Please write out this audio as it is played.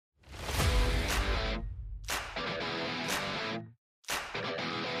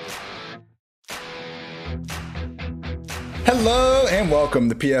Hello and welcome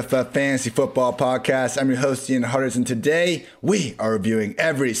to PFF Fantasy Football Podcast. I'm your host, Ian Hudders, and today we are reviewing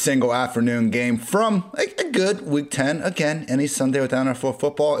every single afternoon game from a good Week 10. Again, any Sunday without NFL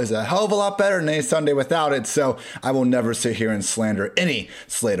football is a hell of a lot better than any Sunday without it, so I will never sit here and slander any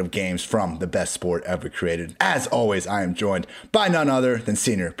slate of games from the best sport ever created. As always, I am joined by none other than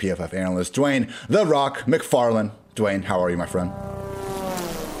senior PFF analyst Dwayne "The Rock" McFarland. Dwayne, how are you, my friend?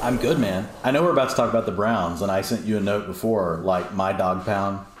 I'm good, man. I know we're about to talk about the Browns, and I sent you a note before, like my dog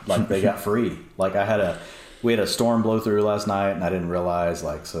pound, like they got free. Like we had a storm blow through last night, and I didn't realize,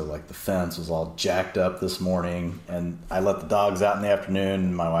 the fence was all jacked up this morning, and I let the dogs out in the afternoon,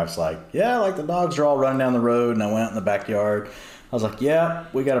 and my wife's like, yeah, like the dogs are all running down the road, and I went out in the backyard. I was like, yeah,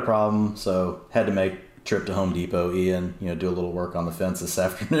 we got a problem, so had to make a trip to Home Depot, Ian, do a little work on the fence this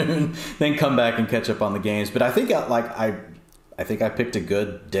afternoon, then come back and catch up on the games. But I think I think I picked a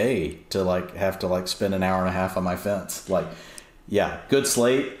good day to have to spend an hour and a half on my fence. Good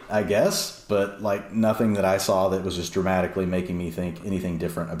slate, I guess, but nothing that I saw that was just dramatically making me think anything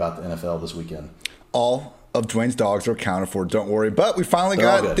different about the NFL this weekend. All of Dwayne's dogs are accounted for, don't worry. But we finally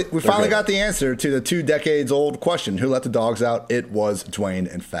got the answer to the 2 decades old question: who let the dogs out? It was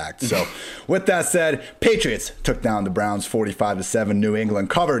Dwayne, in fact. So with that said, Patriots took down the Browns 45-7. New England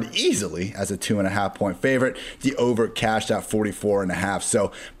covered easily as a 2.5-point favorite. The over cashed at 44.5.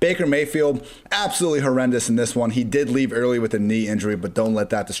 So Baker Mayfield, absolutely horrendous in this one. He did leave early with a knee injury, but don't let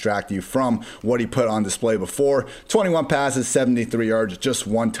that distract you from what he put on display before. 21 passes, 73 yards, just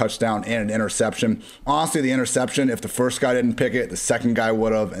 1 touchdown and an interception. Honestly, the interception, if the first guy didn't pick it, the second guy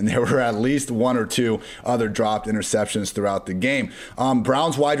would have, and there were at least 1 or 2 other dropped interceptions throughout the game.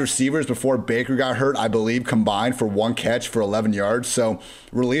 Browns wide receivers before Baker got hurt, I believe, combined for 1 catch for 11 yards. So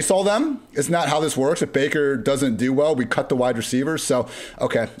release all them. It's not how this works. If Baker doesn't do well, we cut the wide receivers. So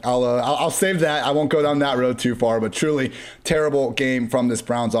okay, I'll save that. I won't go down that road too far. But truly terrible game from this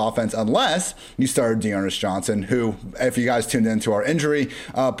Browns offense, unless you started D'Ernest Johnson, who, if you guys tuned into our injury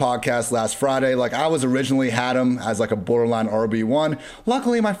podcast last Friday, I was originally had him as a borderline RB1.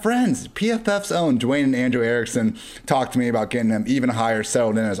 Luckily, my friends, PFF's own Dwayne and Andrew Erickson, talked to me about getting him even higher,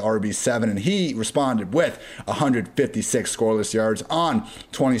 settled in as RB7, and he responded with 156 scoreless yards on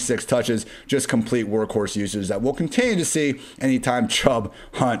 26 touches. Just complete workhorse users that we'll continue to see anytime Chubb,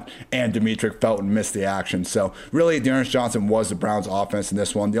 Hunt, and Demetric Felton miss the action. So really, D'Ernest Johnson was the Browns' offense in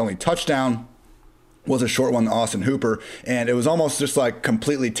this one. The only touchdown was a short one to Austin Hooper, and it was almost just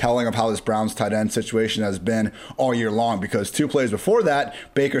completely telling of how this Browns tight end situation has been all year long, because 2 plays before that,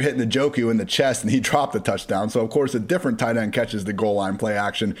 Baker hit Njoku in the chest and he dropped the touchdown. So of course a different tight end catches the goal line play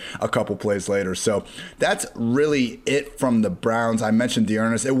action a couple plays later. So that's really it from the Browns. I mentioned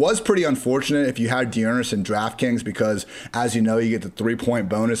D'Ernest. It was pretty unfortunate if you had D'Ernest in DraftKings, because as you know, you get the 3-point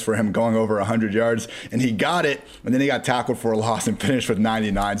bonus for him going over 100 yards, and he got it, and then he got tackled for a loss and finished with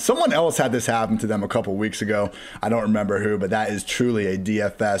 99. Someone else had this happen to them a couple weeks ago. I don't remember who, but that is truly a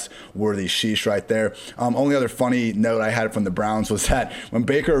DFS worthy sheesh right there. Only other funny note I had from the Browns was that when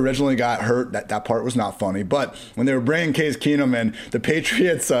Baker originally got hurt, that part was not funny, but when they were bringing Case Keenum in, the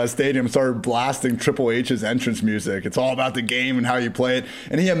Patriots stadium started blasting Triple H's entrance music. It's all about the game and how you play it,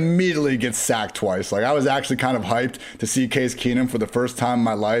 and he immediately gets sacked twice. I was actually kind of hyped to see Case Keenum for the first time in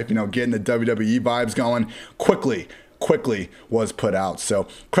my life, getting the WWE vibes going. Quickly was put out. So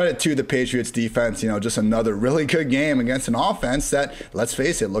credit to the Patriots defense, just another really good game against an offense that, let's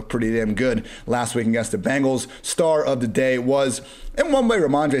face it, looked pretty damn good last week against the Bengals. Star of the day was, in one way,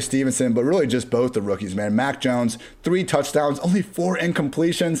 Ramondre Stevenson, but really just both the rookies, man. Mac Jones, 3 touchdowns, only 4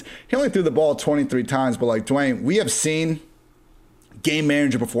 incompletions. He only threw the ball 23 times, but Dwayne, we have seen game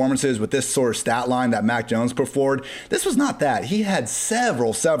manager performances with this sort of stat line that Mac Jones put forward. This was not that. He had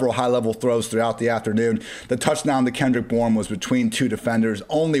several high-level throws throughout the afternoon. The touchdown to Kendrick Bourne was between 2 defenders,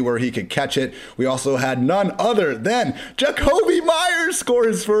 only where he could catch it. We also had none other than Jacoby Myers score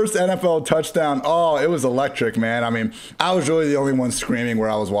his first NFL touchdown. Oh, it was electric, man. I mean, I was really the only one screaming where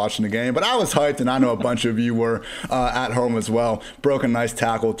I was watching the game, but I was hyped, and I know a bunch of you were at home as well. Broke a nice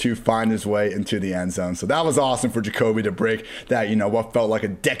tackle to find his way into the end zone. So that was awesome for Jacoby to break that, what felt like a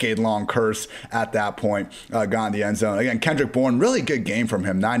decade-long curse at that point, got in the end zone. Again, Kendrick Bourne, really good game from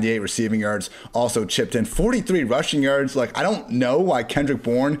him. 98 receiving yards, also chipped in 43 rushing yards. I don't know why Kendrick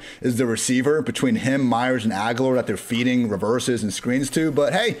Bourne is the receiver between him, Myers, and Aguilar that they're feeding reverses and screens to,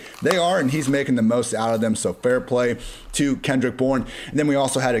 but hey, they are, and he's making the most out of them, so fair play to Kendrick Bourne. And then we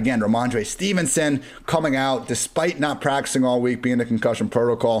also had, again, Ramondre Stevenson coming out despite not practicing all week, being in the concussion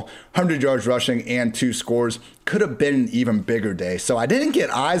protocol, 100 yards rushing and 2 scores. could have been an even bigger day. So I didn't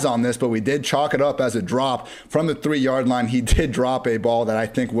get eyes on this, but we did chalk it up as a drop from the 3-yard line. He did drop a ball that I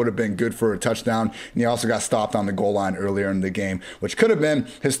think would have been good for a touchdown. And he also got stopped on the goal line earlier in the game, which could have been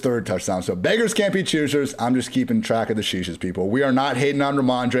his 3rd touchdown. So beggars can't be choosers. I'm just keeping track of the sheeshes, people. We are not hating on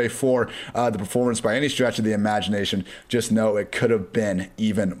Rhamondre for the performance by any stretch of the imagination. Just know it could have been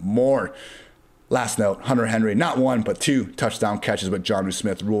even more. Last note, Hunter Henry, not 1, but 2 touchdown catches, but Jonnu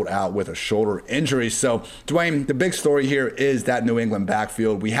Smith ruled out with a shoulder injury. So, Dwayne, the big story here is that New England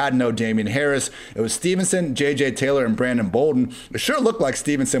backfield. We had no Damien Harris. It was Stevenson, J.J. Taylor, and Brandon Bolden. It sure looked like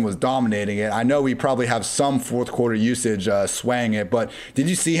Stevenson was dominating it. I know we probably have some fourth quarter usage swaying it, but did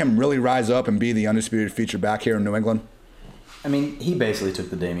you see him really rise up and be the undisputed feature back here in New England? I mean, he basically took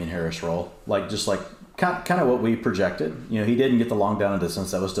the Damien Harris role, kind of what we projected. He didn't get the long down and distance.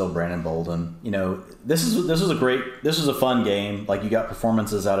 That was still Brandon Bolden. This was a fun game. Like, you got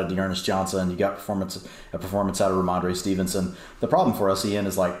performances out of D'Ernest Johnson. You got a performance out of Rhamondre Stevenson. The problem for us, Ian,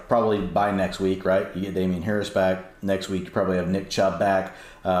 is probably by next week, right? You get Damien Harris back. Next week, you probably have Nick Chubb back.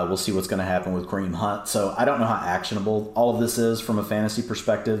 We'll see what's going to happen with Kareem Hunt. So I don't know how actionable all of this is from a fantasy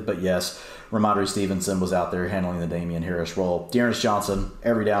perspective, but yes, Rhamondre Stevenson was out there handling the Damien Harris role. D'Ernest Johnson,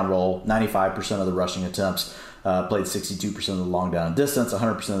 every down role, 95% of the rushing attempts, played 62% of the long down and distance,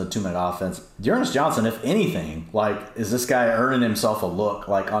 100% of the 2-minute offense. D'Ernest Johnson, if anything, is this guy earning himself a look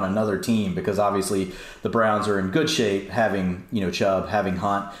on another team? Because obviously the Browns are in good shape, having Chubb, having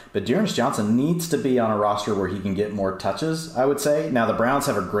Hunt, but D'Ernest Johnson needs to be on a roster where he can get more touches, I would say. Now, the Browns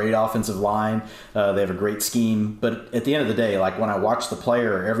have a great offensive line. They have a great scheme, but at the end of the day, when I watch the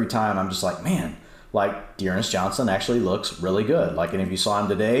player every time, I'm just man, D'Ernest Johnson actually looks really good. And if you saw him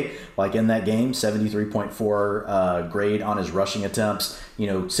today, in that game, 73.4 grade on his rushing attempts.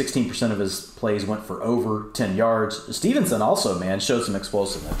 16% of his plays went for over 10 yards. Stevenson also, man, showed some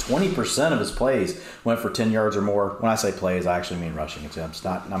explosiveness. 20% of his plays went for 10 yards or more. When I say plays, I actually mean rushing attempts.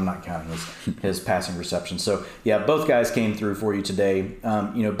 I'm not counting his passing reception. So, yeah, both guys came through for you today.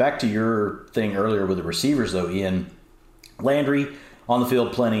 Back to your thing earlier with the receivers, though, Ian. Landry on the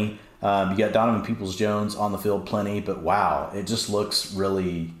field plenty. You got Donovan Peoples-Jones on the field plenty, but wow, it just looks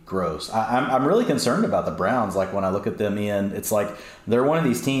really gross. I'm really concerned about the Browns. When I look at them, Ian, it's they're one of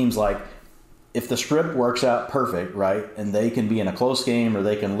these teams, if the script works out perfect, right, and they can be in a close game or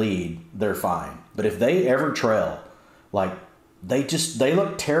they can lead, they're fine. But if they ever trail, they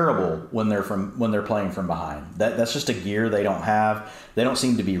look terrible when they're playing from behind. That's just a gear they don't have. They don't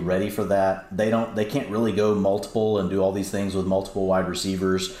seem to be ready for that. They can't really go multiple and do all these things with multiple wide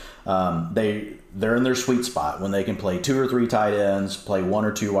receivers. They're in their sweet spot when they can play 2 or 3 tight ends, play 1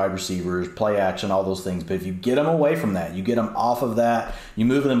 or 2 wide receivers, play action, all those things. But if you get them away from that, you get them off of that, you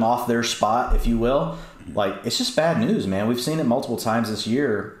move them off their spot, if you will, it's just bad news, man. We've seen it multiple times this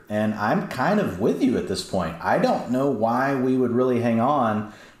year, and I'm kind of with you at this point. I don't know why we would really hang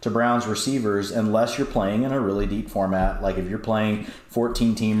on to Browns receivers unless you're playing in a really deep format. If you're playing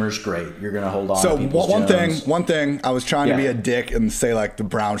 14-teamers, great. You're going to hold on so to one thing, I was trying to be a dick and say the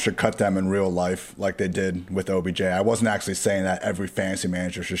Browns should cut them in real life like they did with OBJ. I wasn't actually saying that every fantasy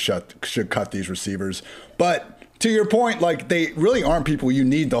manager should cut these receivers. But to your point, they really aren't people you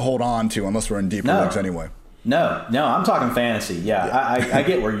need to hold on to unless we're in deeper leagues anyway. No, I'm talking fantasy. Yeah. I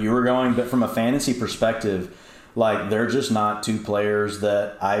get where you were going, but from a fantasy perspective, they're just not 2 players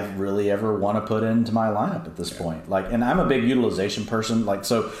that I've really ever want to put into my lineup at this point. And I'm a big utilization person.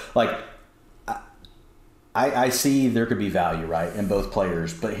 I see there could be value, right, in both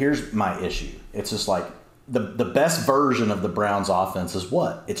players. But here's my issue. It's just the best version of the Browns offense is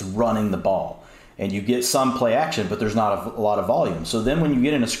what? It's running the ball. And you get some play action, but there's not a lot of volume. So then when you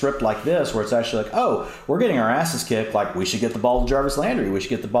get in a script like this, where it's actually we're getting our asses kicked, we should get the ball to Jarvis Landry, we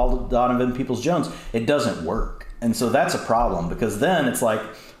should get the ball to Donovan Peoples-Jones, it doesn't work. And so that's a problem, because then it's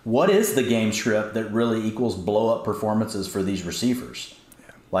what is the game script that really equals blow-up performances for these receivers?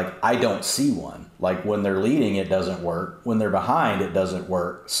 I don't see one. When they're leading, it doesn't work. When they're behind, it doesn't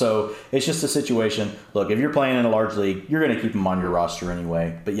work. So it's just a situation. Look, if you're playing in a large league, you're going to keep them on your roster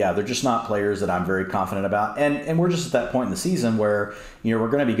anyway. But yeah, they're just not players that I'm very confident about. And we're just at that point in the season where, we're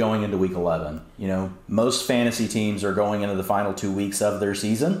going to be going into week 11. Most fantasy teams are going into the final 2 weeks of their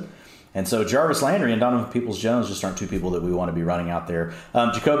season. And so Jarvis Landry and Donovan Peoples-Jones just aren't 2 people that we want to be running out there.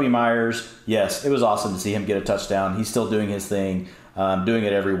 Jakobi Meyers, yes, it was awesome to see him get a touchdown. He's still doing his thing. doing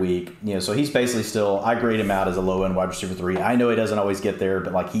it every week. So he's basically still, I grade him out as a low-end wide receiver 3. I know he doesn't always get there,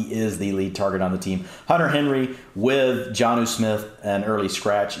 but he is the lead target on the team. Hunter Henry with Jonnu Smith, an early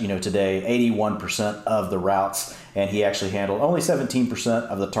scratch, today, 81% of the routes, and he actually handled only 17%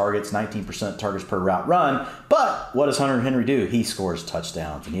 of the targets, 19% targets per route run. But what does Hunter Henry do? He scores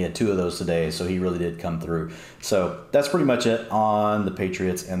touchdowns, and he had 2 of those today, so he really did come through. So that's pretty much it on the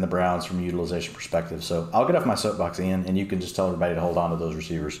Patriots and the Browns from a utilization perspective. So I'll get off my soapbox, Ian, and you can just tell everybody to hold on to those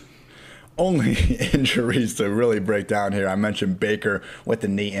receivers. Only injuries to really break down here. I mentioned Baker with the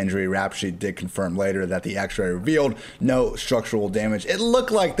knee injury. Rap Sheet did confirm later that the x-ray revealed no structural damage. It looked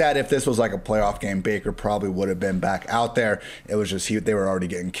like that if this was like a playoff game, Baker probably would have been back out there. It was just they were already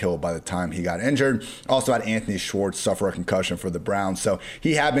getting killed by the time he got injured. Also had Anthony Schwartz suffer a concussion for the Browns. So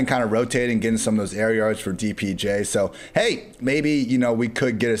he had been kind of rotating, getting some of those air yards for DPJ. So, hey, maybe, we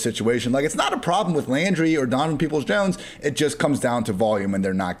could get a situation. It's not a problem with Landry or Donovan Peoples-Jones. It just comes down to volume, and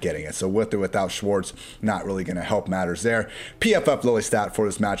they're not getting it. So with or without Schwartz, not really going to help matters there. PFF Lily stat for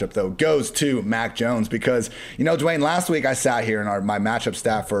this matchup, though, goes to Mac Jones because, Dwayne, last week I sat here and my matchup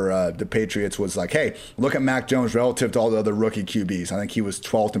stat for the Patriots was hey, look at Mac Jones relative to all the other rookie QBs. I think he was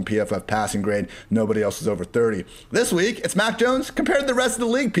 12th in PFF passing grade. Nobody else was over 30. This week, it's Mac Jones compared to the rest of the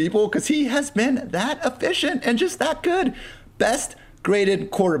league, people, because he has been that efficient and just that good. Best graded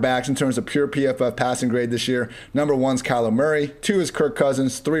quarterbacks in terms of pure PFF passing grade this year. Number 1's Kyler Murray, 2 is Kirk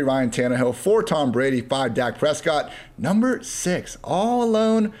Cousins, 3 Ryan Tannehill, 4 Tom Brady, 5 Dak Prescott. Number 6, all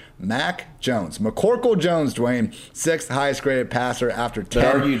alone, Mac Jones. McCorkle Jones, Dwayne, 6th highest graded passer after 10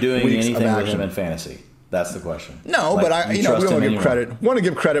 But are you doing weeks anything of with action. him in fantasy? That's the question. No, but we want to give credit. Want to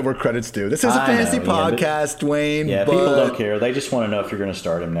give credit where credit's due. This is a fantasy podcast, Dwayne. Yeah, people don't care. They just want to know if you're going to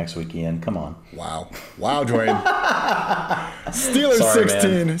start him next week, Ian. Come on. Wow, Dwayne. Steelers Sorry,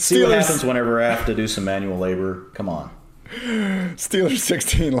 16. Man. See what happens whenever I have to do some manual labor. Come on. Steelers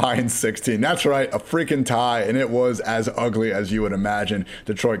 16, Lions 16. That's right, a freaking tie, and it was as ugly as you would imagine.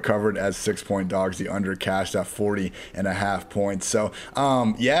 Detroit covered as 6-point dogs. The under cashed at 40.5 points. So,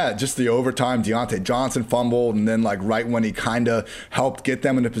 just the overtime. Deontay Johnson fumbled, and then right when he kind of helped get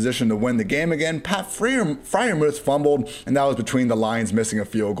them in a position to win the game again, Pat Freiermuth fumbled, and that was between the Lions missing a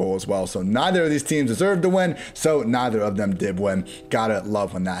field goal as well. So neither of these teams deserved to win, so neither of them did win. Gotta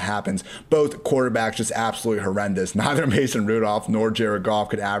love when that happens. Both quarterbacks just absolutely horrendous. Neither Mason Rudolph nor Jared Goff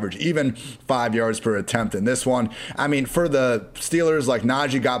could average even 5 yards per attempt in this one. I mean, for the Steelers,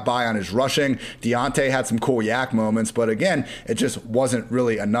 Najee got by on his rushing. Deontay had some cool yak moments, but again, it just wasn't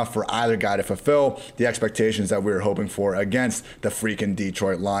really enough for either guy to fulfill the expectations that we were hoping for against the freaking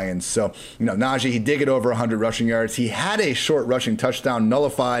Detroit Lions. So, Najee, he did get over 100 rushing yards. He had a short rushing touchdown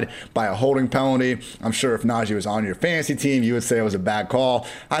nullified by a holding penalty. I'm sure if Najee was on your fantasy team, you would say it was a bad call.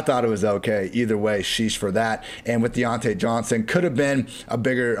 I thought it was okay. Either way, sheesh for that. And with Deontay Johnson, could have been a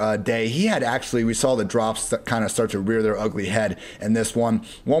bigger day. He had we saw the drops kind of start to rear their ugly head in this one.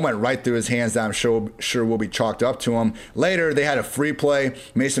 One went right through his hands that I'm sure will be chalked up to him. Later, they had a free play.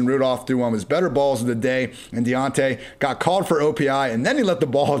 Mason Rudolph threw one of his better balls of the day, and Deontay got called for OPI, and then he let the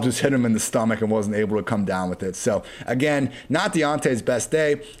ball just hit him in the stomach and wasn't able to come down with it. So, again, not Deontay's best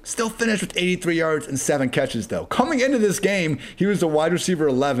day. Still finished with 83 yards and 7 catches, though. Coming into this game, he was the wide receiver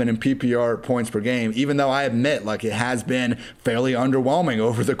 11 in PPR points per game, even though I admit, it has been fairly underwhelming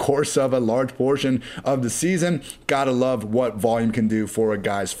over the course of a large portion of the season. Gotta love what volume can do for a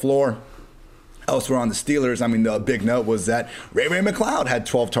guy's floor. Elsewhere on the Steelers, the big note was that Ray McCloud had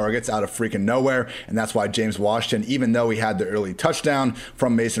 12 targets out of freaking nowhere, and that's why James Washington, even though he had the early touchdown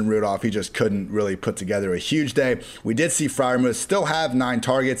from Mason Rudolph, he just couldn't really put together a huge day. We did see Freiermuth still have 9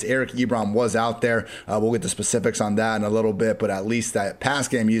 targets. Eric Ebron was out there. We'll get the specifics on that in a little bit, but at least that pass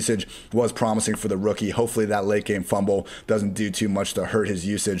game usage was promising for the rookie. Hopefully that late game fumble doesn't do too much to hurt his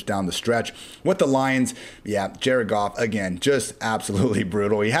usage down the stretch. With the Lions, Jared Goff, again, just absolutely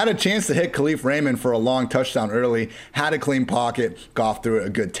brutal. He had a chance to hit Khalif Raymond for a long touchdown early, had a clean pocket. Goff threw it a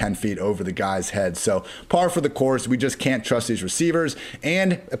good 10 feet over the guy's head. So par for the course. We just can't trust these receivers.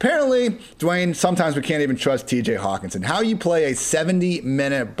 And apparently, Dwayne, sometimes we can't even trust TJ Hawkinson. How you play a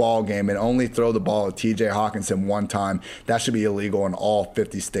 70-minute ball game and only throw the ball at TJ Hawkinson one time, that should be illegal in all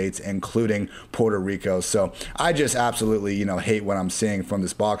 50 states, including Puerto Rico. So I just absolutely, hate what I'm seeing from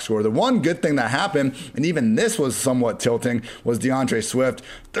this box score. The one good thing that happened, and even this was somewhat tilting, was DeAndre Swift,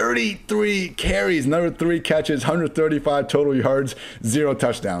 33 carries, another 3 catches, 135 total yards, 0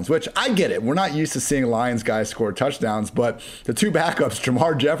 touchdowns, which I get it. We're not used to seeing Lions guys score touchdowns, but the 2 backups,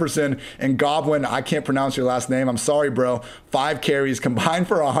 Jamar Jefferson and Godwin, I can't pronounce your last name. I'm sorry, bro. 5 carries combined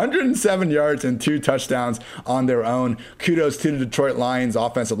for 107 yards and 2 touchdowns on their own. Kudos to the Detroit Lions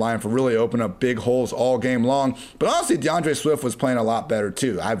offensive line for really opening up big holes all game long. But honestly, DeAndre Swift was playing a lot better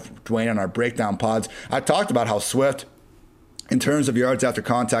too. Dwayne, on our breakdown pods, I talked about how Swift, in terms of yards after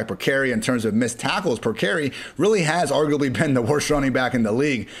contact per carry, in terms of missed tackles per carry, really has arguably been the worst running back in the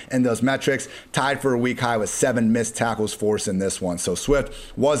league in those metrics, tied for a week high with 7 missed tackles forced in this one. So Swift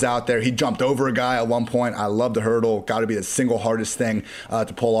was out there. He jumped over a guy at one point. I love the hurdle. Got to be the single hardest thing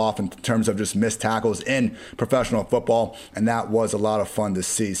to pull off in terms of just missed tackles in professional football, and that was a lot of fun to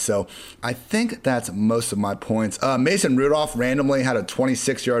see. So I think that's most of my points. Mason Rudolph randomly had a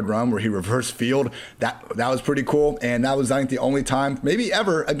 26-yard run where he reversed field. That was pretty cool, and that was, I think, the only time, maybe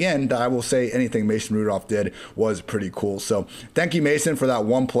ever again, that I will say anything Mason Rudolph did was pretty cool. So thank you, Mason, for that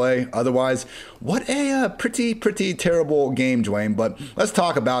one play. Otherwise, what a pretty terrible game, Dwayne. But let's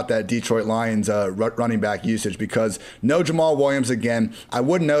talk about that Detroit Lions running back usage, because no Jamal Williams again. I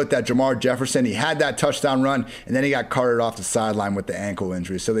would note that Jamar Jefferson, he had that touchdown run, and then he got carted off the sideline with the ankle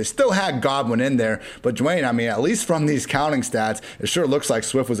injury. So they still had Godwin in there. But Dwayne, I mean, at least from these counting stats, it sure looks like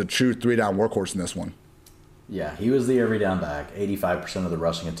Swift was a true 3-down workhorse in this one. Yeah, he was the every down back. 85% of the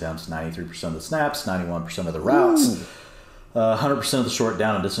rushing attempts, 93% of the snaps, 91% of the routes, 100% of the short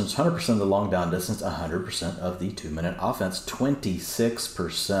down and distance, 100% of the long down distance, 100% of the 2-minute offense,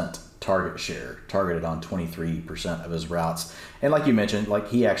 26% target share, targeted on 23% of his routes. And like you mentioned, like,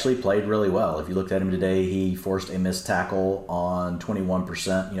 he actually played really well. If you looked at him today, he forced a missed tackle on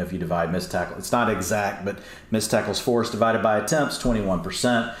 21%. You know, if you divide missed tackle, it's not exact, but missed tackles forced divided by attempts,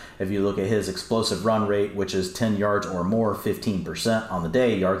 21%. If you look at his explosive run rate, which is 10 yards or more, 15% on the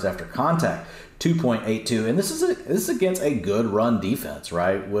day, yards after contact, 2.82, and this is against a good run defense,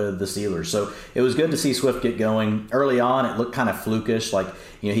 right, with the Steelers. So it was good to see Swift get going. Early on, it looked kind of flukish, like,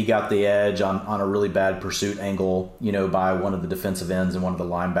 you know, he got the edge on a really bad pursuit angle, you know, by one of the defensive ends and one of the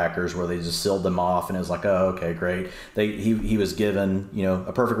linebackers, where they just sealed them off, and it was like, oh, okay, great. He was given, you know,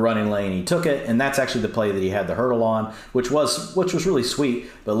 a perfect running lane. He took it, and that's actually the play that he had the hurdle on, which was really sweet.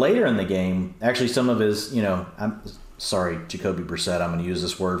 But later in the game, actually some of his, you know, sorry, Jacoby Brissett, I'm going to use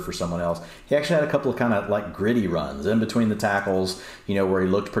this word for someone else. He actually had a couple of kind of like gritty runs in between the tackles, you know, where he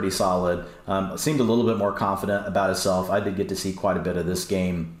looked pretty solid. Seemed a little bit more confident about himself. I did get to see quite a bit of this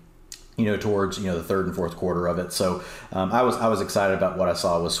game, you know, towards, you know, the third and fourth quarter of it. So I was excited about what I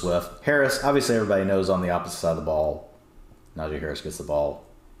saw with Swift. Harris, obviously everybody knows, on the opposite side of the ball, Najee Harris gets the ball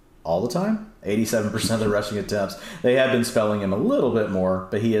all the time. 87% of the rushing attempts. They have been spelling him a little bit more,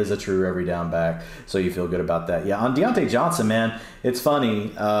 but he is a true every down back, so you feel good about that. Yeah, on Deontay Johnson, man, it's funny.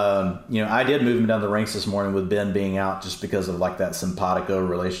 You know, I did move him down the ranks this morning with Ben being out, just because of like that simpatico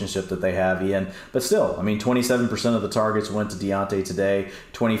relationship that they have, Ian. But still, I mean, 27% of the targets went to Deontay today.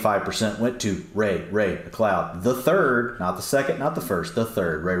 25% went to Ray McLeod, the third, not the second, not the first, the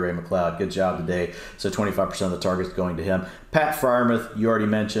third. Ray McLeod. Good job today. So 25% of the targets going to him. Pat Freiermuth, you already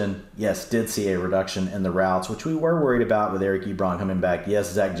mentioned, yes, did see a reduction in the routes, which we were worried about with Eric Ebron coming back.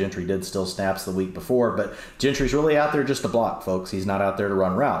 Yes, Zach Gentry did still snaps the week before, but Gentry's really out there just to block, folks. He's not out there to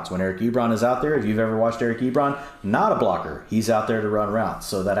run routes. When Eric Ebron is out there, if you've ever watched Eric Ebron, not a blocker. He's out there to run routes.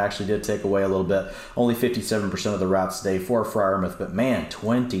 So that actually did take away a little bit. Only 57% of the routes today for Freiermuth, but man,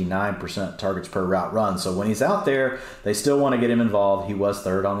 29% targets per route run. So when he's out there, they still want to get him involved. He was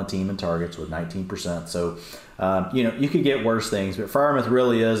third on the team in targets with 19%. So you know, you could get worse things, but Freiermuth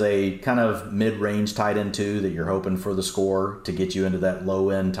really is a kind of mid-range tight end 2 that you're hoping for the score to get you into that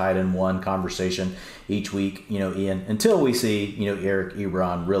low-end tight end 1 conversation each week, you know, Ian, until we see, you know, Eric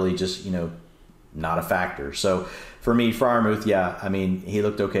Ebron really just, you know, not a factor. So for me, Freiermuth, yeah, I mean, he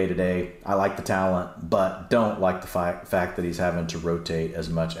looked okay today. I like the talent, but don't like the fact that he's having to rotate as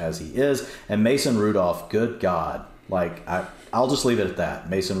much as he is. And Mason Rudolph, good God. Like, I'll just leave it at that.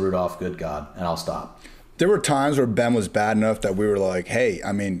 Mason Rudolph, good God, and I'll stop. There were times where Ben was bad enough that we were like, hey,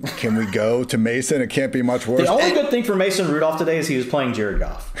 I mean, can we go to Mason? It can't be much worse. The only good thing for Mason Rudolph today is he was playing Jared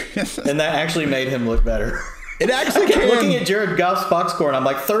Goff. And that actually made him look better. It actually I kept looking at Jared Goff's box score, and I'm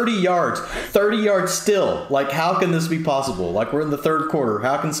like, 30 yards still. Like, how can this be possible? Like, we're in the third quarter.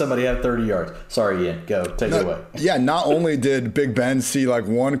 How can somebody have 30 yards? Sorry, Ian. Go. Take it away. Yeah, not only did Big Ben see, like,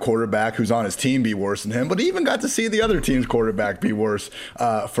 one quarterback who's on his team be worse than him, but he even got to see the other team's quarterback be worse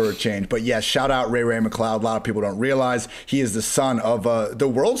for a change. But, yeah, shout out Ray McLeod. A lot of people don't realize he is the son of the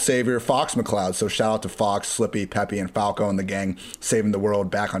world savior, Fox McLeod. So shout out to Fox, Slippy, Peppy, and Falco and the gang saving the world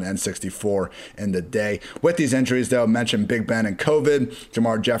back on N64 in the day. With these these injuries, though, mentioned Big Ben and COVID,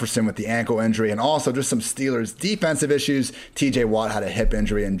 Jamar Jefferson with the ankle injury, and also just some Steelers defensive issues. TJ Watt had a hip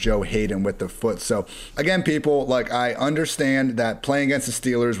injury and Joe Hayden with the foot. So again, people, like, I understand that playing against the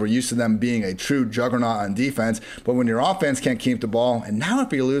Steelers, we're used to them being a true juggernaut on defense, but when your offense can't keep the ball, and now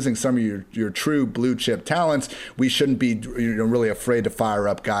if you're losing some of your true blue chip talents, we shouldn't be really afraid to fire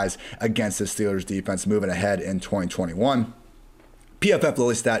up guys against the Steelers defense moving ahead in 2021. PFF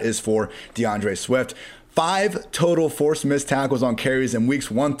Lily stat is for DeAndre Swift. 5 total forced missed tackles on carries in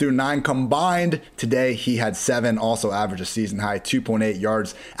weeks 1 through 9 combined. Today, he had 7, also averaged a season high 2.8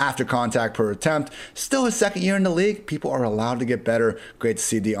 yards after contact per attempt. Still his second year in the league. People are allowed to get better. Great to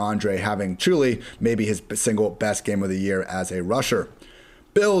see DeAndre having truly maybe his single best game of the year as a rusher.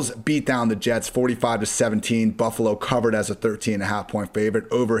 Bills beat down the Jets 45-17. Buffalo covered as a 13.5 point favorite.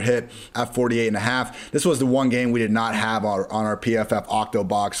 Over hit at 48.5. This was the one game we did not have on our PFF Octo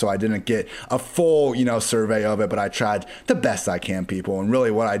box, so I didn't get a full, survey of it, but I tried the best I can, people. And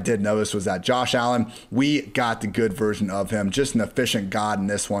really what I did notice was that Josh Allen, we got the good version of him. Just an efficient god in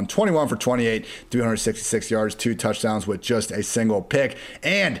this one. 21 for 28, 366 yards, 2 touchdowns with just a single pick.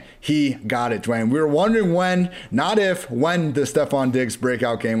 And he got it, Dwayne. We were wondering when, not if, when the Stephon Diggs breakout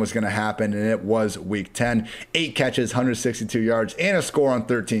game was going to happen, and it was week 10. 8 catches, 162 yards, and a score on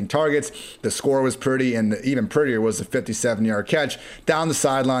 13 targets. The score was pretty, and even prettier was the 57-yard catch down the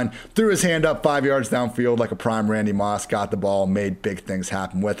sideline, threw his hand up 5 yards downfield like a prime Randy Moss, got the ball, made big things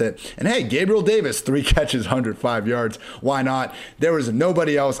happen with it. And hey, Gabriel Davis, 3 catches, 105 yards. Why not? There was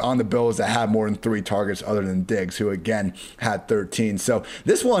nobody else on the Bills that had more than 3 targets other than Diggs, who again had 13. So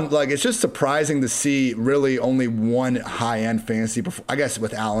this one, it's just surprising to see really only one high-end fantasy, I guess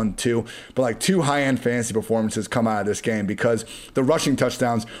with Allen too, but 2 high-end fantasy performances come out of this game because the rushing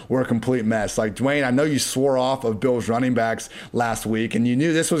touchdowns were a complete mess. Dwayne, I know you swore off of Bills running backs last week, and you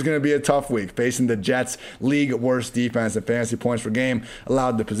knew this was going to be a tough week facing the Jets' league worst defense and fantasy points per game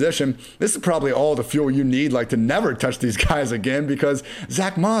allowed the position. This is probably all the fuel you need to never touch these guys again, because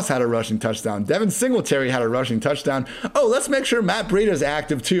Zach Moss had a rushing touchdown. Devin Singletary had a rushing touchdown. Oh, let's make sure Matt Breida's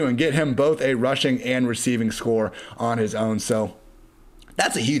active too and get him both a rushing and receiving score on his own. So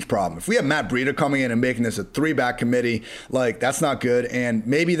that's a huge problem. If we have Matt Breida coming in and making this a 3-back committee, that's not good. And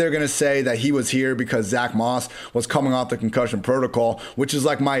maybe they're going to say that he was here because Zach Moss was coming off the concussion protocol, which is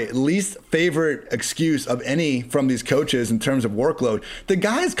my least favorite excuse of any from these coaches in terms of workload. The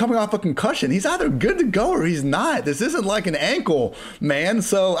guy is coming off a concussion. He's either good to go or he's not. This isn't like an ankle, man.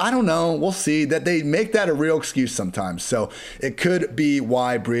 So I don't know. We'll see. That they make that a real excuse sometimes. So it could be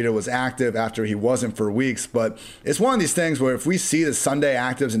why Breida was active after he wasn't for weeks. But it's one of these things where if we see the Sunday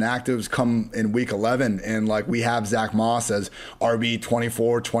actives come in week 11 and we have Zach Moss as RB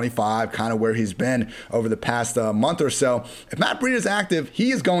 24, 25, kind of where he's been over the past month or so. If Matt Breida is active,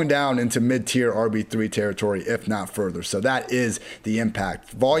 he is going down into mid-tier RB3 territory, if not further. So that is the impact.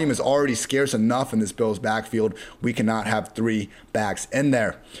 Volume is already scarce enough in this Bills backfield. We cannot have 3 backs in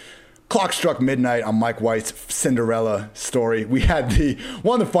there. Clock struck midnight on Mike White's Cinderella story. We had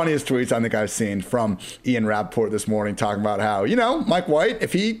one of the funniest tweets I think I've seen from Ian Rappaport this morning, talking about how, Mike White,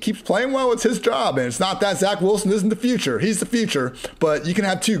 if he keeps playing well, it's his job. And it's not that Zach Wilson isn't the future. He's the future. But you can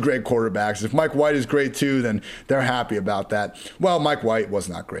have 2 great quarterbacks. If Mike White is great too, then they're happy about that. Well, Mike White was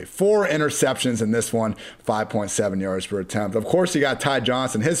not great. 4 interceptions in this one, 5.7 yards per attempt. Of course, you got Ty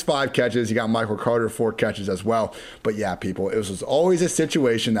Johnson, his 5 catches. You got Michael Carter, 4 catches as well. But yeah, people, it was always a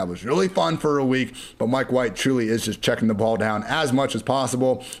situation that was really fun for a week, but Mike White truly is just checking the ball down as much as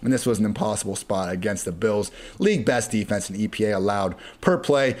possible, and this was an impossible spot against the Bills. League best defense in EPA allowed per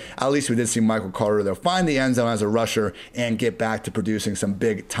play. At least we did see Michael Carter, though, find the end zone as a rusher and get back to producing some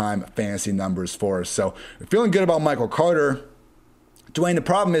big-time fantasy numbers for us. So we're feeling good about Michael Carter. Dwayne, the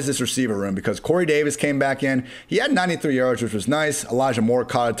problem is this receiver room, because Corey Davis came back in. He had 93 yards, which was nice. Elijah Moore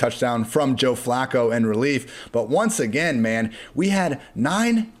caught a touchdown from Joe Flacco in relief. But once again, man, we had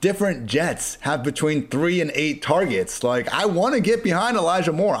 9 different Jets have between 3 and 8 targets. I want to get behind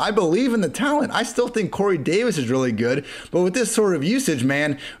Elijah Moore. I believe in the talent. I still think Corey Davis is really good. But with this sort of usage,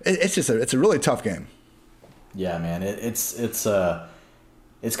 man, it's a really tough game. Yeah, man, it's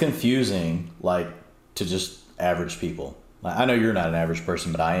confusing, to just average people. I know you're not an average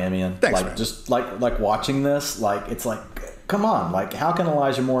person, but I am, Ian. Thanks, man. Just watching this, it's come on, how can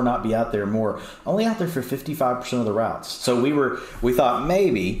Elijah Moore not be out there more? Only out there for 55% of the routes. So we thought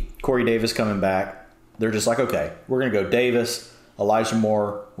maybe Corey Davis coming back, they're just okay, we're going to go Davis, Elijah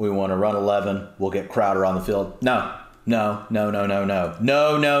Moore, we want to run 11, we'll get Crowder on the field. No, Ian.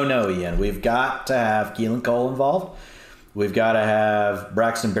 We've got to have Keelan Cole involved. We've got to have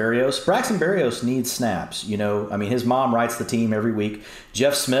Braxton Berrios. Braxton Berrios needs snaps. His mom writes the team every week.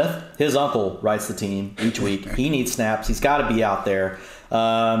 Jeff Smith, his uncle, writes the team each week. He needs snaps. He's got to be out there.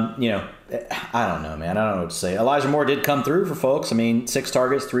 I don't know, man. I don't know what to say. Elijah Moore did come through for folks. 6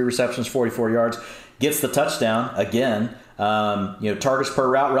 targets, 3 receptions, 44 yards. Gets the touchdown again. Targets per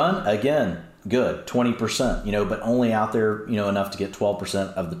route run, again, good, 20%, but only out there, enough to get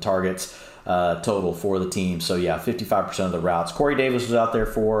 12% of the targets total for the team. So, 55% of the routes. Corey Davis was out there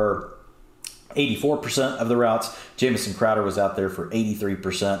for 84% of the routes. Jamison Crowder was out there for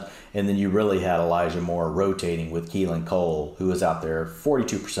 83%. And then you really had Elijah Moore rotating with Keelan Cole, who was out there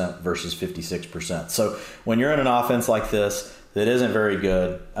 42% versus 56%. So when you're in an offense like this that isn't very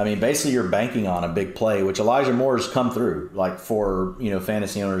good, basically you're banking on a big play, which Elijah Moore's come through for,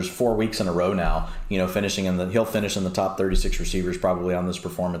 fantasy owners 4 weeks in a row now, he'll finish in the top 36 receivers probably on this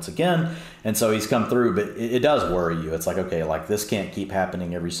performance again. And so he's come through, but it does worry you. It's like, okay, this can't keep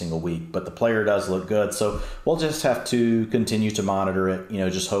happening every single week, but the player does look good. So we'll just have to continue to monitor it,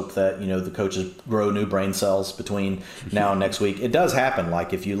 just hope that, the coaches grow new brain cells between now and next week. It does happen.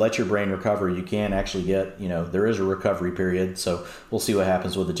 If you let your brain recover, you can actually get, there is a recovery period. So we'll see what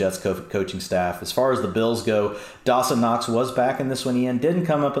happens with the Jets coaching staff. As far as the Bills go, Dawson Knox was back in this one. Ian didn't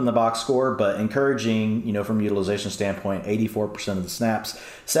come up in the box score, but encouraging, from a utilization standpoint, 84% of the snaps,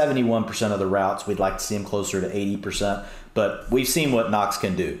 71% of the routes. We'd like to see him closer to 80%. But we've seen what Knox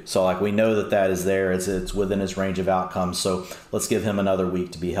can do. So, we know that is there. It's within his range of outcomes. So, let's give him another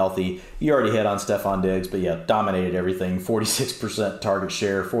week to be healthy. You already hit on Stephon Diggs, but dominated everything. 46% target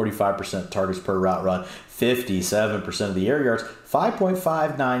share, 45% targets per route run, 57% of the air yards,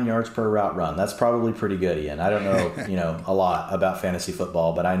 5.59 yards per route run. That's probably pretty good, Ian. I don't know, a lot about fantasy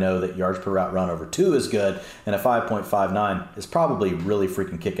football, but I know that yards per route run over 2 is good, and a 5.59 is probably really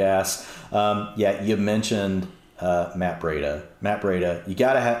freaking kick-ass. You mentioned Matt Breida. You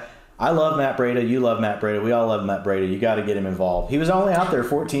got to have... I love Matt Breida. You love Matt Breida. We all love Matt Breida. You got to get him involved. He was only out there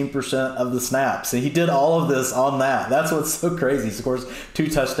 14% of the snaps, and he did all of this on that. That's what's so crazy. He scores 2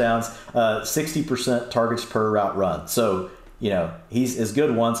 touchdowns, 60% targets per route run. So, he's as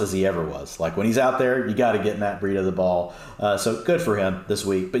good once as he ever was. When he's out there, you got to get Matt Breida the ball. So good for him this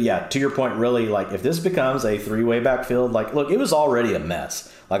week. But to your point, really, if this becomes a 3-way backfield, look, it was already a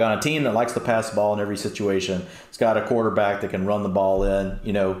mess. On a team that likes to pass the ball in every situation, it's got a quarterback that can run the ball in,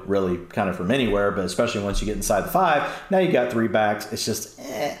 really kind of from anywhere, but especially once you get inside the 5, now you got 3 backs. It's just,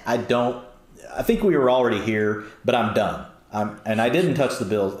 I think we were already here, but I'm done. And I didn't touch the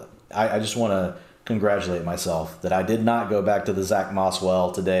Bills. I just want to congratulate myself that I did not go back to the Zach Moss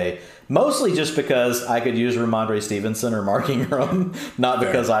well today, mostly just because I could use Ramondre Stevenson or Mark Ingram, not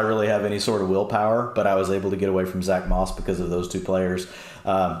because I really have any sort of willpower, but I was able to get away from Zach Moss because of those 2 players.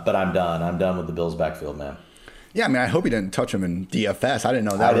 But I'm done. I'm done with the Bills backfield, man. Yeah, I hope you didn't touch him in DFS. I didn't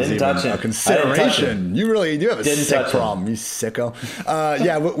know that was even a consideration. You really do have a sick problem, you sicko.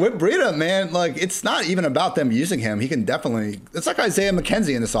 With Breida, man, it's not even about them using him. He can definitely. It's like Isaiah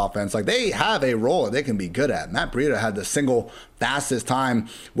McKenzie in this offense. They have a role that they can be good at. Matt Breida had the single fastest time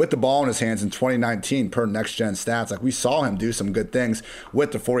with the ball in his hands in 2019 per Next Gen Stats. We saw him do some good things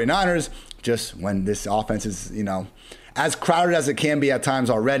with the 49ers. Just when this offense is, as crowded as it can be at times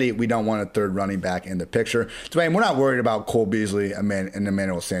already, we don't want a third running back in the picture. Dwayne, we're not worried about Cole Beasley and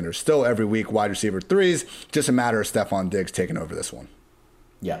Emmanuel Sanders. Still every week, wide receiver 3s. Just a matter of Stephon Diggs taking over this one.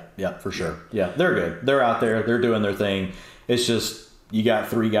 Yeah, for sure. Yeah, they're good. They're out there. They're doing their thing. It's just you got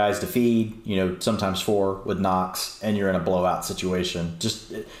 3 guys to feed, sometimes 4 with Knox, and you're in a blowout situation.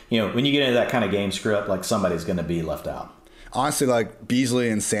 Just, when you get into that kind of game script, somebody's going to be left out. Honestly, Beasley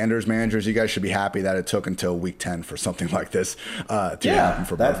and Sanders managers, you guys should be happy that it took until week 10 for something like this to happen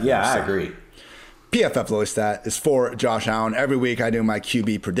for both. I agree. PFF Lily Stat is for Josh Allen. Every week I do my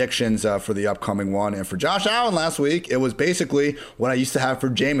QB predictions for the upcoming one. And for Josh Allen last week, it was basically what I used to have for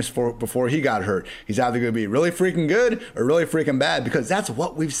Jameis before he got hurt. He's either going to be really freaking good or really freaking bad, because that's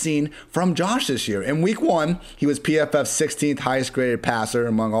what we've seen from Josh this year. In week 1, he was PFF's 16th highest graded passer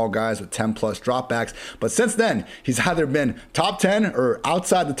among all guys with 10 plus dropbacks. But since then, he's either been top 10 or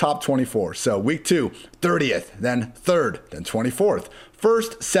outside the top 24. So week 2, 30th, then 3rd, then 24th.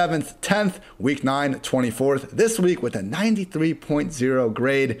 1st, 7th, 10th, week 9, 24th. This week with a 93.0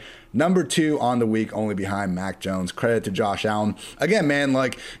 grade. Number 2 on the week, only behind Mac Jones. Credit to Josh Allen. Again, man,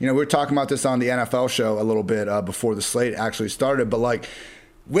 we were talking about this on the NFL show a little bit before the slate actually started, but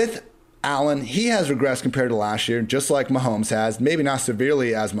with Allen, he has regressed compared to last year, just like Mahomes has. Maybe not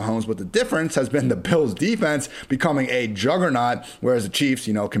severely as Mahomes, but the difference has been the Bills' defense becoming a juggernaut, whereas the Chiefs,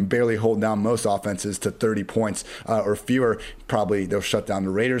 can barely hold down most offenses to 30 points or fewer. Probably they'll shut down the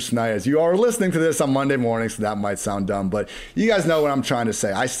Raiders tonight, as you are listening to this on Monday morning, so that might sound dumb, but you guys know what I'm trying to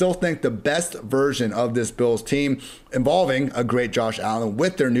say. I still think the best version of this Bills team, involving a great Josh Allen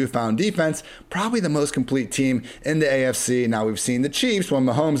with their newfound defense, probably the most complete team in the AFC. Now, we've seen the Chiefs, when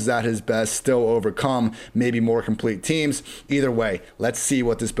Mahomes is at his best, still overcome maybe more complete teams. Either way, let's see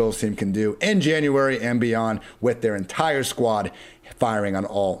what this Bills team can do in January and beyond with their entire squad firing on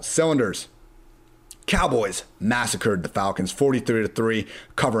all cylinders. Cowboys massacred the Falcons 43-3,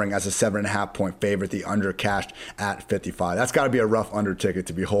 covering as a 7.5 point favorite. The under cashed at 55. That's got to be a rough under ticket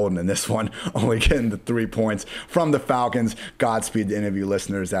to be holding in this one, only getting the 3 points from the Falcons. Godspeed to any of you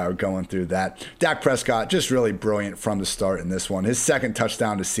listeners that are going through that. Dak Prescott, just really brilliant from the start in this one. His second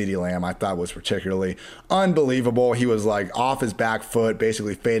touchdown to CeeDee Lamb, I thought, was particularly unbelievable. He was like off his back foot,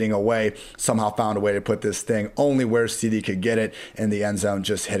 basically fading away. Somehow found a way to put this thing only where CeeDee could get it in the end zone,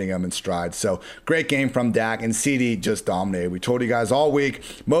 just hitting him in stride. So great game from Dak, and CeeDee just dominated. We told you guys all week,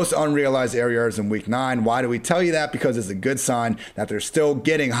 most unrealized air yards in week 9. Why do we tell you that? Because it's a good sign that they're still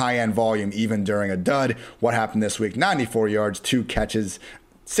getting high-end volume even during a dud. What happened this week? 94 yards, 2 catches,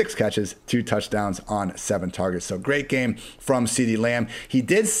 6 catches, 2 touchdowns on 7 targets. So great game from CeeDee Lamb. He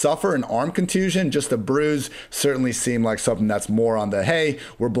did suffer an arm contusion, just a bruise. Certainly seemed like something that's more on the, hey,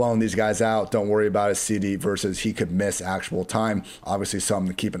 we're blowing these guys out, don't worry about it, CeeDee, versus he could miss actual time. Obviously something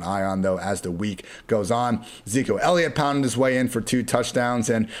to keep an eye on, though, as the week goes on. Ezekiel Elliott pounded his way in for 2 touchdowns.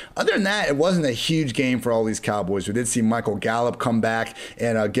 And other than that, it wasn't a huge game for all these Cowboys. We did see Michael Gallup come back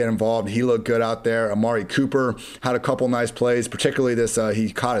and get involved. He looked good out there. Amari Cooper had a couple nice plays, particularly this,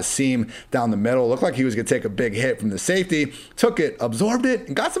 he caught a seam down the middle. Looked like he was going to take a big hit from the safety. Took it, absorbed it,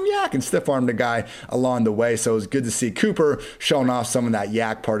 and got some yak and stiff-armed the guy along the way. So it was good to see Cooper showing off some of that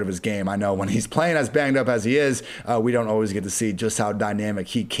yak part of his game. I know when he's playing as banged up as he is, we don't always get to see just how dynamic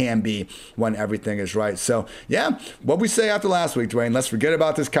he can be when everything is right. So, yeah, what we say after last week, Dwayne, let's forget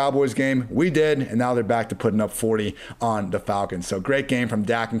about this Cowboys game. We did, and now they're back to putting up 40 on the Falcons. So great game from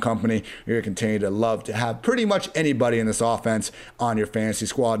Dak and company. You're going to continue to love to have pretty much anybody in this offense on your fantasy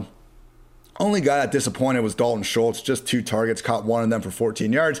squad. Only guy that disappointed was Dalton Schultz, just 2 targets, caught one of them for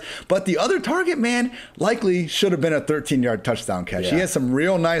 14 yards. But the other target, man, likely should have been a 13-yard touchdown catch. Yeah. He had some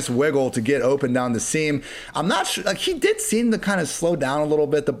real nice wiggle to get open down the seam. I'm not sure, like, he did seem to kind of slow down a little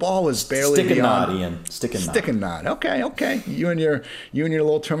bit. The ball was barely Stick and beyond. nod, Ian. Stick and nod. Okay. You and your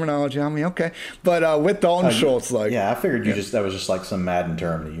little terminology on me, okay. But with Dalton Schultz, like. Yeah, I figured that was just like some Madden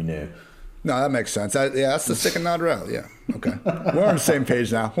term that you knew. No, that makes sense. That's the stick and nod route. Yeah. Okay. We're on the same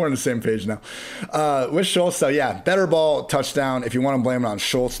page now. With Schultz, so yeah, better ball, touchdown. If you want to blame it on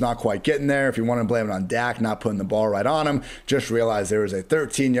Schultz, not quite getting there. If you want to blame it on Dak, not putting the ball right on him, just realize there was a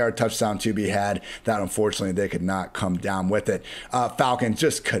 13-yard touchdown to be had that unfortunately they could not come down with it. Falcons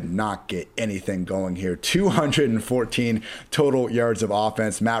just could not get anything going here. 214 total yards of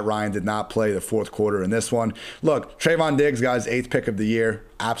offense. Matt Ryan did not play the fourth quarter in this one. Look, Trayvon Diggs got his 8th pick of the year.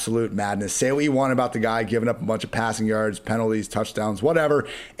 Absolute madness. Say what you want about the guy giving up a bunch of passing yards, penalties, touchdowns, whatever.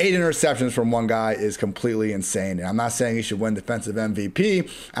 8 interceptions from one guy is completely insane. And I'm not saying he should win defensive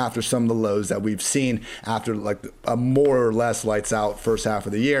MVP after some of the lows that we've seen after like a more or less lights out first half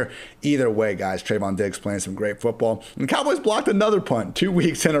of the year. Either way, guys, Trayvon Diggs playing some great football. And the Cowboys blocked another punt 2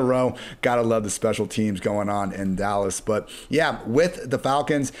 weeks in a row. Gotta love the special teams going on in Dallas. But yeah, with the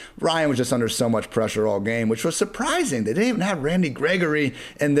Falcons, Ryan was just under so much pressure all game, which was surprising. They didn't even have Randy Gregory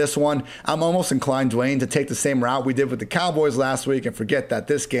in this one. I'm almost inclined, Dwayne, to take the same route we did with the Cowboys last week and forget that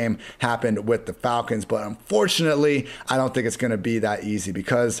this game happened with the Falcons. But unfortunately, I don't think it's going to be that easy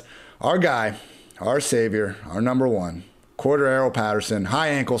because our guy, our savior, our number one, Cordarrelle Patterson, high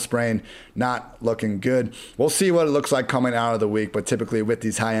ankle sprain, not looking good. We'll see what it looks like coming out of the week, but typically with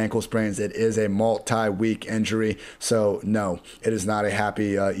these high ankle sprains, it is a multi-week injury. So no, it is not a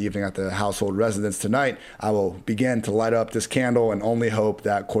happy evening at the household residence tonight. I will begin to light up this candle and only hope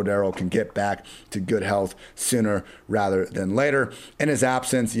that Cordarrelle can get back to good health sooner rather than later. In his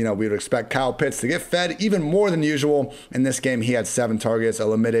absence, we would expect Kyle Pitts to get fed even more than usual. In this game, he had 7 targets.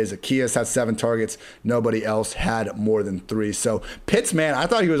 Olamide Zaccheaus had 7 targets. Nobody else had more than 3. So Pitts, man, I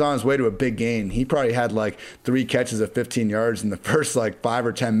thought he was on his way to a big game. He probably had like 3 catches of 15 yards in the first like 5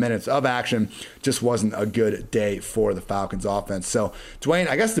 or 10 minutes of action. Just wasn't a good day for the Falcons offense. So Dwayne,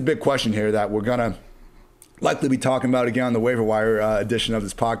 I guess the big question here that we're going to likely be talking about again on the waiver wire edition of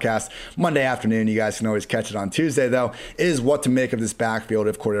this podcast Monday afternoon. You guys can always catch it on Tuesday, though, is what to make of this backfield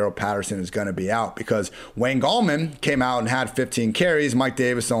if Cordero Patterson is going to be out, because Wayne Gallman came out and had 15 carries. Mike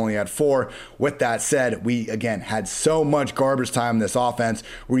Davis only had 4. With that said, we, again, had so much garbage time in this offense.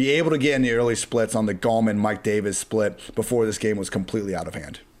 Were you able to get in the early splits on the Gallman-Mike Davis split before this game was completely out of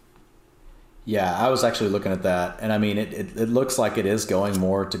hand? Yeah, I was actually looking at that, and I mean, it looks like it is going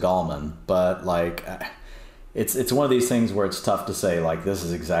more to Gallman, but like, it's one of these things where it's tough to say, like, this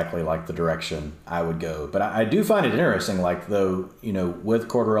is exactly like the direction I would go. But I do find it interesting, like, though, you know, with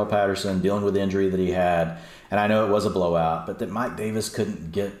Cordero Patterson dealing with the injury that he had, and I know it was a blowout, but that Mike Davis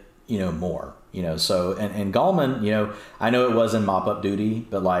couldn't get, you know, more. You know, so, and Gallman, you know, I know it was in mop-up duty,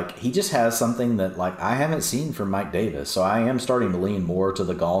 but, like, he just has something that, like, I haven't seen from Mike Davis. So I am starting to lean more to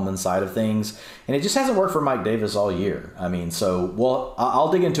the Gallman side of things. And it just hasn't worked for Mike Davis all year. I mean, so, well,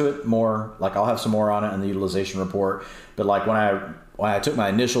 I'll dig into it more. Like, I'll have some more on it in the utilization report. But, like, when I took my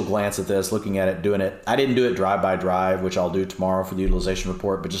initial glance at this, looking at it, doing it, I didn't do it drive by drive, which I'll do tomorrow for the utilization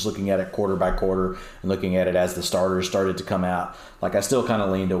report, but just looking at it quarter by quarter and looking at it as the starters started to come out, like, I still kind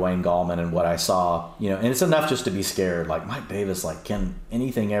of leaned to Wayne Gallman and what I saw, you know, and it's enough just to be scared. Like, Mike Davis, like, can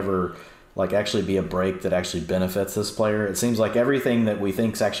anything ever, like, actually be a break that actually benefits this player? It seems like everything that we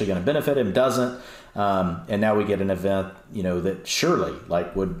think is actually going to benefit him doesn't. And now we get an event, you know, that surely,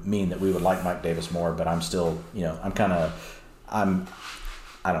 like, would mean that we would like Mike Davis more, but I'm still, you know, I don't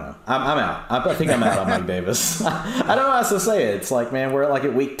know. I'm out. I think I'm out on Mike Davis. I don't know how else to say it. It's like, man, we're like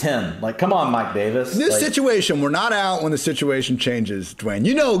at week 10. Like, come on, Mike Davis. This like, situation, we're not out when the situation changes, Dwayne.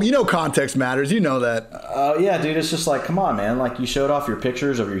 You know context matters. You know that. Yeah, dude. It's just like, come on, man. Like, you showed off your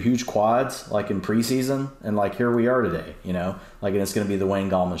pictures of your huge quads, like, in preseason, and, like, here we are today, you know? Like, and it's going to be the Wayne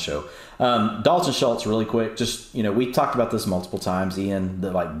Gallman show. Dalton Schultz, really quick. Just, you know, we talked about this multiple times, Ian,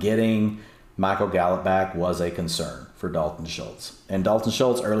 that, like, getting Michael Gallup back was a concern for Dalton Schultz. And Dalton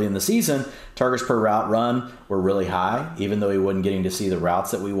Schultz, early in the season, targets per route run were really high, even though he wasn't getting to see the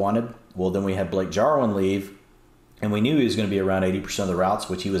routes that we wanted. Well, then we had Blake Jarwin leave, and we knew he was going to be around 80% of the routes,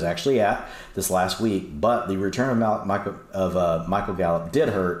 which he was actually at this last week. But the return of Michael Gallup did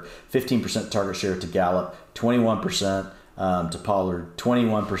hurt. 15% target share to Gallup, 21% to Pollard,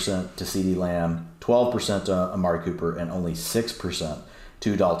 21% to CeeDee Lamb, 12% to Amari Cooper, and only 6%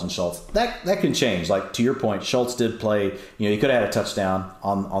 to Dalton Schultz. That can change. Like, to your point, Schultz did play, you know, he could have had a touchdown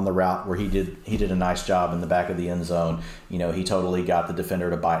on the route where he did a nice job in the back of the end zone. You know, he totally got the defender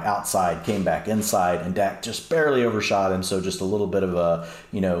to bite outside, came back inside, and Dak just barely overshot him. So just a little bit of a,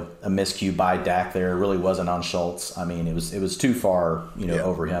 you know, a miscue by Dak there. It really wasn't on Schultz. I mean, it was too far, you know,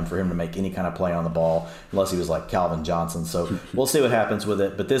 over him for him to make any kind of play on the ball, unless he was like Calvin Johnson. So we'll see what happens with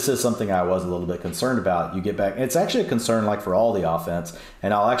it. But this is something I was a little bit concerned about. You get back, it's actually a concern, like, for all the offense.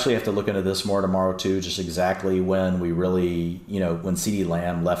 And I'll actually have to look into this more tomorrow too, just exactly when we really, you know, when CeeDee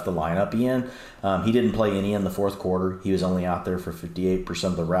Lamb left the lineup, Ian. He didn't play any in the fourth quarter. He was only out there for 58%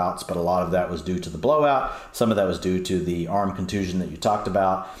 of the routes, but a lot of that was due to the blowout. Some of that was due to the arm contusion that you talked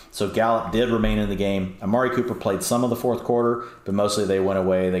about. So Gallup did remain in the game. Amari Cooper played some of the fourth quarter, but mostly they went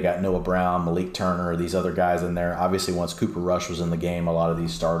away. They got Noah Brown, Malik Turner, these other guys in there. Obviously, once Cooper Rush was in the game, a lot of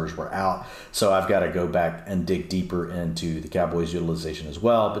these starters were out. So I've got to go back and dig deeper into the Cowboys' utilization as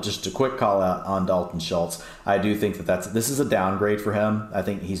well. But just a quick call out on Dalton Schultz. I do think this is a downgrade for him. I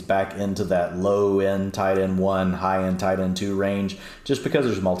think he's back into that low-end tight end 1, high-end tight end 2 range, just because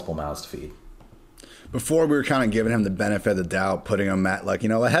there's multiple mouths to feed. Before, we were kind of giving him the benefit of the doubt, putting him at, like, you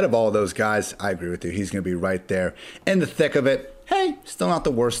know, ahead of all those guys. I agree with you. He's going to be right there in the thick of it. Hey, still not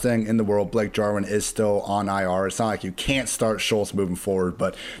the worst thing in the world. Blake Jarwin is still on IR. It's not like you can't start Schultz moving forward,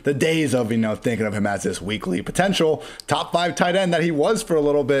 but the days of, you know, thinking of him as this weekly potential top 5 tight end that he was for a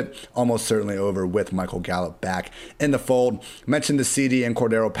little bit, almost certainly over with Michael Gallup back in the fold. Mentioned the CeeDee and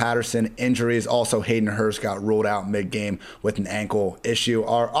Cordero Patterson injuries. Also, Hayden Hurst got ruled out mid-game with an ankle issue.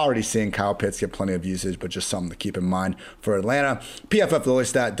 Are already seeing Kyle Pitts get plenty of usage, but just something to keep in mind for Atlanta. PFF Lily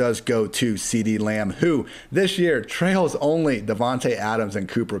stat does go to CeeDee Lamb, who this year trails only Devontae Adams and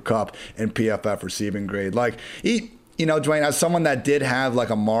Cooper Kupp in PFF receiving grade. Like, you know, Dwayne, as someone that did have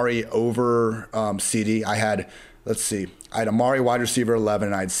like Amari over CeeDee, I had Amari wide receiver 11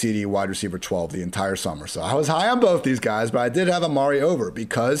 and I had CeeDee wide receiver 12 the entire summer. So I was high on both these guys, but I did have Amari over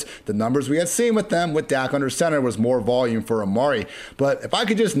because the numbers we had seen with them with Dak under center was more volume for Amari. But if I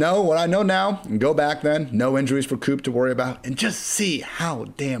could just know what I know now and go back then, no injuries for Coop to worry about, and just see how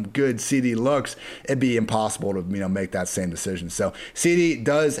damn good CeeDee looks, it'd be impossible to, you know, make that same decision. So CeeDee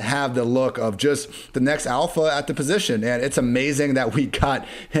does have the look of just the next alpha at the position, and it's amazing that we got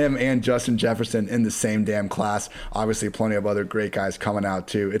him and Justin Jefferson in the same damn class. Obviously plenty of other great guys coming out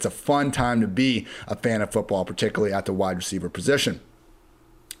too. It's a fun time to be a fan of football, particularly at the wide receiver position.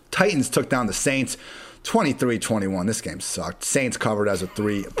 Titans took down the Saints 23-21. This game sucked. Saints covered as a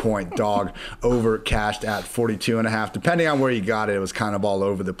 3-point dog. Over cashed at 42.5. Depending on where you got it, it was kind of all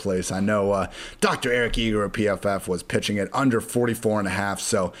over the place. I know Dr. Eric Eager of PFF was pitching it under 44.5,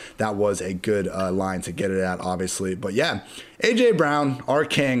 so that was a good line to get it at, obviously. But yeah, A.J. Brown, our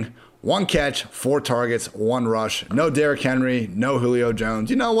king, 1 catch, 4 targets, 1 rush. No Derrick Henry, no Julio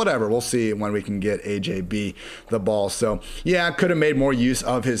Jones. Whatever. We'll see when we can get AJB the ball. So, yeah, could have made more use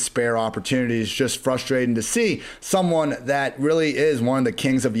of his spare opportunities. Just frustrating to see someone that really is one of the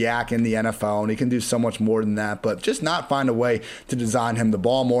kings of yak in the NFL, and he can do so much more than that, but just not find a way to design him the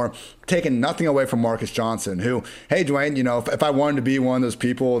ball more. Taking nothing away from Marcus Johnson, who, hey, Dwayne, if I wanted to be one of those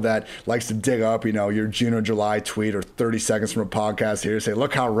people that likes to dig up, your June or July tweet or 30 seconds from a podcast here to say,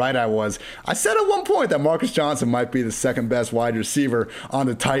 look how right I was. I said at one point that Marcus Johnson might be the second best wide receiver on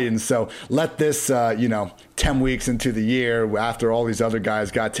the Titans. So let this, 10 weeks into the year after all these other guys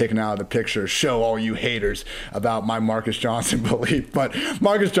got taken out of the picture show all you haters about my Marcus Johnson belief. But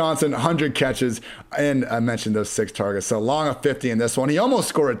Marcus Johnson, 100 catches, and I mentioned those 6 targets. So long of 50 in this one. He almost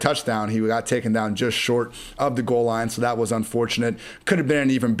scored a touchdown. He got taken down just short of the goal line, so that was unfortunate. Could have been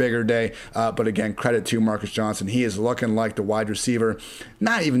an even bigger day, but again, credit to Marcus Johnson. He is looking like the wide receiver,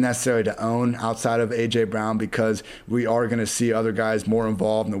 not even necessarily to own outside of A.J. Brown, because we are going to see other guys more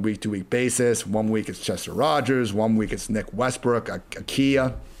involved on a week-to-week basis. One week it's Chester Rogers, one week it's Nick Westbrook,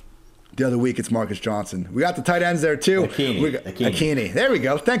 Akia. The other week, it's Marcus Johnson. We got the tight ends there, too. Akini. There we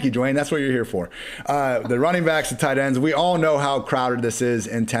go. Thank you, Dwayne. That's what you're here for. The running backs, the tight ends. We all know how crowded this is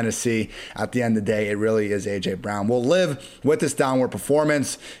in Tennessee. At the end of the day, it really is A.J. Brown. We'll live with this downward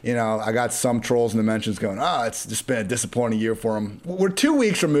performance. I got some trolls in the mentions going, it's just been a disappointing year for him. We're 2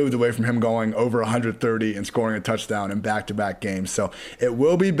 weeks removed away from him going over 130 and scoring a touchdown in back-to-back games. So it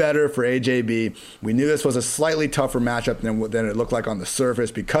will be better for AJB. We knew this was a slightly tougher matchup than it looked like on the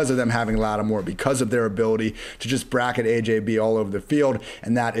surface because of them having Lattimore, because of their ability to just bracket AJB all over the field,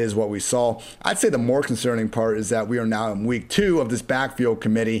 and that is what we saw. I'd say the more concerning part is that we are now in week 2 of this backfield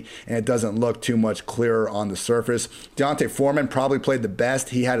committee, and it doesn't look too much clearer on the surface. D'Onta Foreman probably played the best.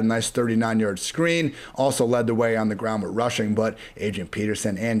 He had a nice 39-yard screen, also led the way on the ground with rushing, but Adrian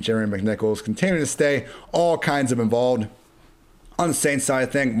Peterson and Jerry McNichols continue to stay all kinds of involved. On the Saints side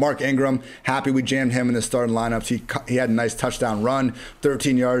of things, Mark Ingram, happy we jammed him in the starting lineups. He had a nice touchdown run,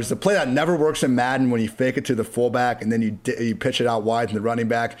 13 yards. The play that never works in Madden when you fake it to the fullback and then you pitch it out wide to the running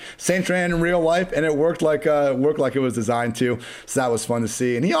back. Saints ran in real life, and it worked like it was designed to. So that was fun to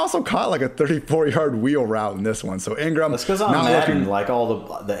see. And he also caught like a 34-yard wheel route in this one. So Ingram, that's because on Madden,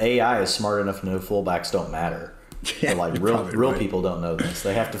 all the AI is smart enough to know fullbacks don't matter. Yeah, so real people don't know this.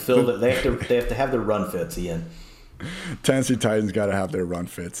 They have to they have to have their run fits, Ian. Tennessee Titans got to have their run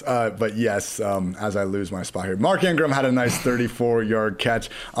fits. But yes, as I lose my spot here, Mark Ingram had a nice 34-yard catch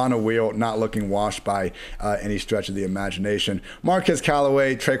on a wheel, not looking washed by any stretch of the imagination. Marquez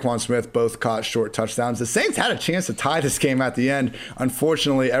Callaway, Traquan Smith both caught short touchdowns. The Saints had a chance to tie this game at the end.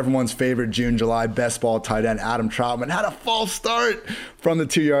 Unfortunately, everyone's favorite June, July best ball tight end, Adam Troutman, had a false start from the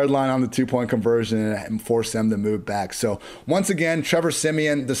 2-yard line on the 2-point conversion and forced them to move back. So once again, Trevor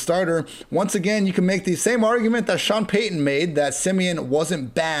Siemian, the starter, once again, you can make the same argument that Sean Payton made, that Siemian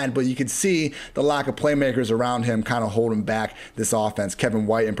wasn't bad, but you could see the lack of playmakers around him kind of holding back this offense. Kevin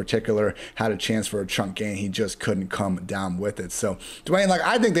White in particular had a chance for a chunk gain. He just couldn't come down with it. So Dwayne,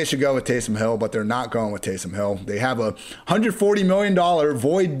 I think they should go with Taysom Hill, but they're not going with Taysom Hill. They have a $140 million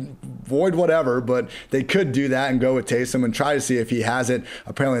void whatever, but they could do that and go with Taysom and try to see if he has it.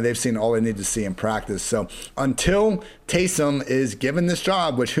 Apparently they've seen all they need to see in practice. So until Taysom is given this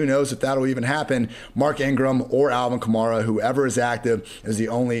job, which who knows if that'll even happen, Mark Ingram or Alvin Kamara, whoever is active, is the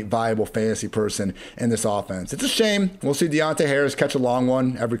only viable fantasy person in this offense. It's a shame. We'll see Deontay Harris catch a long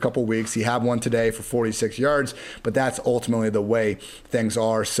one every couple weeks. He had one today for 46 yards, but that's ultimately the way things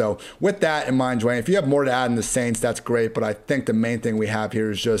are. So with that in mind, Dwayne, if you have more to add in the Saints, that's great, but I think the main thing we have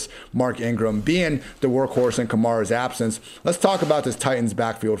here is just Mark Ingram being the workhorse in Kamara's absence. Let's talk about this Titans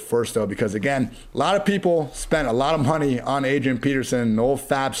backfield first, though, because again, a lot of people spent a lot of money on Adrian Peterson and old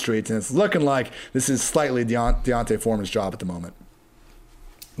Fab Streets, and it's looking like this is slightly D'Onta Foreman's job at the moment.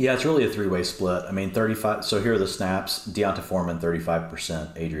 Yeah, it's really a three-way split. I mean, 35. So here are the snaps. D'Onta Foreman,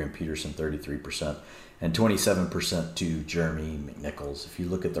 35%. Adrian Peterson, 33%. And 27% to Jeremy McNichols. If you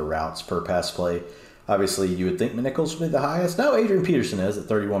look at the routes per pass play, obviously you would think McNichols would be the highest. No, Adrian Peterson is at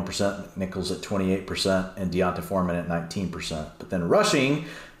 31%, McNichols at 28%, and D'Onta Foreman at 19%. But then rushing,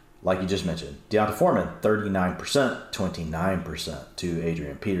 like you just mentioned, D'Onta Foreman, 39%, 29% to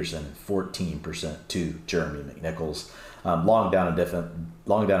Adrian Peterson, 14% to Jeremy McNichols. Long down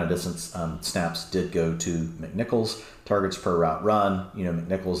and distance snaps did go to McNichols. Targets per route run,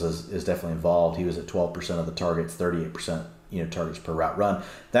 McNichols is definitely involved. He was at 12% of the targets, 38%. Targets per route run.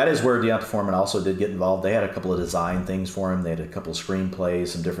 That is where D'Onta Foreman also did get involved. They had a couple of design things for him. They had a couple of screenplays,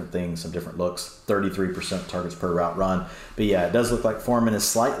 some different things, some different looks, 33% targets per route run. But yeah, it does look like Foreman is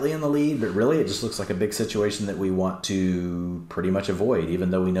slightly in the lead, but really it just looks like a big situation that we want to pretty much avoid, even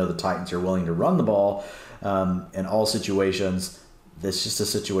though we know the Titans are willing to run the ball in all situations. It's just a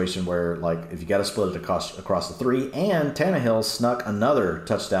situation where, like, if you got to split it across the three, and Tannehill snuck another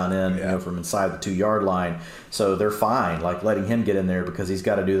touchdown in, from inside the 2-yard line, so they're fine, like, letting him get in there because he's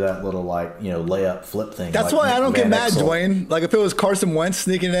got to do that little, like, layup flip thing. That's why I don't get mad, Dwayne. Like, if it was Carson Wentz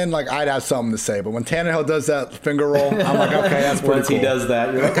sneaking in, like, I'd have something to say. But when Tannehill does that finger roll, I'm like, okay, that's pretty Once cool. he does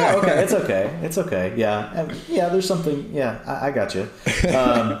that, you're like, oh, okay, it's okay. Yeah, there's something. Yeah, I got you.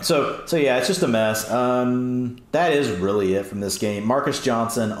 So yeah, it's just a mess. That is really it from this game. Marcus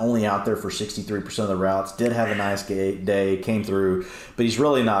Johnson only out there for 63% of the routes. Did have a nice day, came through, but he's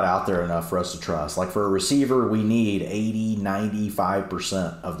really not out there enough for us to trust. Like, for a receiver, we need 80,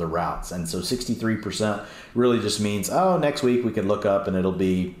 95% of the routes. And so 63% really just means, next week we could look up and it'll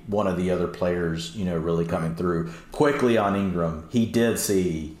be one of the other players, really coming through. Quickly on Ingram, he did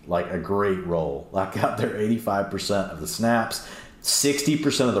see, like, a great role. Like, out there 85% of the snaps,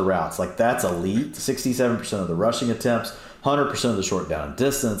 60% of the routes. Like, that's elite. 67% of the rushing attempts, 100% of the short down and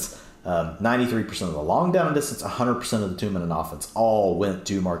distance, 93% of the long down and distance, 100% of the 2-minute offense all went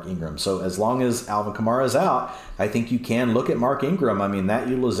to Mark Ingram. So as long as Alvin Kamara is out, I think you can look at Mark Ingram. I mean, that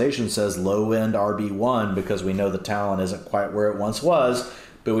utilization says low-end RB1 because we know the talent isn't quite where it once was,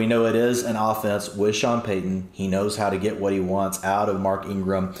 but we know it is an offense with Sean Payton. He knows how to get what he wants out of Mark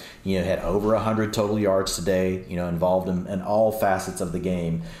Ingram. Had over 100 total yards today, involved in all facets of the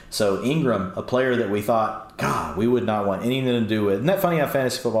game. So Ingram, a player that we thought, God, we would not want anything to do with. Isn't that funny how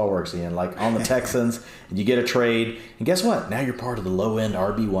fantasy football works, Ian? Like, on the Texans, and you get a trade, and guess what? Now you're part of the low-end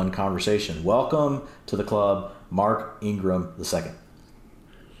RB1 conversation. Welcome to the club, Mark Ingram II.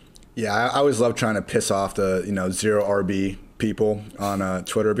 Yeah, I always love trying to piss off the, zero RB people on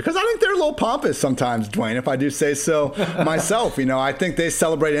Twitter because I think they're a little pompous sometimes, Dwayne, if I do say so myself. I think they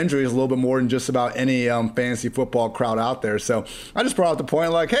celebrate injuries a little bit more than just about any fantasy football crowd out there. So I just brought up the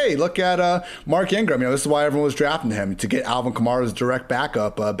point, like, hey, look at Mark Ingram. This is why everyone was drafting him, to get Alvin Kamara's direct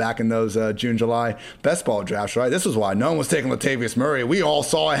backup back in those June, July best ball drafts, right? This is why no one was taking Latavius Murray. We all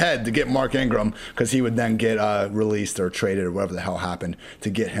saw ahead to get Mark Ingram because he would then get released or traded or whatever the hell happened to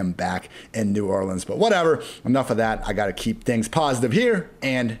get him back in New Orleans. But whatever, enough of that. I got to keep things positive here,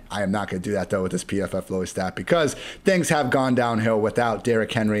 and I am not going to do that though with this PFF Lowy stat because things have gone downhill without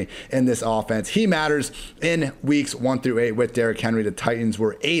Derrick Henry in this offense. He matters in weeks 1 through 8 with Derrick Henry. The Titans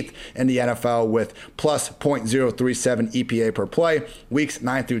were 8th in the NFL with plus .037 EPA per play. Weeks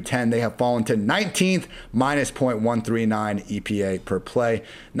 9 through 10, they have fallen to 19th, minus .139 EPA per play.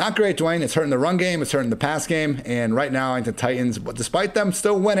 Not great, Dwayne. It's hurting the run game, it's hurting the pass game, and right now I think the Titans, despite them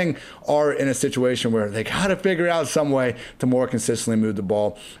still winning, are in a situation where they got to figure out some way to more consistently move the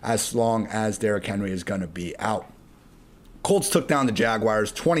ball as long as Derrick Henry is going to be out. Colts took down the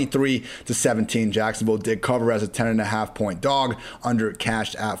Jaguars 23-17. Jacksonville did cover as a 10.5-point dog, under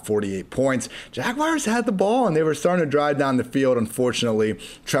cashed at 48 points. Jaguars had the ball and they were starting to drive down the field. Unfortunately,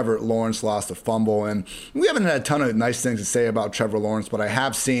 Trevor Lawrence lost a fumble, and we haven't had a ton of nice things to say about Trevor Lawrence, but I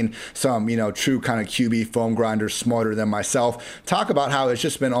have seen some, true kind of QB foam grinders smarter than myself talk about how it's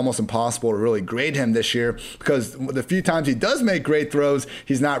just been almost impossible to really grade him this year because the few times he does make great throws,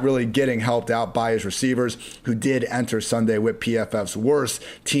 he's not really getting helped out by his receivers, who did enter Sunday with PFF's worst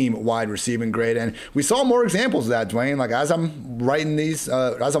team wide receiving grade. And we saw more examples of that, Dwayne. Like, as I'm writing these,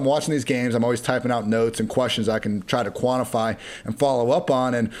 as I'm watching these games, I'm always typing out notes and questions I can try to quantify and follow up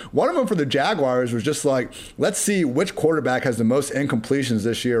on. And one of them for the Jaguars was just like, let's see which quarterback has the most incompletions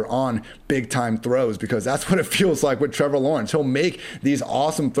this year on big time throws, because that's what it feels like with Trevor Lawrence. He'll make these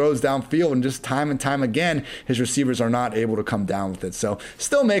awesome throws downfield, and just time and time again, his receivers are not able to come down with it. So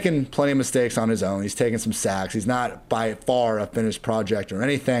still making plenty of mistakes on his own. He's taking some sacks. He's not by far a finished project or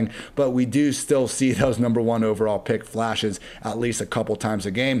anything, but we do still see those number 1 overall pick flashes at least a couple times a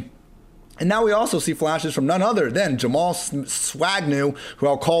game. And now we also see flashes from none other than Jamal Swagnew, who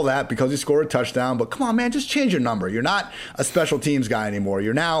I'll call that because he scored a touchdown. But come on, man, just change your number. You're not a special teams guy anymore.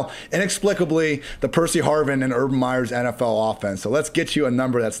 You're now, inexplicably, the Percy Harvin and Urban Meyer's NFL offense. So let's get you a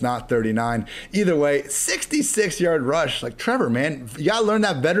number that's not 39. Either way, 66-yard rush. Like, Trevor, man, you got to learn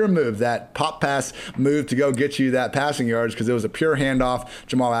that veteran move, that pop pass move to go get you that passing yards, because it was a pure handoff.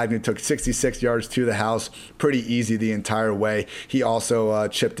 Jamal Agnew took 66 yards to the house. Pretty easy the entire way. He also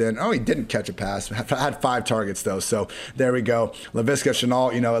chipped in. Oh, he didn't catch a pass. Had 5 targets, though. So there we go. Laviska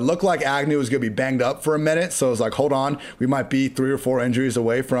Shenault, it looked like Agnew was going to be banged up for a minute. So it was like, hold on. We might be 3 or 4 injuries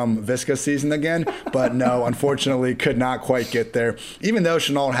away from Visca's season again. But no, unfortunately, could not quite get there. Even though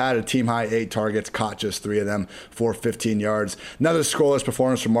Shenault had a team-high 8 targets, caught just 3 of them for 15 yards. Another scoreless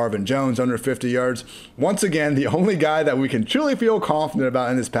performance from Marvin Jones, under 50 yards. Once again, the only guy that we can truly feel confident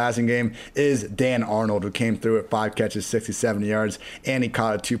about in this passing game is Dan Arnold, who came through at 5 catches, 67 yards, and he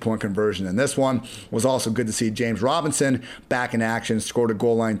caught a 2-point conversion in this one. Was also good to see James Robinson back in action, scored a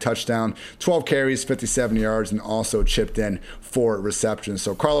goal line touchdown, 12 carries, 57 yards, and also chipped in 4 receptions.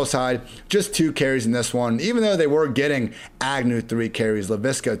 So Carlos Hyde, just 2 carries in this one, even though they were getting Agnew 3 carries,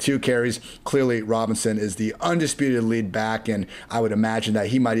 Laviska 2 carries. Clearly, Robinson is the undisputed lead back, and I would imagine that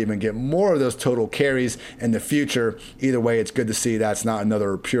he might even get more of those total carries in the future. Either way, it's good to see that's not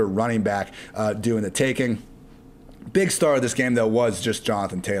another pure running back doing the taking. Big star of this game, though, was just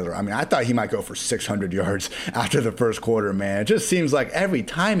Jonathan Taylor. I mean, I thought he might go for 600 yards after the first quarter, man. It just seems like every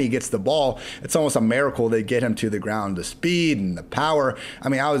time he gets the ball, it's almost a miracle they get him to the ground. The speed and the power. I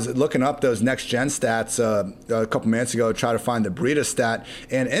mean, I was looking up those next-gen stats a couple minutes ago to try to find the Breida stat.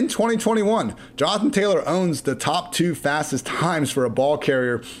 And in 2021, Jonathan Taylor owns the top 2 fastest times for a ball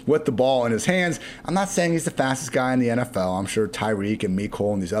carrier with the ball in his hands. I'm not saying he's the fastest guy in the NFL. I'm sure Tyreek and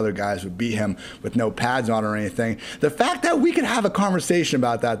Mecole and these other guys would beat him with no pads on or anything. The fact that we can have a conversation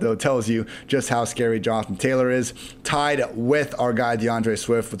about that, though, tells you just how scary Jonathan Taylor is. Tied with our guy DeAndre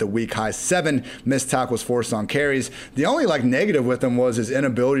Swift with a week-high 7 missed tackles forced on carries. The only negative with him was his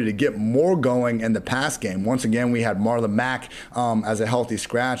inability to get more going in the pass game. Once again, we had Marlon Mack as a healthy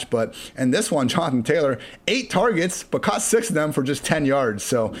scratch, but in this one, Jonathan Taylor, 8 targets, but caught 6 of them for just 10 yards.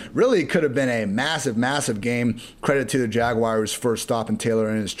 So really could have been a massive, massive game. Credit to the Jaguars for stopping Taylor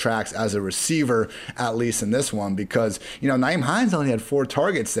in his tracks as a receiver, at least in this one, because Nyheim Hines only had 4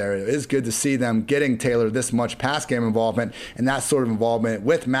 targets there. It is good to see them getting Taylor this much pass game involvement, and that sort of involvement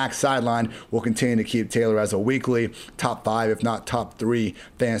with Mack's sideline will continue to keep Taylor as a weekly top 5, if not top 3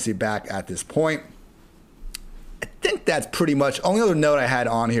 fantasy back at this point. I think that's pretty much. Only other note I had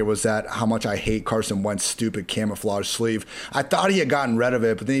on here was that how much I hate Carson Wentz's stupid camouflage sleeve. I thought he had gotten rid of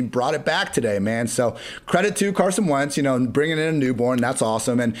it, but then he brought it back today, man. So credit to Carson Wentz, bringing in a newborn. That's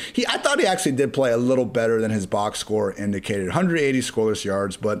awesome. And I thought he actually did play a little better than his box score indicated. 180 scoreless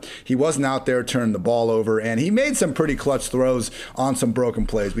yards, but he wasn't out there turning the ball over, and he made some pretty clutch throws on some broken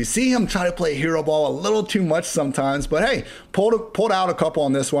plays. We see him try to play hero ball a little too much sometimes, but hey, pulled out a couple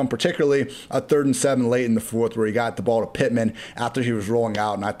on this one, particularly a 3rd and 7 late in the 4th where he got the ball to Pittman after he was rolling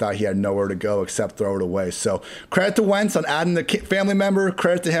out, and I thought he had nowhere to go except throw it away. So credit to Wentz on adding the family member.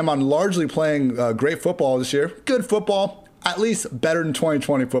 Credit to him on largely playing great football this year. Good football. At least better than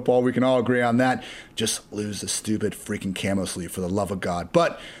 2020 football. We can all agree on that. Just lose the stupid freaking camo sleeve, for the love of God.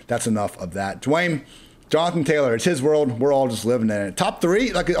 But that's enough of that. Dwayne, Jonathan Taylor, it's his world. We're all just living in it. Top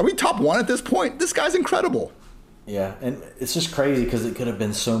 3? Are we top 1 at this point? This guy's incredible. Yeah, and it's just crazy because it could have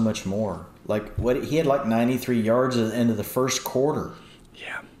been so much more. He had 93 yards at the end of the first quarter.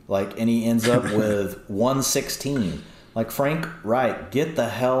 Yeah. And he ends up with 116. Frank Wright, get the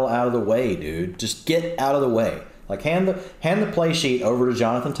hell out of the way, dude. Just get out of the way. Hand the play sheet over to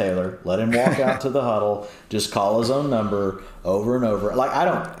Jonathan Taylor. Let him walk out to the huddle. Just call his own number over and over.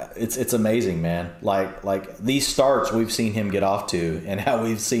 It's amazing, man. These starts we've seen him get off to, and how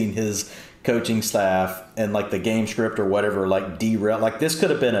we've seen his coaching staff and the game script or whatever derail. This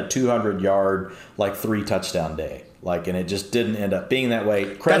could have been a 200-yard 3 touchdown day. And it just didn't end up being that way.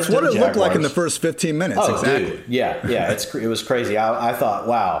 That's what it looked like in the first 15 minutes. Oh, exactly. Dude. Yeah. It was crazy. I thought,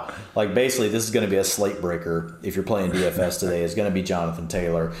 wow, basically this is going to be a slate breaker if you're playing DFS today. Is going to be Jonathan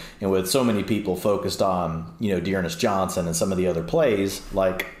Taylor, and with so many people focused on Dearness Johnson and some of the other plays,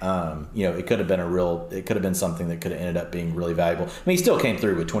 it could have been something that could have ended up being really valuable. I mean, he still came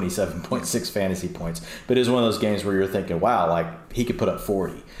through with 27.6 fantasy points, but it was one of those games where you're thinking, wow, he could put up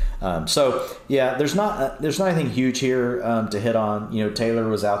 40. There's not anything huge here to hit on. Taylor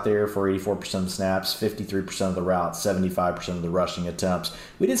was out there for 84% of the snaps, 53% of the routes, 75% of the rushing attempts.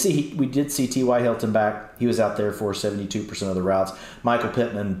 We did see T.Y. Hilton back. He was out there for 72% of the routes. Michael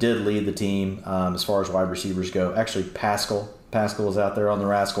Pittman did lead the team as far as wide receivers go. Actually, Pascal Pascal was out there on the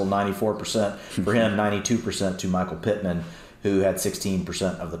Rascal, 94% for him, 92% to Michael Pittman, who had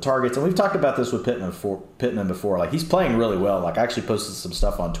 16% of the targets. And we've talked about this with Pittman before. Like, he's playing really well. Like, I actually posted some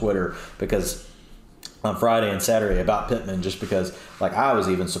stuff on Twitter because on Friday and Saturday about Pittman, just because like I was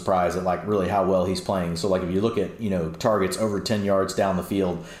even surprised at like really how well he's playing. So like if you look at, you know, targets over 10 yards down the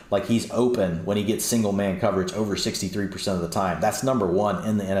field, like he's open when he gets single man coverage over 63% of the time. That's number one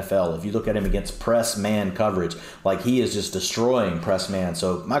in the NFL. If you look at him against press man coverage, like he is just destroying press man.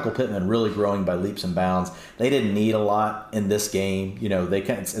 So Michael Pittman really growing by leaps and bounds. They didn't need a lot in this game. You know,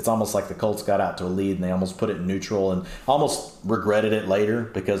 it's almost like the Colts got out to a lead and they almost put it in neutral and almost regretted it later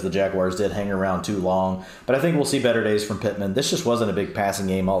because the Jaguars did hang around too long. But I think we'll see better days from Pittman. This just wasn't a big passing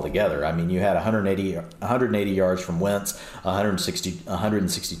game altogether. I mean, you had 180 yards from Wentz,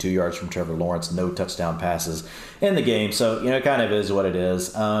 162 yards from Trevor Lawrence, no touchdown passes in the game. So, you know, it kind of is what it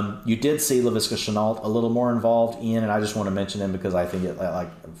is. You did see Laviska Shenault a little more involved, Ian, and I just want to mention him because I think it, like,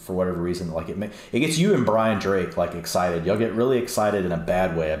 for whatever reason, like it gets you and Brian Drake like excited. You'll get really excited in a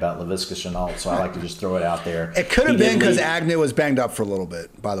bad way about Laviska Shenault, so I like to just throw it out there. It could have been because Agnew was banged up for a little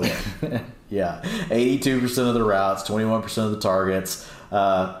bit, by the way. Yeah, 82% of the routes, 21% of the targets.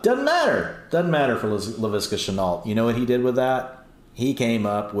 Doesn't matter. Doesn't matter for Laviska Shenault. You know what he did with that? He came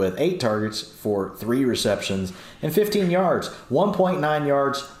up with 8 targets for 3 receptions and 15 yards, 1.9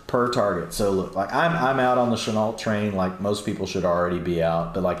 yards per target. So look, like I'm out on the Shenault train, like most people should already be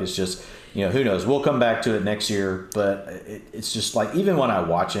out. But like it's just, you know, who knows? We'll come back to it next year. But it's just like even when I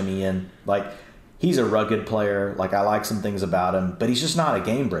watch him, Ian, like. He's a rugged player. Like, I like some things about him, but he's just not a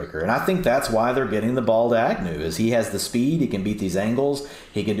game breaker. And I think that's why they're getting the ball to Agnew, is he has the speed. He can beat these angles.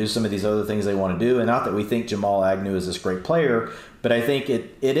 He can do some of these other things they want to do. And not that we think Jamal Agnew is this great player, but I think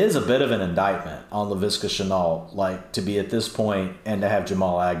it is a bit of an indictment on Laviska Shenault, like to be at this point and to have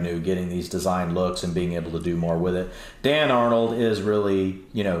Jamal Agnew getting these design looks and being able to do more with it. Dan Arnold is really,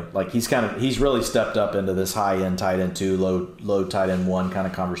 you know, like he's really stepped up into this high end tight end 2, low tight end 1 kind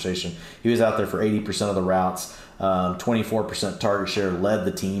of conversation. He was out there for 80% of the routes. 24% target share, led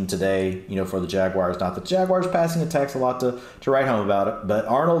the team today, you know, for the Jaguars. Not the Jaguars passing attacks, a lot to write home about it, but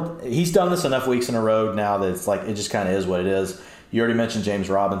Arnold, he's done this enough weeks in a row now that it's like it just kind of is what it is. You already mentioned James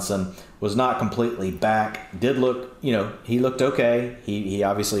Robinson was not completely back. Did look, you know, he looked okay. He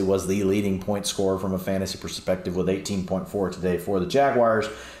obviously was the leading point scorer from a fantasy perspective with 18.4 today for the Jaguars.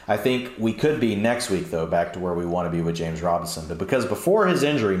 I think we could be next week, though, back to where we want to be with James Robinson. But because before his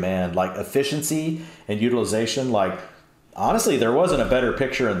injury, man, like efficiency and utilization, like honestly, there wasn't a better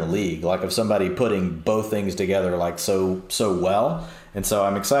picture in the league, like of somebody putting both things together like so well. And so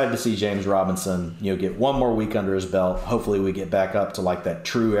I'm excited to see James Robinson, you know, get one more week under his belt. Hopefully we get back up to like that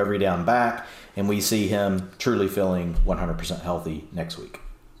true every down back, and we see him truly feeling 100% healthy next week.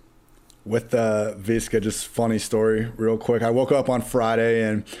 With Viska, just funny story real quick. I woke up on Friday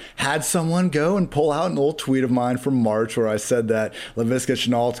and had someone go and pull out an old tweet of mine from March where I said that Laviska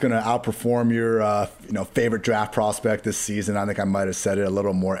Shenault's going to outperform your favorite draft prospect this season. I think I might have said it a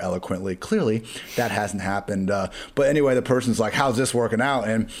little more eloquently. Clearly, that hasn't happened. But anyway, the person's like, how's this working out?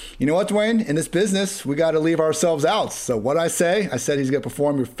 And you know what, Dwayne? In this business, we got to leave ourselves out. So what I said he's going to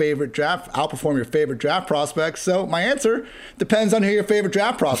outperform your favorite draft prospect. So my answer depends on who your favorite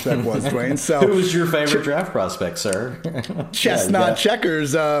draft prospect was. Dwayne. So, who was your favorite draft prospect, sir? Chestnut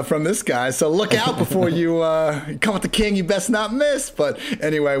checkers from this guy. So look out before you come with the king. You best not miss. But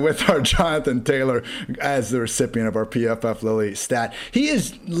anyway, with our Jonathan Taylor as the recipient of our PFF Lily stat, he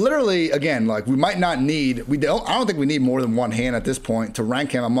is literally, again, like I don't think we need more than one hand at this point to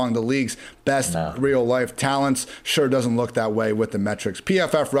rank him among the league's best real life talents. Sure doesn't look that way with the metrics.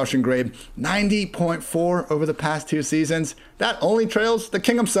 PFF rushing grade 90.4 over the past 2 seasons. That only trails the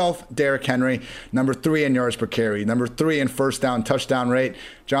king himself, Derrick Henry, number 3 in yards per carry, number 3 in first down touchdown rate.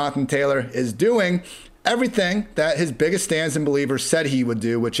 Jonathan Taylor is doing everything that his biggest stands and believers said he would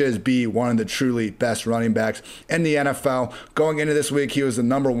do, which is be one of the truly best running backs in the NFL. Going into this week, he was the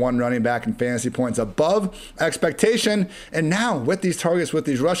number 1 running back in fantasy points above expectation. And now with these targets, with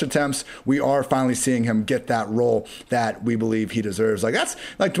these rush attempts, we are finally seeing him get that role that we believe he deserves. Like that's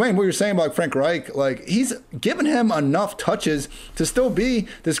like Dwayne, what you're saying about Frank Reich, like he's given him enough touches to still be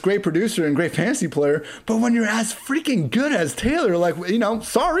this great producer and great fantasy player. But when you're as freaking good as Taylor, like, you know,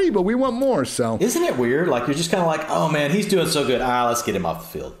 sorry, but we want more. So isn't it weird? Like you're just kind of like, oh man, he's doing so good. Let's get him off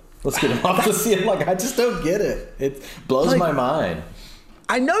the field. Let's get him off the field. Like I just don't get it. It blows my mind.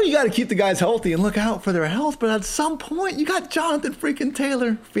 I know you got to keep the guys healthy and look out for their health, but at some point you got Jonathan freaking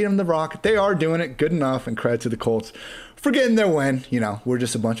Taylor. Feed him the rock. They are doing it good enough, and credit to the Colts for getting their win. We're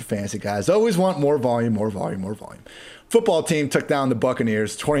just a bunch of fantasy guys. Always want more volume, more volume, more volume. Football team took down the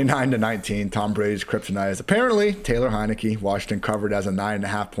Buccaneers 29-19. Tom Brady's kryptonite is apparently Taylor Heineke. Washington covered as a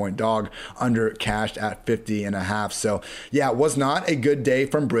 9.5-point dog, under cashed at 50.5. So yeah, it was not a good day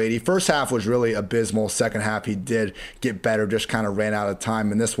from Brady. First half was really abysmal. Second half he did get better, just kind of ran out of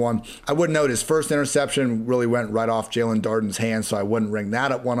time in this one. I would note his first interception really went right off Jalen Darden's hands, so I wouldn't ring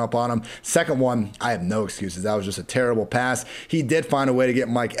that up on him. Second one, I have no excuses. That was just a terrible pass. He did find a way to get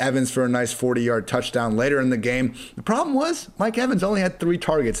Mike Evans for a nice 40-yard touchdown later in the game. The problem was Mike Evans only had 3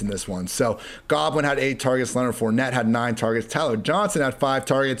 targets in this one. So Godwin had 8 targets, Leonard Fournette had 9 targets, Tyler Johnson had 5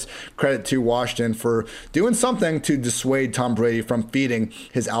 targets. Credit to Washington for doing something to dissuade Tom Brady from feeding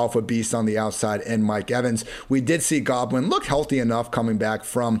his alpha beast on the outside in Mike Evans. We did see Godwin look healthy enough coming back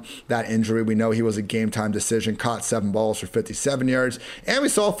from that injury. We know he was a game-time decision, caught 7 balls for 57 yards. And we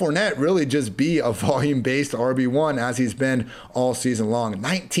saw Fournette really just be a volume-based RB1 as he's been all season long.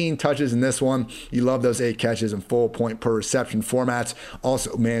 19 touches in this one. You love those 8 catches and full point per reception formats.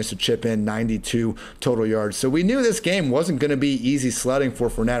 Also managed to chip in 92 total yards. So we knew this game wasn't going to be easy sledding for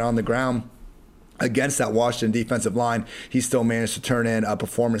Fournette on the ground. Against that Washington defensive line, he still managed to turn in a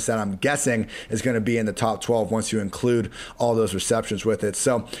performance that I'm guessing is going to be in the top 12 once you include all those receptions with it.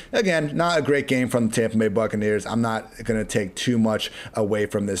 So again, not a great game from the Tampa Bay Buccaneers. I'm not going to take too much away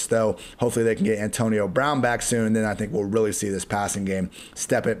from this though. Hopefully they can get Antonio Brown back soon, and then I think we'll really see this passing game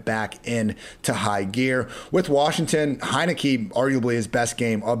step it back in to high gear. With Washington, Heineke arguably his best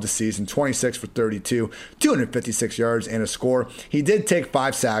game of the season, 26 for 32, 256 yards and a score. He did take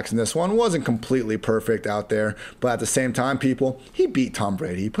 5 sacks in this one. Wasn't completely perfect out there, but at the same time, he beat Tom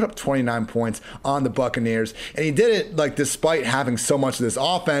Brady. He put up 29 points on the Buccaneers, and he did it despite having so much of this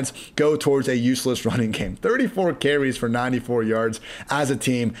offense go towards a useless running game. 34 carries for 94 yards as a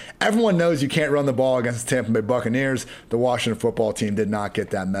team. Everyone knows you can't run the ball against the Tampa Bay Buccaneers. The Washington football team did not get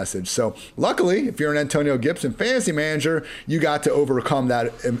that message. So luckily, if you're an Antonio Gibson fantasy manager, you got to overcome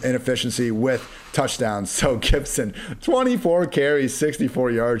that inefficiency with touchdowns. So Gibson, 24 carries,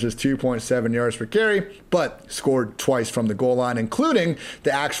 64 yards, just 2.7 yards per carry, but scored twice from the goal line, including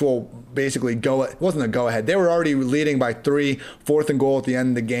the actual basically it wasn't a go-ahead. They were already leading by 3, 4th and goal at the end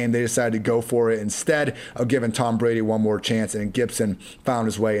of the game. They decided to go for it instead of giving Tom Brady one more chance, and Gibson found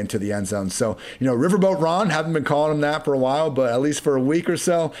his way into the end zone. So, Riverboat Ron, haven't been calling him that for a while, but at least for a week or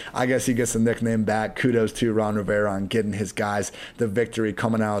so, I guess he gets the nickname back. Kudos to Ron Rivera on getting his guys the victory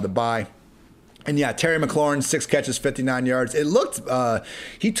coming out of the bye. And yeah, Terry McLaurin, 6 catches, 59 yards. It looked,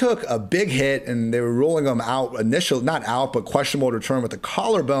 he took a big hit and they were rolling him out not out, but questionable return with the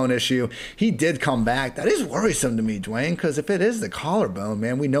collarbone issue. He did come back. That is worrisome to me, Dwayne, because if it is the collarbone,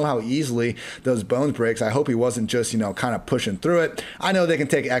 man, we know how easily those bones breaks. I hope he wasn't just, kind of pushing through it. I know they can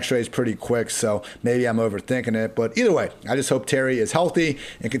take x-rays pretty quick, so maybe I'm overthinking it. But either way, I just hope Terry is healthy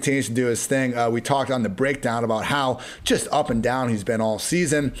and continues to do his thing. We talked on the breakdown about how just up and down he's been all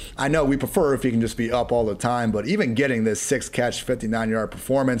season. I know we prefer if he can just be up all the time, but even getting this 6-catch, 59-yard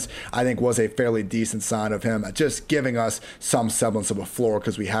performance, I think was a fairly decent sign of him just giving us some semblance of a floor,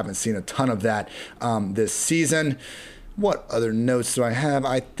 because we haven't seen a ton of that this season. What other notes do I have?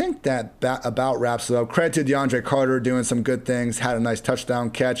 I think that about wraps it up. Credit to DeAndre Carter doing some good things, had a nice touchdown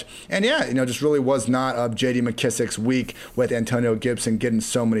catch. And yeah, just really was not of J.D. McKissick's week with Antonio Gibson getting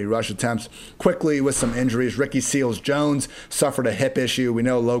so many rush attempts. Quickly with some injuries, Ricky Seals-Jones suffered a hip issue. We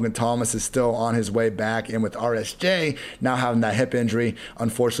know Logan Thomas is still on his way back. And with RSJ now having that hip injury,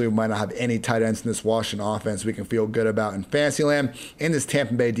 unfortunately we might not have any tight ends in this Washington offense we can feel good about in Fantasyland. And this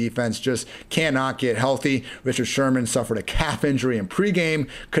Tampa Bay defense just cannot get healthy. Richard Sherman suffered a calf injury in pregame,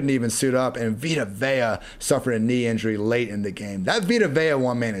 couldn't even suit up, and Vita Vea suffered a knee injury late in the game. That Vita Vea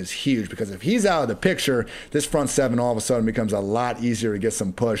one, man, is huge, because if he's out of the picture, this front seven all of a sudden becomes a lot easier to get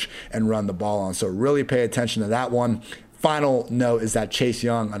some push and run the ball on. So really pay attention to that one. Final note is that Chase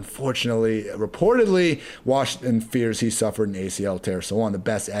Young, unfortunately, reportedly, Washington fears he suffered an ACL tear. So one of the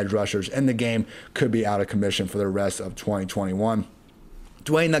best edge rushers in the game could be out of commission for the rest of 2021.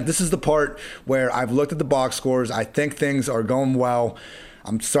 Dwayne, this is the part where I've looked at the box scores. I think things are going well.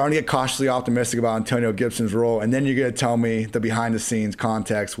 I'm starting to get cautiously optimistic about Antonio Gibson's role. And then you're going to tell me the behind-the-scenes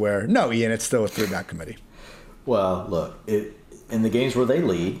context where, no, Ian, it's still a 3-back committee. Well, look, in the games where they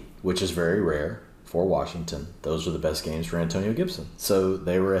lead, which is very rare for Washington, those are the best games for Antonio Gibson. So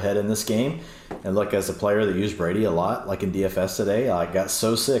they were ahead in this game. And look, as a player that used Brady a lot, like in DFS today, I got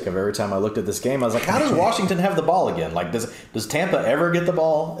so sick of every time I looked at this game. I was like, how does Washington have the ball again? Like, does Tampa ever get the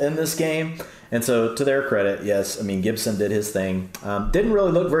ball in this game? And so to their credit, yes, Gibson did his thing. Didn't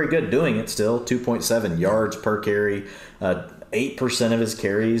really look very good doing it still. 2.7 yards per carry. 8% of his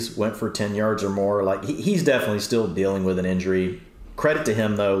carries went for 10 yards or more. Like, he's definitely still dealing with an injury. Credit to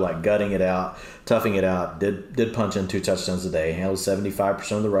him, though, like gutting it out, toughing it out, did punch in 2 touchdowns a day, handled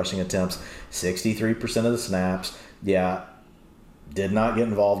 75% of the rushing attempts, 63% of the snaps. Yeah, did not get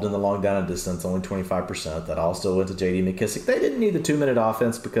involved in the long down and distance, only 25%. That all still went to J.D. McKissic. They didn't need the 2-minute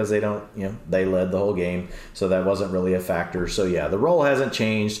offense because they led the whole game, so that wasn't really a factor. So, yeah, the role hasn't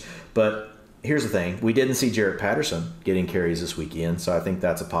changed, but here's the thing. We didn't see Jarrett Patterson getting carries this weekend, so I think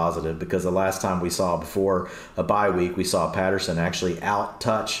that's a positive because the last time we saw before a bye week, we saw Patterson actually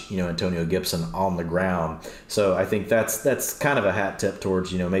out-touch, Antonio Gibson on the ground. So I think that's kind of a hat tip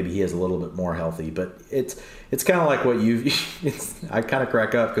towards, maybe he is a little bit more healthy. But it's kind of like what I kind of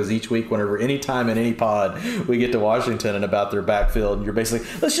crack up because each week, anytime in any pod, we get to Washington and about their backfield, and you're basically,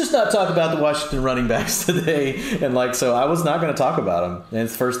 let's just not talk about the Washington running backs today. And so I was not going to talk about them. And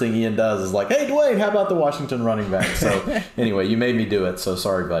it's the first thing Ian does is like, hey, Dwayne, how about the Washington running backs? So anyway, you made me do it. So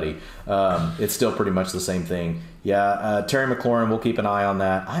sorry, buddy. It's still pretty much the same thing. Yeah, Terry McLaurin, we'll keep an eye on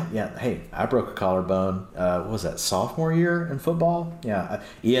that. I broke a collarbone. What was that, sophomore year in football? Yeah,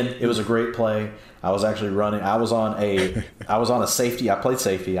 Ian, it was a great play. I was actually running. I was on a safety. I played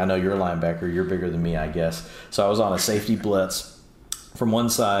safety. I know you're a linebacker. You're bigger than me, I guess. So I was on a safety blitz from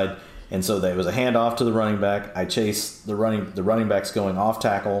one side, and so there was a handoff to the running back. I chase the running back's going off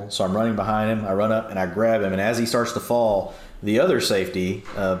tackle, so I'm running behind him. I run up and I grab him, and as he starts to fall, the other safety,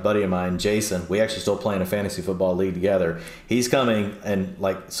 buddy of mine, Jason, we actually still play in a fantasy football league together. He's coming, and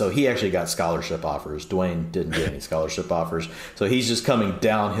so he actually got scholarship offers. Dwayne didn't get any scholarship offers. So he's just coming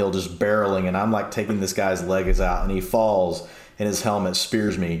downhill, just barreling, and I'm like taking this guy's leg out, and he falls, and his helmet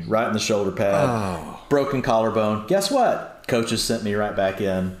spears me right in the shoulder pad. Oh. Broken collarbone. Guess what? Coaches sent me right back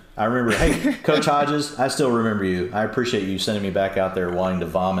in. I remember, hey, Coach Hodges, I still remember you. I appreciate you sending me back out there wanting to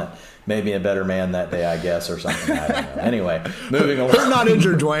vomit. Made me a better man that day, I guess, or something. I don't know. Anyway, moving along. Hurt not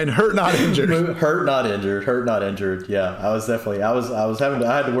injured, Dwayne. Hurt not injured. Hurt not injured. Hurt not injured. Yeah, I was definitely. I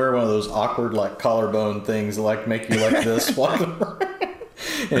had to wear one of those awkward like collarbone things, like make you like this.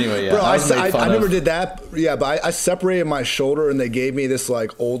 Anyway, yeah. Bro, I never did that. Yeah, but I separated my shoulder, and they gave me this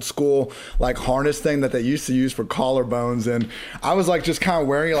like old school like harness thing that they used to use for collarbones, and I was like just kind of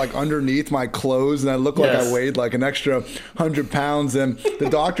wearing it like underneath my clothes, and I looked like I weighed like an extra 100 pounds. And the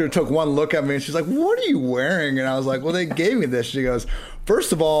doctor took one look at me, and she's like, "What are you wearing?" And I was like, "Well, they gave me this." She goes,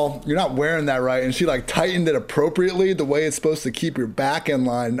 "First of all, you're not wearing that right." And she like tightened it appropriately the way it's supposed to keep your back in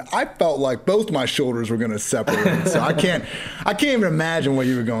line. I felt like both my shoulders were going to separate. So I can't even imagine what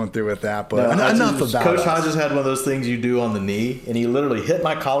you were going through with that. But enough about it. Coach Hodges had one of those things you do on the knee, and he literally hit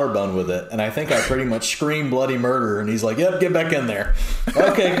my collarbone with it. And I think I pretty much screamed bloody murder. And he's like, "Yep, get back in there."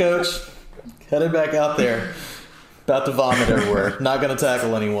 Okay, coach. Headed back out there. About to vomit everywhere. Not going to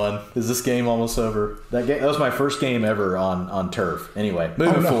tackle anyone. Is this game almost over? That was my first game ever on turf. Anyway,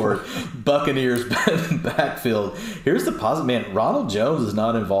 moving forward, Buccaneers backfield. Here's the positive, man. Ronald Jones is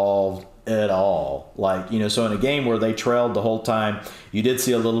not involved at all. So in a game where they trailed the whole time, you did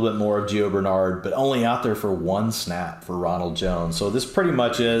see a little bit more of Gio Bernard, but only out there for one snap for Ronald Jones. So this pretty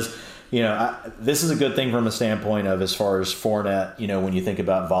much is, this is a good thing from a standpoint of as far as Fournette, when you think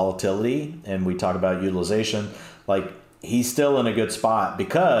about volatility and we talk about utilization, he's still in a good spot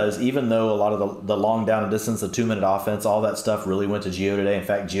because even though a lot of the long down and distance, the 2-minute offense, all that stuff really went to Gio today. In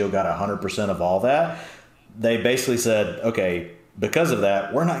fact, Gio got 100% of all that. They basically said, okay, because of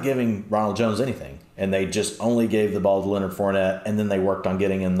that, we're not giving Ronald Jones anything. And they just only gave the ball to Leonard Fournette, and then they worked on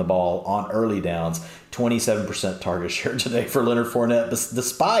getting him the ball on early downs. 27% target share today for Leonard Fournette,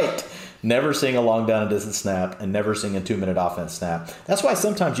 despite never seeing a long down and distance snap and never seeing a 2-minute offense snap. That's why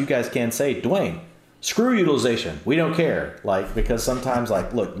sometimes you guys can say, Dwayne, screw utilization. We don't care. Because sometimes,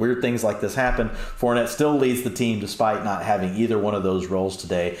 look, weird things like this happen. Fournette still leads the team despite not having either one of those roles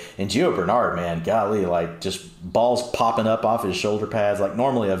today. And Gio Bernard, man, golly, just balls popping up off his shoulder pads.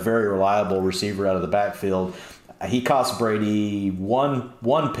 Normally a very reliable receiver out of the backfield. He cost Brady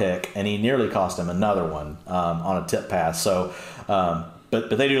one pick, and he nearly cost him another one on a tip pass. So,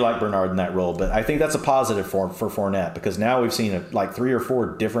 But they do like Bernard in that role. But I think that's a positive for Fournette because now we've seen 3 or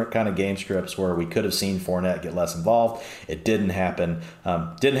 4 different kind of game scripts where we could have seen Fournette get less involved. It didn't happen.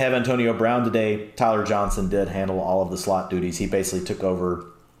 Didn't have Antonio Brown today. Tyler Johnson did handle all of the slot duties. He basically took over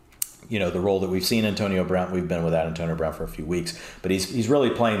the role that we've seen Antonio Brown. We've been without Antonio Brown for a few weeks, but he's really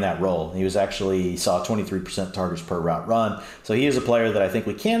playing that role. He saw 23% targets per route run. So he is a player that I think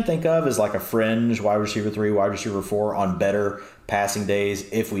we can think of as like a fringe wide receiver 3, wide receiver 4 on better passing days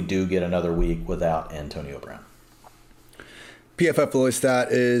if we do get another week without Antonio Brown. PFF Philly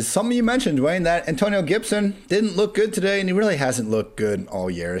stat is something you mentioned, Dwayne, that Antonio Gibson didn't look good today, and he really hasn't looked good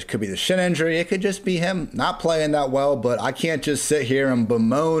all year. It could be the shin injury. It could just be him not playing that well, but I can't just sit here and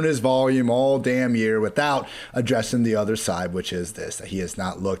bemoan his volume all damn year without addressing the other side, which is this, that he has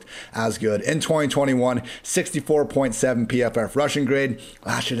not looked as good. In 2021, 64.7 PFF rushing grade.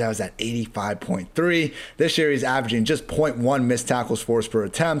 Last year, that was at 85.3. This year, he's averaging just 0.1 missed tackles forced per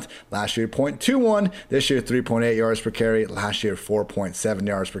attempt. Last year, 0.21. This year, 3.8 yards per carry. Last year, 4.7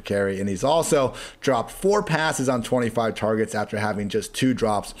 yards per carry, and he's also dropped 4 passes on 25 targets after having just 2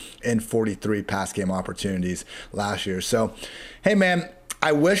 drops in 43 pass game opportunities last year. So, hey man,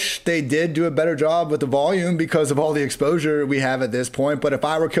 I wish they did do a better job with the volume because of all the exposure we have at this point. But if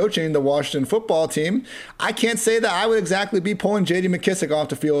I were coaching the Washington football team, I can't say that I would exactly be pulling J.D. McKissic off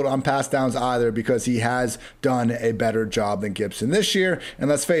the field on pass downs either, because he has done a better job than Gibson this year. And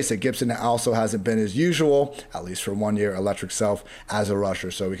let's face it, Gibson also hasn't been his usual, at least for 1 year, electric self as a rusher.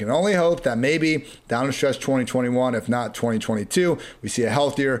 So we can only hope that maybe down the stretch 2021, if not 2022, we see a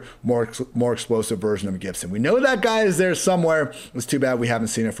healthier, more explosive version of Gibson. We know that guy is there somewhere. It's too bad we haven't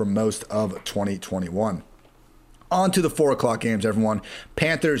seen it for most of 2021. On to the 4 o'clock games, everyone.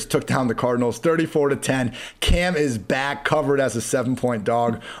 Panthers took down the Cardinals 34-10. Cam is back, covered as a 7-point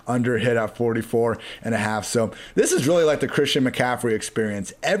dog, under hit at 44.5. So this is really like the Christian McCaffrey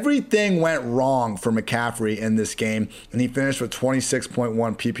experience. Everything went wrong for McCaffrey in this game, and he finished with 26.1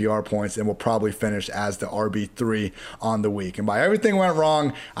 PPR points and will probably finish as the RB3 on the week. And by everything went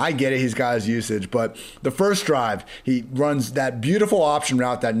wrong, I get it, he's got his usage, but the first drive, he runs that beautiful option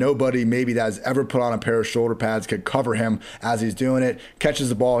route that nobody maybe that has ever put on a pair of shoulder pads could cover him as he's doing it. Catches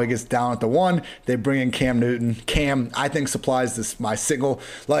the ball, he gets down at the 1. They bring in Cam Newton. Cam, I think, supplies this my signal.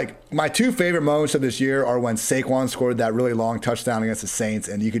 Like, my 2 favorite moments of this year are when Saquon scored that really long touchdown against the Saints,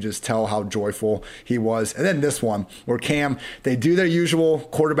 and you could just tell how joyful he was. And then this one, where Cam, they do their usual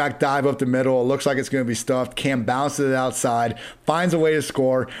quarterback dive up the middle. It looks like it's going to be stuffed. Cam bounces it outside, finds a way to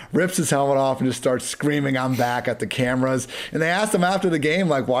score, rips his helmet off, and just starts screaming, "I'm back," at the cameras. And they asked him after the game,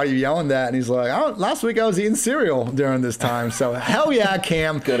 like, "Why are you yelling that?" And he's like, "Last week I was eating cereal during this time." So hell yeah,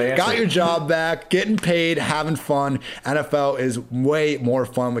 Cam. Good answer. Got your job back, getting paid, having fun. NFL is way more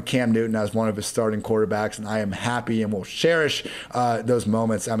fun with Cam Newton as one of his starting quarterbacks, and I am happy and will cherish those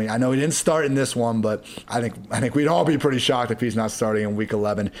moments. I mean, I know he didn't start in this one, but I think we'd all be pretty shocked if he's not starting in week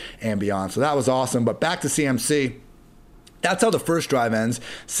 11 and beyond. So that was awesome. But back to CMC. That's how the first drive ends.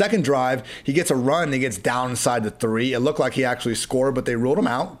 Second drive, he gets a run and he gets down inside the 3. It looked like he actually scored, but they ruled him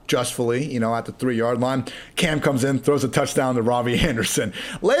out justfully, at the 3-yard line. Cam comes in, throws a touchdown to Robbie Anderson.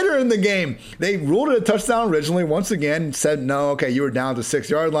 Later in the game, they ruled it a touchdown originally. Once again, said, no, okay, you were down at the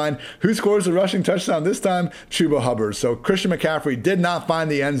 6-yard line. Who scores the rushing touchdown this time? Chuba Hubbard. So Christian McCaffrey did not find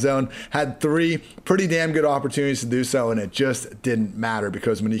the end zone, had 3 pretty damn good opportunities to do so, and it just didn't matter,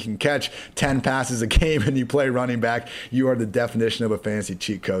 because when you can catch 10 passes a game and you play running back, you are the definition of a fantasy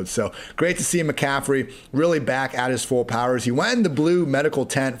cheat code. So great to see McCaffrey really back at his full powers. He went in the blue medical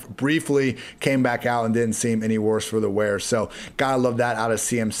tent briefly, came back out, and didn't seem any worse for the wear. So gotta love that out of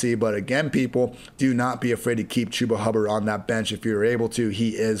CMC. But again, people, do not be afraid to keep Chuba Hubbard on that bench if you're able to.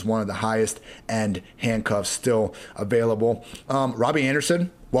 He is one of the highest end handcuffs still available. Robbie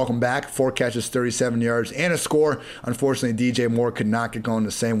Anderson, welcome back. 4 catches, 37 yards, and a score. Unfortunately, DJ Moore could not get going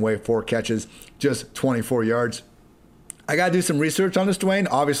the same way. 4 catches, just 24 yards. I got to do some research on this, Dwayne.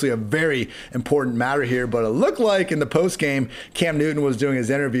 Obviously a very important matter here, but it looked like in the post game, Cam Newton was doing his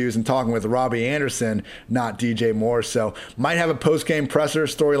interviews and talking with Robbie Anderson, not DJ Moore. So might have a post game presser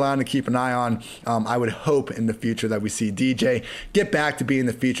storyline to keep an eye on. I would hope in the future that we see DJ get back to being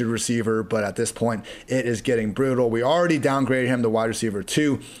the featured receiver, but at this point, it is getting brutal. We already downgraded him to wide receiver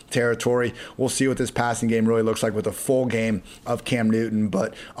 2 territory. We'll see what this passing game really looks like with a full game of Cam Newton,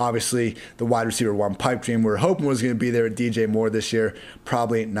 but obviously the wide receiver 1 pipe dream we're hoping was going to be there at DJ Moore this year,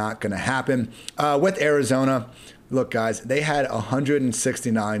 probably not going to happen. With Arizona, look, guys, they had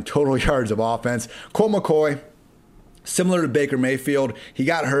 169 total yards of offense. Colt McCoy, similar to Baker Mayfield, he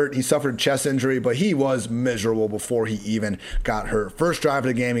got hurt. He suffered a chest injury, but he was miserable before he even got hurt. First drive of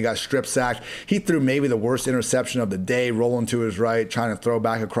the game, he got strip sacked. He threw maybe the worst interception of the day, rolling to his right, trying to throw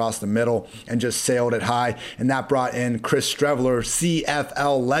back across the middle, and just sailed it high. And that brought in Chris Streveler,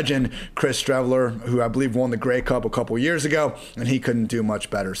 CFL legend Chris Streveler, who I believe won the Grey Cup a couple years ago, and he couldn't do much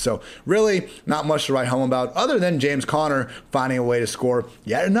better. So really not much to write home about other than James Conner finding a way to score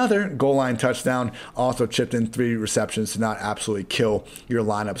yet another goal line touchdown. Also chipped in 3 receptions to not absolutely kill your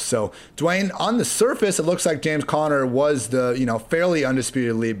lineup. So, Dwayne, on the surface, it looks like James Conner was the, fairly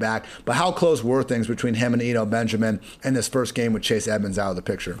undisputed lead back, but how close were things between him and Eno Benjamin in this first game with Chase Edmonds out of the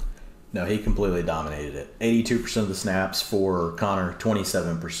picture? No, he completely dominated it. 82% of the snaps for Connor,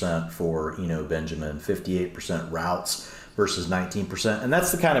 27% for Eno Benjamin, 58% routes versus 19%. And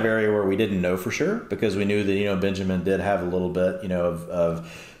that's the kind of area where we didn't know for sure, because we knew that Eno Benjamin did have a little bit,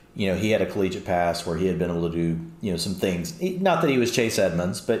 he had a collegiate pass where he had been able to do, some things. Not that he was Chase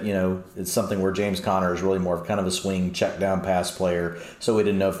Edmonds, but, it's something where James Conner is really more of kind of a swing check down pass player. So we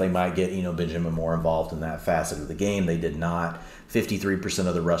didn't know if they might get Eno Benjamin more involved in that facet of the game. They did not. 53%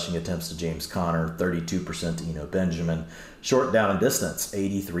 of the rushing attempts to James Conner, 32% to Eno Benjamin. Short down and distance,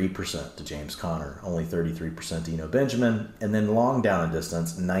 83% to James Conner, only 33% to Eno Benjamin. And then long down and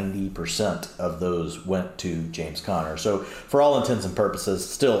distance, 90% of those went to James Conner. So for all intents and purposes,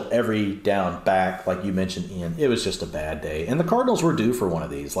 still every down back, like you mentioned, Ian, it was just a bad day. And the Cardinals were due for one of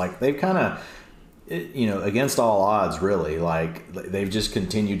these. Like, they've kind of, against all odds, really, like, they've just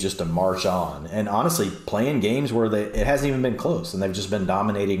continued just to march on. And honestly, playing games where it hasn't even been close, and they've just been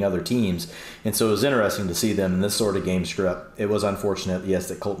dominating other teams. And so it was interesting to see them in this sort of game script. It was unfortunate, yes,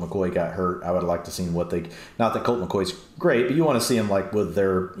 that Colt McCoy got hurt. I would have liked to see not that Colt McCoy's great, but you want to see him like with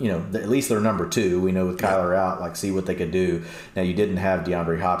their, at least their number 2. We know with Kyler out, like, see what they could do. Now, you didn't have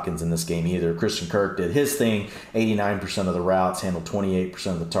DeAndre Hopkins in this game either. Christian Kirk did his thing, 89% of the routes, handled 28%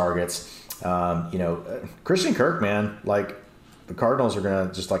 of the targets. Christian Kirk, man, like, the Cardinals are going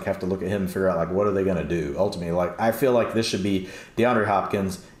to just like have to look at him and figure out, like, what are they going to do ultimately? Like, I feel like this should be DeAndre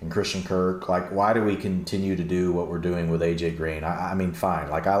Hopkins and Christian Kirk. Like, why do we continue to do what we're doing with AJ Green? I mean, fine.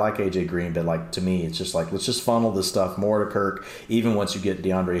 Like, I like AJ Green, but like, to me, it's just like, let's just funnel this stuff more to Kirk. Even once you get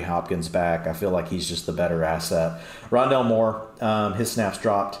DeAndre Hopkins back, I feel like he's just the better asset. Rondale Moore, his snaps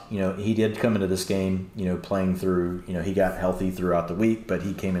dropped. He did come into this game, playing through, he got healthy throughout the week, but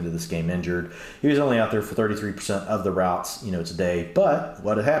he came into this game injured. He was only out there for 33% of the routes, today. But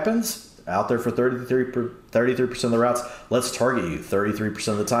what happens? Out there for 33% of the routes, let's target you 33%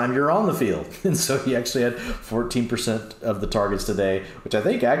 of the time you're on the field. And so he actually had 14% of the targets today, which I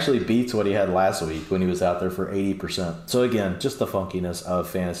think actually beats what he had last week when he was out there for 80%. So again, just the funkiness of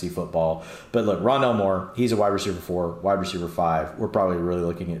fantasy football. But look, Rondale Moore, he's a wide receiver 4, wide receiver 5. We're probably really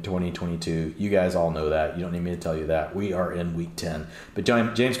looking at 2022. You guys all know that. You don't need me to tell you that. We are in week 10. But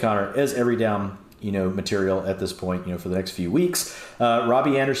James Conner is every down material at this point, for the next few weeks.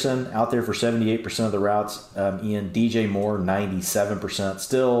 Robbie Anderson out there for 78% of the routes. Ian, DJ Moore, 97%.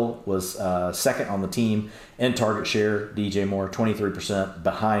 Still was second on the team in target share. DJ Moore, 23%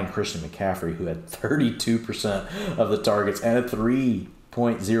 behind Christian McCaffrey, who had 32% of the targets and a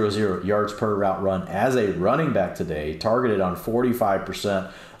 3.00 yards per route run as a running back today, targeted on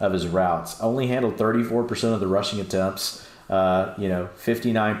 45% of his routes. Only handled 34% of the rushing attempts.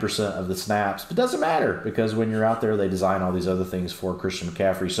 59% of the snaps, but doesn't matter because when you're out there, they design all these other things for Christian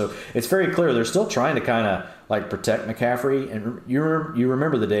McCaffrey. So it's very clear they're still trying to kind of like protect McCaffrey. And you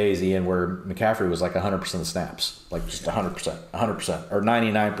remember the days, Ian, where McCaffrey was like 100% of the snaps, like just 100% or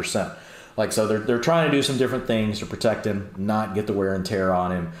 99%. Like, so they're trying to do some different things to protect him, not get the wear and tear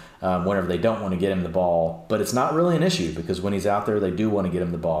on him whenever they don't want to get him the ball. But it's not really an issue because when he's out there, they do want to get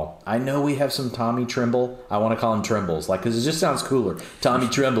him the ball. I know we have some Tommy Tremble. I want to call him Trembles, like, because it just sounds cooler. Tommy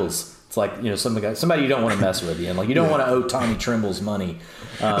Trembles. It's like, somebody you don't want to mess with, Ian. Like, you don't want to owe Tommy Trembles money.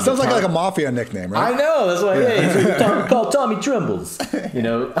 It sounds like a mafia nickname, right? I know. That's why it's called Tommy Trembles.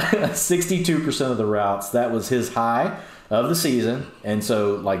 62% of the routes. That was his high of the season. And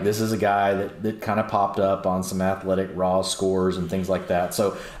so, like, this is a guy that kind of popped up on some athletic raw scores and things like that.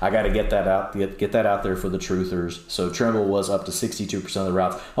 So I got to get that out there for the truthers. So Tremble was up to 62% of the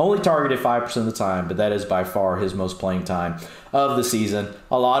routes. Only targeted 5% of the time, but that is by far his most playing time of the season.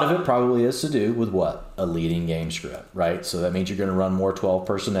 A lot of it probably is to do with what? A leading game script, right? So that means you're going to run more 12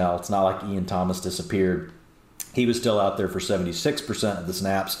 personnel. It's not like Ian Thomas disappeared. He was still out there for 76% of the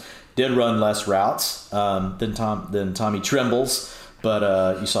snaps. Did run less routes than Tommy Trembles,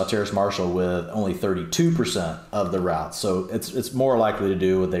 but you saw Terrace Marshall with only 32% of the routes. So it's more likely to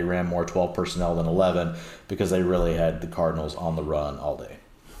do with they ran more 12 personnel than 11 because they really had the Cardinals on the run all day.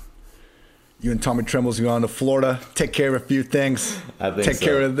 You and Tommy Trembles go on to Florida, take care of a few things. Take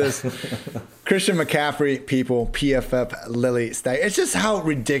care of this. Christian McCaffrey, people, PFF Lily Stag. It's just how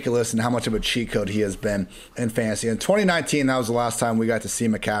ridiculous and how much of a cheat code he has been in fantasy. In 2019, that was the last time we got to see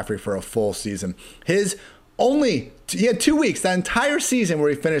McCaffrey for a full season. He had 2 weeks, that entire season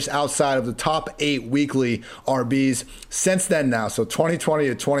where he finished outside of the top 8 weekly RBs. Since then now, so 2020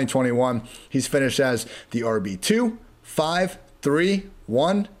 to 2021, he's finished as the RB2, 5, 3,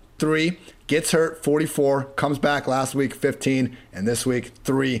 1, 53, gets hurt, 44, comes back last week, 15, and this week,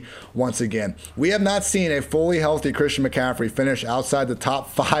 3 once again. We have not seen a fully healthy Christian McCaffrey finish outside the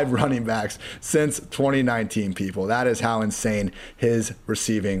top 5 running backs since 2019, people. That is how insane his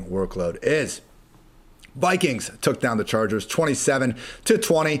receiving workload is. Vikings took down the Chargers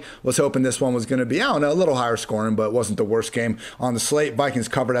 27-20. Was hoping this one was going to be, a little higher scoring, but it wasn't the worst game on the slate. Vikings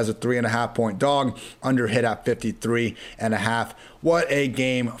covered as a 3.5-point dog, under hit at 53.5. What a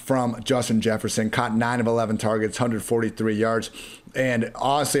game from Justin Jefferson. Caught 9 of 11 targets, 143 yards. And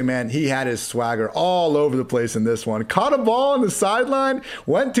honestly, man, he had his swagger all over the place in this one. Caught a ball on the sideline,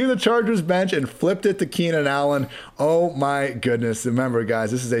 went to the Chargers bench, and flipped it to Keenan Allen. Oh, my goodness. Remember, guys,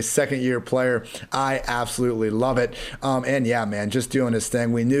 this is a second-year player. I absolutely love it. And, yeah, man, just doing his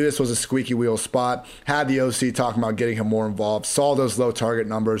thing. We knew this was a squeaky wheel spot. Had the OC talking about getting him more involved. Saw those low target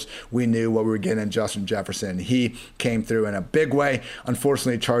numbers. We knew what we were getting in Justin Jefferson. He came through in a big way.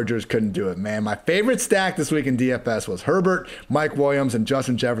 Unfortunately, Chargers couldn't do it, man. My favorite stack this week in DFS was Herbert, Mike Williams, and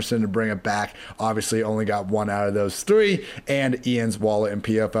Justin Jefferson to bring it back. Obviously, only got one out of those 3, and Ian's wallet and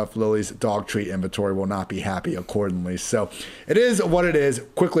PFF Lily's dog treat inventory will not be happy accordingly. So it is what it is.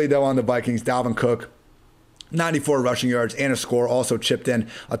 Quickly, though, on the Vikings, Dalvin Cook, 94 rushing yards and a score. Also chipped in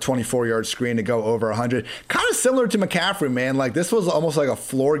a 24-yard screen to go over 100. Kind of similar to McCaffrey, man. Like, this was almost like a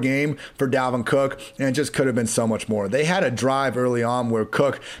floor game for Dalvin Cook, and it just could have been so much more. They had a drive early on where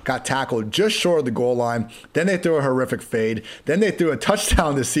Cook got tackled just short of the goal line. Then they threw a horrific fade. Then they threw a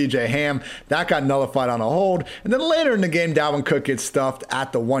touchdown to C.J. Ham. That got nullified on a hold. And then later in the game, Dalvin Cook gets stuffed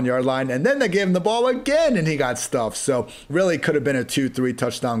at the 1-yard line, and then they gave him the ball again, and he got stuffed. So really could have been a 2-3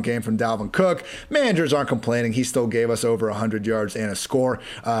 touchdown game from Dalvin Cook. Managers aren't complaining. He still gave us over 100 yards and a score.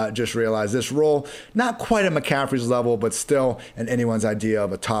 Just realized this role, not quite at McCaffrey's level, but still in anyone's idea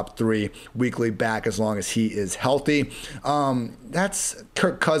of a top 3 weekly back as long as he is healthy. That's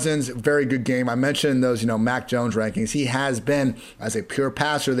Kirk Cousins. Very good game. I mentioned those, Mac Jones rankings. He has been, as a pure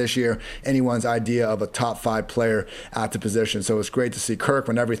passer this year, anyone's idea of a top 5 player at the position. So it's great to see Kirk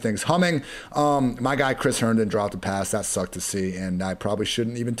when everything's humming. My guy Chris Herndon dropped a pass. That sucked to see, and I probably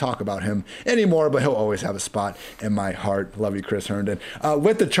shouldn't even talk about him anymore, but he'll always have a spot in my heart. Love you, Chris Herndon.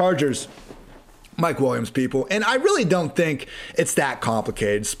 With the Chargers, Mike Williams, people. And I really don't think it's that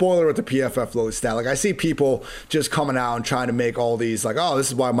complicated. Spoiler with the PFF Lily stat. Like, I see people just coming out and trying to make all these, like, oh, this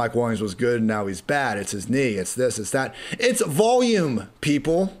is why Mike Williams was good and now he's bad. It's his knee. It's this. It's that. It's volume,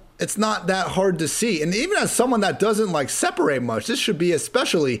 people. It's not that hard to see. And even as someone that doesn't separate much, this should be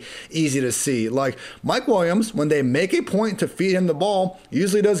especially easy to see. Like, Mike Williams, when they make a point to feed him the ball,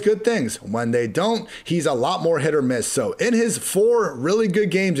 usually does good things. When they don't, he's a lot more hit or miss. So in his 4 really good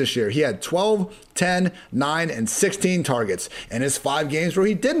games this year, he had 12, 10, 9, and 16 targets. In his 5 games where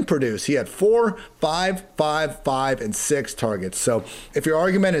he didn't produce, he had 4, 5, 5, 5, and 6 targets. So if your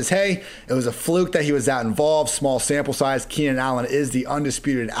argument is, hey, it was a fluke that he was that involved, small sample size, Keenan Allen is the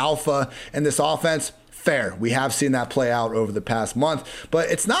undisputed alpha in this offense, fair. We have seen that play out over the past month, but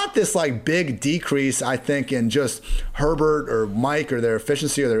it's not this big decrease, I think, in just Herbert or Mike or their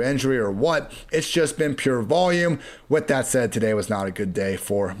efficiency or their injury or what. It's just been pure volume. With that said, today was not a good day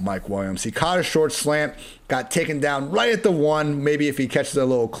for Mike Williams. He caught a short slant, got taken down right at the 1. Maybe if he catches it a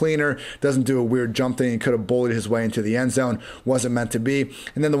little cleaner, doesn't do a weird jump thing, he could have bullied his way into the end zone. Wasn't meant to be.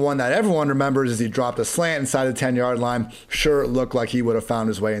 And then the one that everyone remembers is he dropped a slant inside the 10-yard line. Sure, it looked like he would have found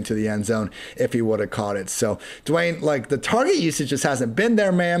his way into the end zone if he would have caught it. So, Dwayne, the target usage just hasn't been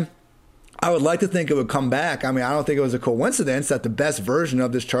there, man. I would like to think it would come back. I mean, I don't think it was a coincidence that the best version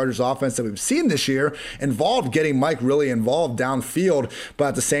of this Chargers offense that we've seen this year involved getting Mike really involved downfield. But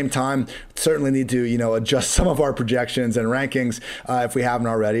at the same time, certainly need to, adjust some of our projections and rankings if we haven't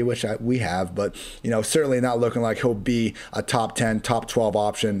already, which we have. But, certainly not looking like he'll be a top 10, top 12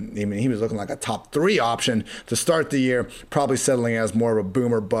 option. I mean, he was looking like a top 3 option to start the year, probably settling as more of a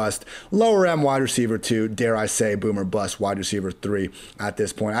boomer bust. Lower end wide receiver 2, dare I say, boomer bust wide receiver 3 at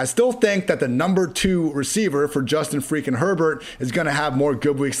this point. I still think that the number 2 receiver for Justin freaking Herbert is going to have more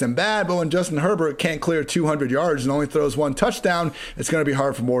good weeks than bad, but when Justin Herbert can't clear 200 yards and only throws 1 touchdown, it's going to be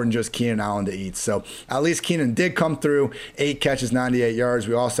hard for more than just Keenan Allen to eat. So at least Keenan did come through, 8 catches, 98 yards.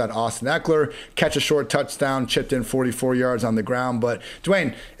 We also had Austin Eckler catch a short touchdown, chipped in 44 yards on the ground. But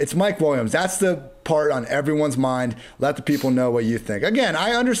Dwayne, it's Mike Williams. That's the part on everyone's mind. Let the people know what you think. Again,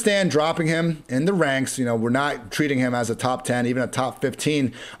 I understand dropping him in the ranks. We're not treating him as a top 10, even a top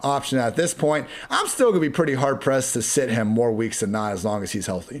 15 option at this point. I'm still going to be pretty hard-pressed to sit him more weeks than not as long as he's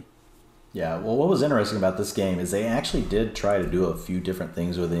healthy. Yeah, well, what was interesting about this game is they actually did try to do a few different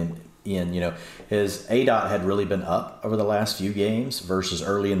things with him Ian, his ADOT had really been up over the last few games versus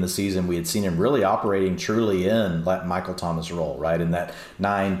early in the season. We had seen him really operating truly in that Michael Thomas role, right? In that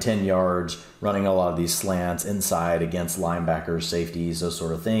 9-10 yards, running a lot of these slants inside against linebackers, safeties, those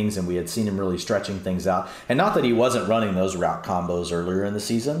sort of things. And we had seen him really stretching things out. And not that he wasn't running those route combos earlier in the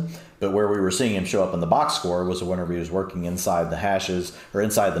season, but where we were seeing him show up in the box score was whenever he was working inside the hashes or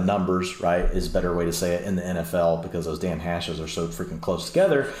inside the numbers, right, is a better way to say it in the NFL, because those damn hashes are so freaking close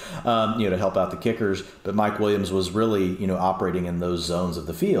together, to help out the kickers. But Mike Williams was really, operating in those zones of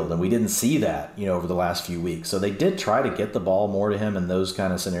the field. And we didn't see that, over the last few weeks. So they did try to get the ball more to him in those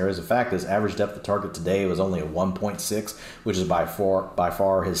kind of scenarios. The fact is, average depth of target today was only a 1.6, which is by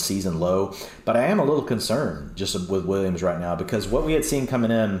far his season low. But I am a little concerned just with Williams right now, because what we had seen coming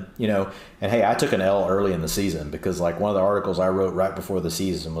in, and hey, I took an L early in the season because like one of the articles I wrote right before the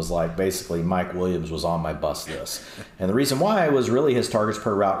season was like basically Mike Williams was on my bust list. And the reason why was really his targets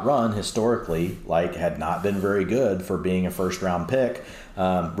per route run historically had not been very good for being a first round pick.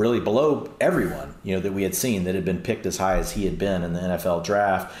 Really below everyone, that we had seen that had been picked as high as he had been in the NFL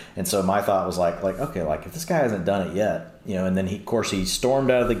draft. And so my thought was okay, if this guy hasn't done it yet, and then he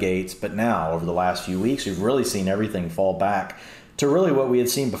stormed out of the gates. But now over the last few weeks, we've really seen everything fall back to really what we had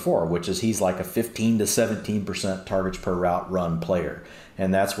seen before, which is he's like a 15 to 17% targets per route run player.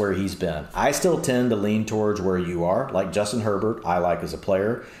 And that's where he's been. I still tend to lean towards where you are. Like Justin Herbert, I like as a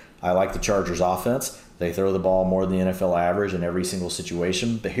player. I like the Chargers offense. They throw the ball more than the NFL average in every single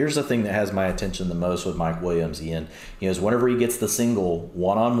situation. But here's the thing that has my attention the most with Mike Williams, Ian, is whenever he gets the single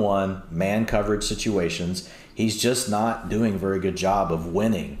one-on-one man coverage situations, he's just not doing a very good job of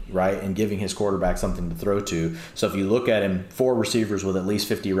winning, right, and giving his quarterback something to throw to. So if you look at him, 4 receivers with at least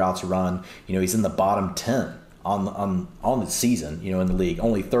 50 routes run, he's in the bottom 10 on the season, in the league.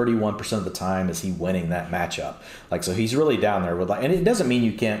 Only 31% of the time is he winning that matchup. So he's really down there with and it doesn't mean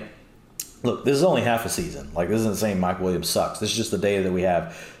you can't. Look, this is only half a season. This isn't saying Mike Williams sucks. This is just the data that we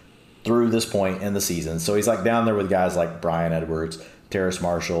have through this point in the season. So he's down there with guys like Brian Edwards, Terrace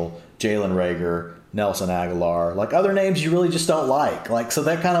Marshall, Jalen Reagor, Nelson Aguilar, other names you really just don't like. So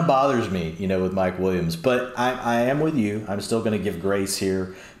that kind of bothers me, with Mike Williams. But I am with you. I'm still going to give grace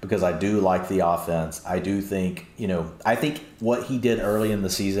here because I do like the offense. I do think, I think what he did early in the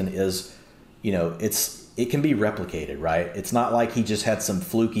season is, it can be replicated, right? It's not like he just had some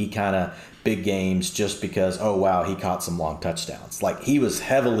fluky kind of big games just because, oh, wow, he caught some long touchdowns. He was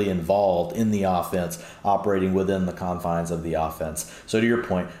heavily involved in the offense, operating within the confines of the offense. So to your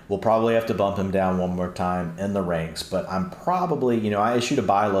point, we'll probably have to bump him down one more time in the ranks. But I'm probably, I issued a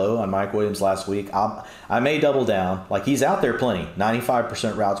buy low on Mike Williams last week. I may double down. He's out there plenty.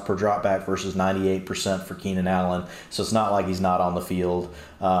 95% routes per drop back versus 98% for Keenan Allen. So it's not like he's not on the field.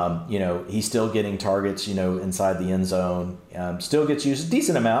 He's still getting targets, inside the end zone. Still gets used a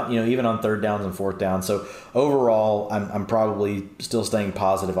decent amount, even on third downs and fourth downs. So overall, I'm probably still staying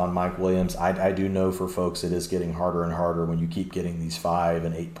positive on Mike Williams. I do know for folks it is getting harder and harder when you keep getting these 5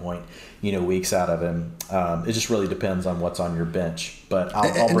 and 8 point, weeks out of him. It just really depends on what's on your bench. But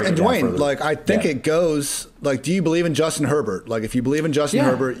I'll break it down Dwayne, further. I think it goes, do you believe in Justin Herbert? If you believe in Justin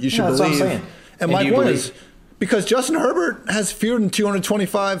Herbert, you should believe. That's what I'm saying. And Mike Williams. Because Justin Herbert has fewer than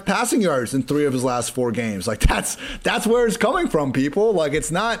 225 passing yards in 3 of his last 4 games. That's where it's coming from, people. It's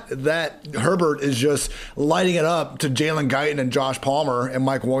not that Herbert is just lighting it up to Jalen Guyton and Josh Palmer, and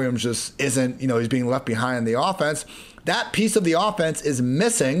Mike Williams just isn't, he's being left behind in the offense. That piece of the offense is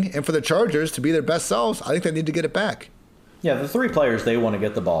missing, and for the Chargers to be their best selves, I think they need to get it back. Yeah, the 3 players they want to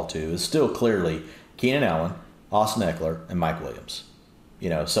get the ball to is still clearly Keenan Allen, Austin Eckler, and Mike Williams.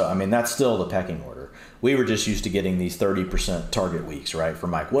 So, that's still the pecking order. We were just used to getting these 30% target weeks, right, for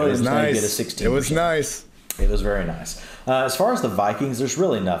Mike Williams. It was nice. Get a 16%. It was nice. It was very nice. As far as the Vikings, there's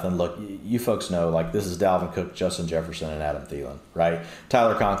really nothing. Look, you folks know, this is Dalvin Cook, Justin Jefferson, and Adam Thielen, right?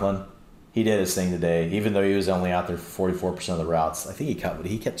 Tyler Conklin, he did his thing today, even though he was only out there for 44% of the routes. I think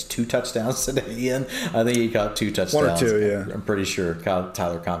he catch 2 touchdowns today, Ian. I think he caught 2 touchdowns. 1 or 2, yeah. I'm pretty sure.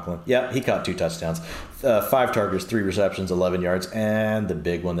 Tyler Conklin. Yeah, he caught 2 touchdowns. 5 targets, 3 receptions, 11 yards, and the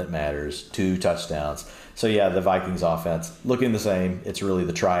big one that matters, 2 touchdowns. So, yeah, the Vikings offense looking the same. It's really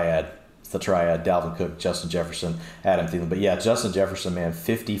the triad. It's the triad, Dalvin Cook, Justin Jefferson, Adam Thielen. But, yeah, Justin Jefferson, man,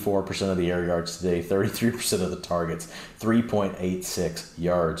 54% of the air yards today, 33% of the targets, 3.86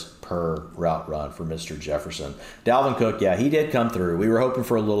 yards per route run for Mr. Jefferson. Dalvin Cook, yeah, he did come through. We were hoping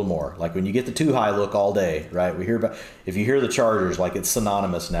for a little more. When you get the too high look all day, right? We hear about, if you hear the Chargers, it's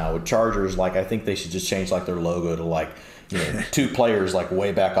synonymous now with Chargers. I think they should just change their logo to 2 players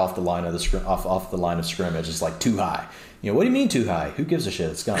way back off the line of off the line of scrimmage. It's too high. What do you mean too high? Who gives a shit?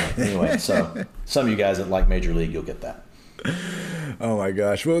 It's gone anyway. So some of you guys that like Major League, you'll get that. Oh my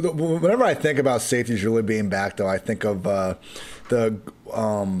gosh. Well, whenever I think about safeties really being back, though, I think of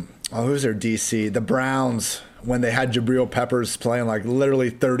who's their DC? The Browns, when they had Jabril Peppers playing like literally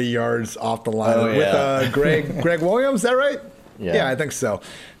 30 yards off the line with Greg Williams. Is that right? Yeah, I think so.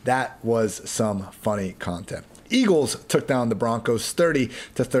 That was some funny content. Eagles took down the Broncos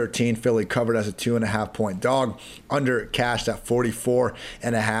 30-13. Philly covered as a 2.5-point dog. Under cashed at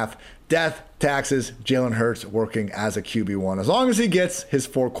 44.5. Death, taxes, Jalen Hurts working as a QB1. As long as he gets his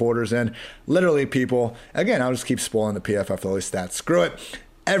 4 quarters in, literally, people, again, I'll just keep spoiling the PFF Philly stats. Screw it.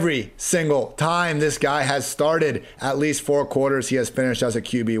 Every single time this guy has started at least 4 quarters, he has finished as a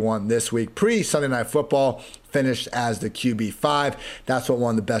QB1 this week. Pre-Sunday Night Football, finished as the QB5. That's what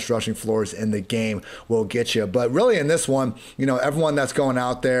one of the best rushing floors in the game will get you. But really in this one, everyone that's going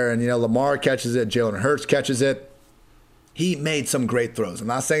out there and, Lamar catches it, Jalen Hurts catches it. He made some great throws. I'm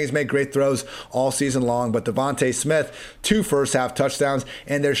not saying he's made great throws all season long, but Devontae Smith, 2 first-half touchdowns,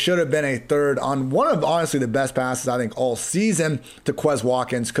 and there should have been a third on one of, honestly, the best passes, I think, all season to Quez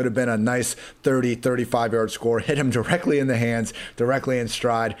Watkins. Could have been a nice 30, 35-yard score. Hit him directly in the hands, directly in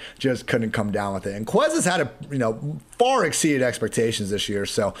stride. Just couldn't come down with it. And Quez has had far exceeded expectations this year,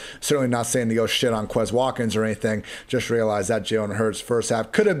 so certainly not saying to go shit on Quez Watkins or anything. Just realize that Jalen Hurts' first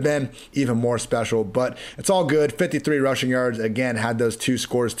half could have been even more special, but it's all good. 53 rushing yards, again, had those 2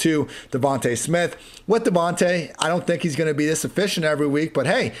 scores too. Devontae Smith. With Devontae, I don't think he's going to be this efficient every week, but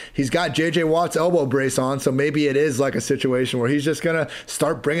hey, he's got J.J. Watt's elbow brace on, so maybe it is like a situation where he's just going to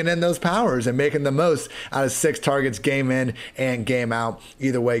start bringing in those powers and making the most out of 6 targets game in and game out.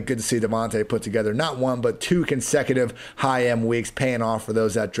 Either way, good to see Devontae put together not 1, but 2 consecutive high-end weeks, paying off for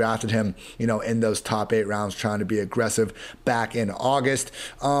those that drafted him, in those top 8 rounds, trying to be aggressive back in August.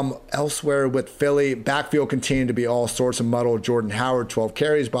 Elsewhere with Philly, backfield continued to be all sorts of muddle. Jordan Howard, 12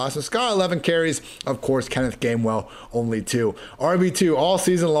 carries. Boston Scott, 11 carries. Of course, Kenneth Gainwell, only 2. RB2 all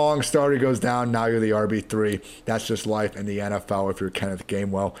season long. Starter goes down. Now you're the RB3. That's just life in the NFL if you're Kenneth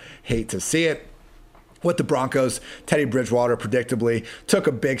Gainwell. Hate to see it. With the Broncos, Teddy Bridgewater predictably took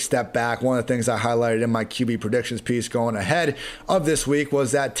a big step back. One of the things I highlighted in my QB predictions piece going ahead of this week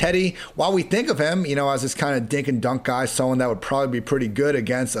was that Teddy, while we think of him, as this kind of dink and dunk guy, someone that would probably be pretty good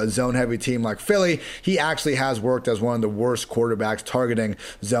against a zone-heavy team like Philly, he actually has worked as one of the worst quarterbacks targeting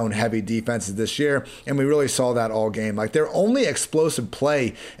zone-heavy defenses this year, and we really saw that all game. Like, their only explosive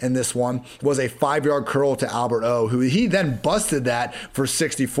play in this one was a 5-yard curl to Albert O, who he then busted that for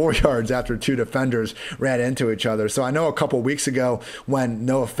 64 yards after 2 defenders ran into each other. So I know a couple weeks ago when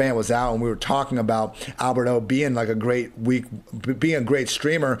Noah Fant was out and we were talking about Albert O being like being a great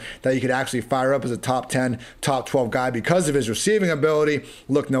streamer that you could actually fire up as a top 10, top 12 guy because of his receiving ability.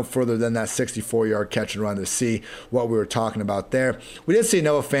 Look no further than that 64-yard catch and run to see what we were talking about there. We did see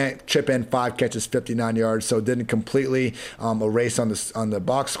Noah Fant chip in 5 catches, 59 yards, so it didn't completely erase on the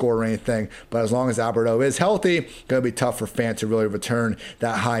box score or anything. But as long as Albert O is healthy, going to be tough for Fant to really return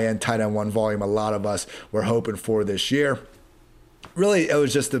that high-end tight end 1 volume a lot of us we're hoping for this year. Really, it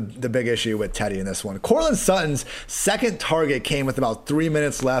was just the big issue with Teddy in this one. Courtland Sutton's second target came with about 3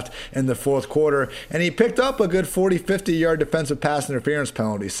 minutes left in the fourth quarter, and he picked up a good 40, 50-yard defensive pass interference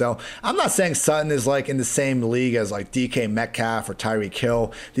penalty. So I'm not saying Sutton is like in the same league as like DK Metcalf or Tyreek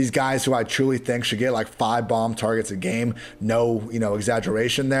Hill, these guys who I truly think should get like 5 bomb targets a game. No,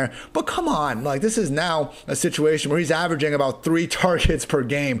 exaggeration there. But come on, like this is now a situation where he's averaging about 3 targets per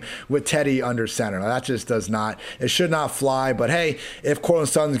game with Teddy under center. Now, that just it should not fly. But hey, if Courtland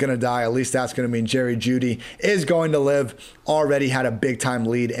Sutton's going to die, at least that's going to mean Jerry Jeudy is going to live. Already had a big-time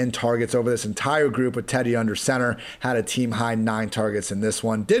lead in targets over this entire group with Teddy under center. Had a team-high 9 targets in this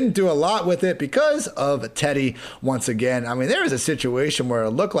one. Didn't do a lot with it because of Teddy once again. I mean, there was a situation where it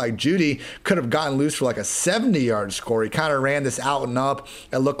looked like Jeudy could have gotten loose for like a 70-yard score. He kind of ran this out and up.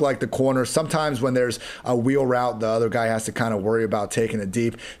 It looked like the corner. Sometimes when there's a wheel route, the other guy has to kind of worry about taking it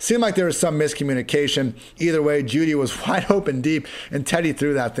deep. Seemed like there was some miscommunication. Either way, Jeudy was wide open deep, and Teddy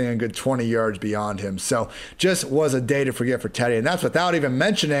threw that thing a good 20 yards beyond him. So just was a day to forget for Teddy. And that's without even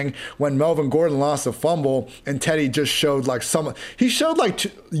mentioning when Melvin Gordon lost a fumble and Teddy just showed like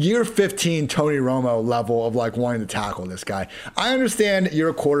year 15 Tony Romo level of like wanting to tackle this guy. I understand you're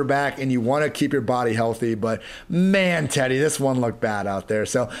a quarterback and you want to keep your body healthy, but man, Teddy, this one looked bad out there.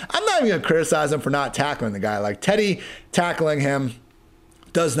 So I'm not even going to criticize him for not tackling the guy. Like Teddy tackling him,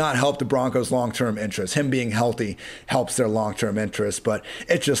 does not help the Broncos' long-term interest. Him being healthy helps their long-term interest, but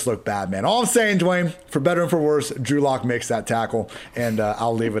it just looked bad, man. All I'm saying, Dwayne, for better and for worse, Drew Lock makes that tackle, and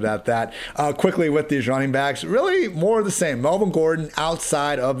I'll leave it at that. Quickly with these running backs, really more of the same. Melvin Gordon,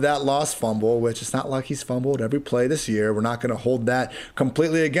 outside of that lost fumble, which it's not like he's fumbled every play this year. We're not going to hold that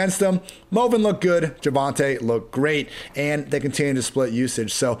completely against him. Melvin looked good. Javonte looked great, and they continue to split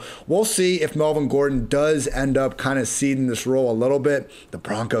usage. So we'll see if Melvin Gordon does end up kind of ceding this role a little bit. The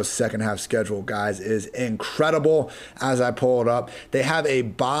Broncos' second half schedule, guys, is incredible. As I pull it up, they have a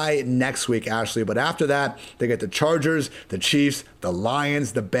bye next week, Ashley, but after that, they get the Chargers, the Chiefs, the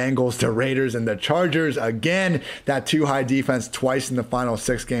Lions, the Bengals, the Raiders, and the Chargers again. That too high defense twice in the final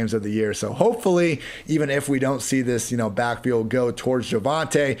 6 games of the year. So hopefully, even if we don't see this, backfield go towards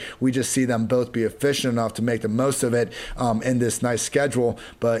Javonte, we just see them both be efficient enough to make the most of it in this nice schedule.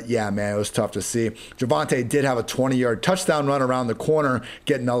 But yeah, man, it was tough to see. Javonte did have a 20-yard touchdown run around the corner,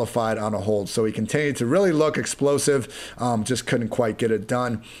 get nullified on a hold. So he continued to really look explosive, just couldn't quite get it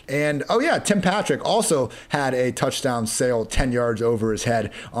done. And Tim Patrick also had a touchdown sail 10 yards over his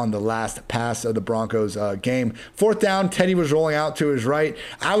head on the last pass of the Broncos game. 4th down, Teddy was rolling out to his right.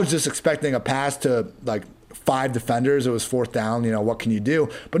 I was just expecting a pass to 5 defenders. It was 4th down. What can you do?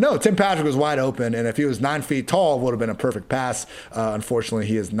 But no, Tim Patrick was wide open, and if he was 9 feet tall, it would have been a perfect pass. Unfortunately,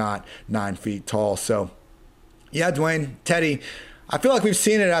 he is not 9 feet tall. So, yeah, Dwayne, Teddy, I feel like we've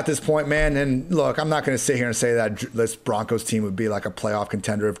seen it at this point, man. And look, I'm not going to sit here and say that this Broncos team would be like a playoff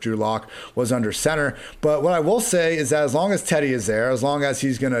contender if Drew Lock was under center. But what I will say is that as long as Teddy is there, as long as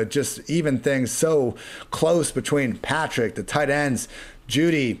he's going to just even things so close between Patrick, the tight ends,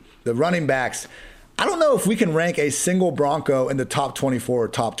 Judy, the running backs, I don't know if we can rank a single Bronco in the top 24 or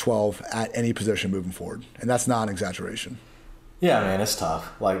top 12 at any position moving forward. And that's not an exaggeration. Yeah, man, it's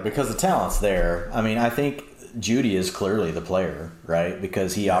tough. Because the talent's there. I mean, I think Judy is clearly the player, right?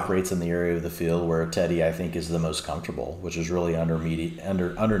 Because he operates in the area of the field where Teddy, I think, is the most comfortable, which is really underneath and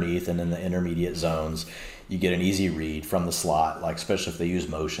in the intermediate zones. You get an easy read from the slot, especially if they use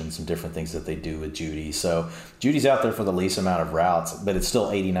motion, some different things that they do with Judy. So Judy's out there for the least amount of routes, but it's still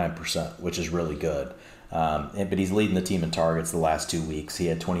 89%, which is really good. But he's leading the team in targets the last 2 weeks. He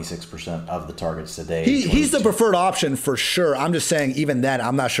had 26% of the targets today. He's the preferred option for sure. I'm just saying, even then,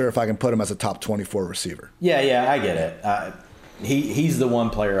 I'm not sure if I can put him as a top 24 receiver. Yeah, I get it. He's the one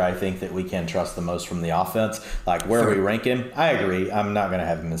player I think that we can trust the most from the offense. Where we rank him, I agree. I'm not going to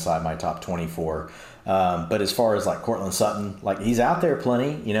have him inside my top 24. But as far as Cortland Sutton, he's out there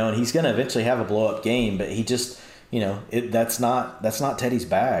plenty, and he's going to eventually have a blow-up game, but he just – that's not Teddy's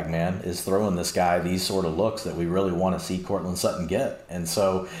bag, man, is throwing this guy these sort of looks that we really want to see Cortland Sutton get. And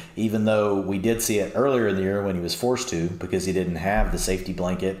so even though we did see it earlier in the year when he was forced to because he didn't have the safety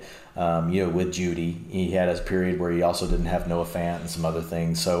blanket, with Judy, he had his period where he also didn't have Noah Fant and some other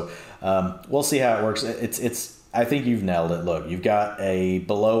things. So we'll see how it works. I think you've nailed it. Look, you've got a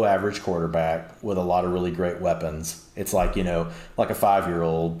below average quarterback with a lot of really great weapons. It's like a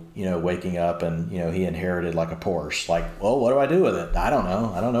 5-year-old, waking up and, he inherited a Porsche. What do I do with it? I don't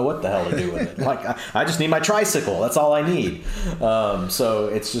know. I don't know what the hell to do with it. I just need my tricycle. That's all I need. So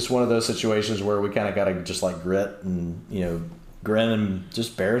it's just one of those situations where we kind of got to just grit and, grin and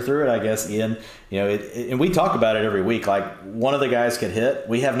just bear through it, I guess, Ian. And we talk about it every week. One of the guys could hit.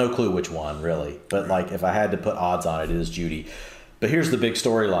 We have no clue which one, really. But, if I had to put odds on it, it is Judy. But here's the big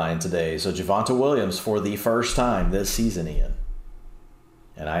storyline today. So Javonte Williams, for the first time this season, Ian,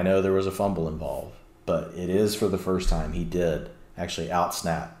 and I know there was a fumble involved, but it is for the first time he did actually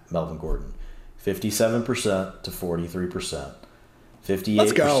out-snap Melvin Gordon. 57% to 43%.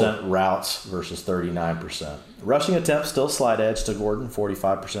 58% routes versus 39%. Rushing attempts still slight edge to Gordon,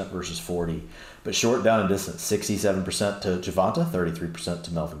 45% versus 40%. But short down and distance, 67% to Javonte, 33%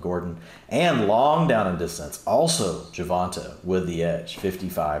 to Melvin Gordon. And long down and distance, also Javonte with the edge,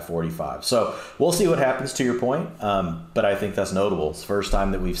 55-45. So we'll see what happens, to your point. But I think that's notable. It's the first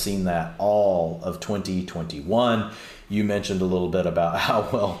time that we've seen that all of 2021. You mentioned a little bit about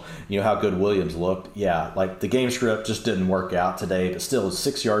how good Williams looked. Yeah, the game script just didn't work out today, but still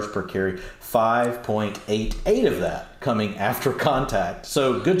 6 yards per carry, 5.88 of that coming after contact.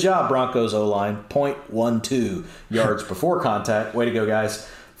 So good job, Broncos O-line, 0.12 yards before contact. Way to go, guys.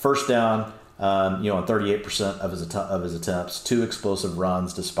 First down, on 38% of his attempts, 2 explosive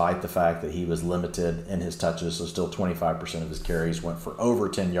runs despite the fact that he was limited in his touches, so still 25% of his carries went for over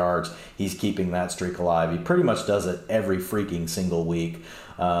 10 yards. He's keeping that streak alive. He pretty much does it every freaking single week.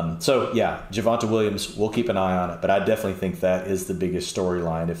 Javonte Williams, we'll keep an eye on it, but I definitely think that is the biggest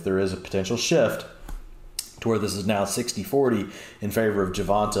storyline. If there is a potential shift to where this is now 60-40 in favor of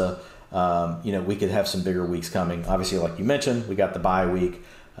Javonte, We could have some bigger weeks coming. Obviously, like you mentioned, we got the bye week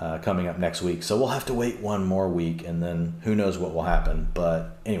coming up next week. So we'll have to wait one more week, and then who knows what will happen.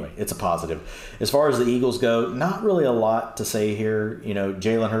 But anyway, it's a positive. As far as the Eagles go, not really a lot to say here.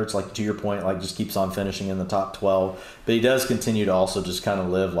 Jalen Hurts, like to your point, like just keeps on finishing in the top 12. But he does continue to also just kind of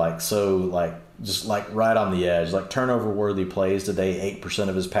live just right on the edge, like turnover-worthy plays today. 8%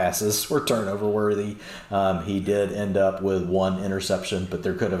 of his passes were turnover-worthy. He did end up with one interception, but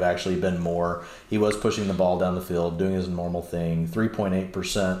there could have actually been more. He was pushing the ball down the field, doing his normal thing.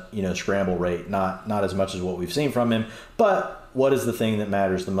 3.8%, scramble rate, not as much as what we've seen from him. But what is the thing that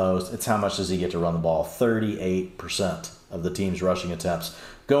matters the most? It's how much does he get to run the ball. 38% of the team's rushing attempts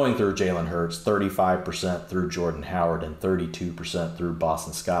going through Jalen Hurts, 35% through Jordan Howard, and 32% through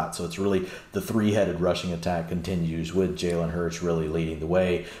Boston Scott. So it's really the three-headed rushing attack continues with Jalen Hurts really leading the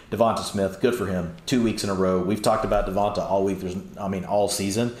way. Devonta Smith, good for him, 2 weeks in a row. We've talked about Devonta all week. All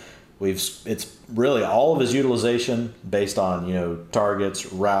season. It's really all of his utilization based on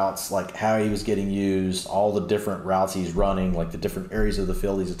targets, routes, like how he was getting used, all the different routes he's running, like the different areas of the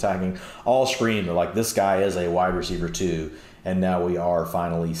field he's attacking, all screamed like this guy is a wide receiver too. And now we are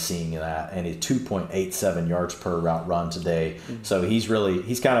finally seeing that, and a 2.87 yards per route run today. Mm-hmm. So he's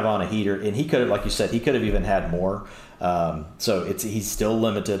kind of on a heater, and he could have, like you said, he could have even had more. So he's still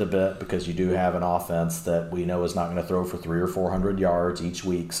limited a bit because you do have an offense that we know is not going to throw for 300 or 400 yards each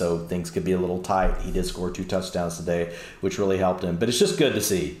week. So things could be a little tight. He did score 2 touchdowns today, which really helped him. But it's just good to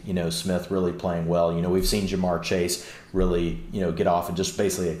see, Smith really playing well. We've seen Jamar Chase really, get off and just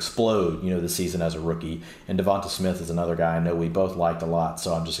basically explode, the season as a rookie. And Devonta Smith is another guy I know we both liked a lot.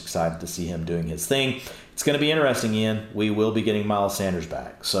 So I'm just excited to see him doing his thing. It's going to be interesting, Ian. We will be getting Miles Sanders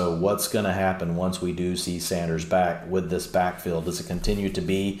back. So what's going to happen once we do see Sanders back with this backfield? Does it continue to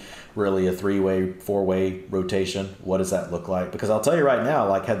be really a 3-way, 4-way rotation? What does that look like? Because I'll tell you right now,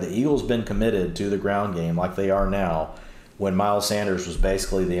 like had the Eagles been committed to the ground game like they are now, when Miles Sanders was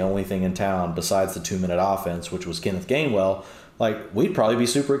basically the only thing in town besides the 2-minute offense, which was Kenneth Gainwell, we'd probably be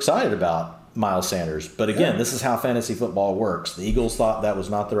super excited about Miles Sanders. But again, This is how fantasy football works. The Eagles thought that was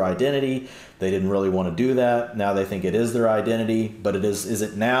not their identity. They didn't really want to do that. Now they think it is their identity. But is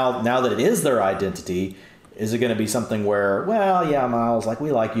it now that it is their identity, is it going to be something where, well, yeah, Miles,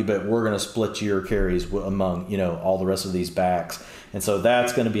 we like you, but we're going to split your carries among, all the rest of these backs. And so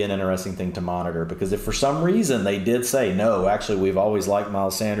that's going to be an interesting thing to monitor, because if for some reason they did say, no, actually we've always liked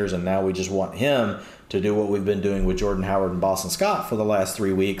Miles Sanders and now we just want him to do what we've been doing with Jordan Howard and Boston Scott for the last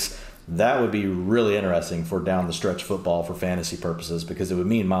 3 weeks, that would be really interesting for down the stretch football for fantasy purposes, because it would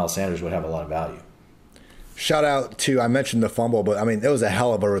mean Miles Sanders would have a lot of value. Shout out to, I mentioned the fumble, but it was a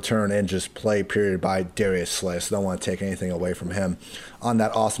hell of a return and just play period by Darius Slay. So don't want to take anything away from him on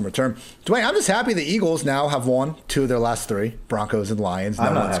that awesome return. Dwayne, I'm just happy the Eagles now have won 2 of their last 3, Broncos and Lions.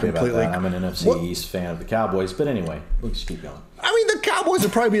 I'm not happy about that. I'm an NFC East fan of the Cowboys, but anyway, we'll just keep going. The Cowboys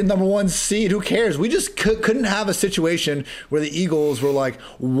would probably be the number 1 seed. Who cares? We just couldn't have a situation where the Eagles were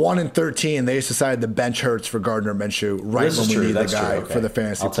 1-13. They just decided to bench Hurts for Gardner Minshew right when we needed the guy for the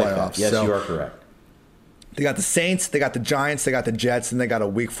fantasy playoffs. Yes, you are correct. They got the Saints, they got the Giants, they got the Jets, and they got a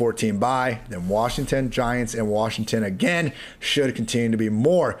Week 14 bye. Then Washington, Giants, and Washington again. Should continue to be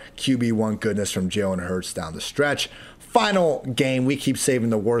more QB1 goodness from Jalen Hurts down the stretch. Final game, we keep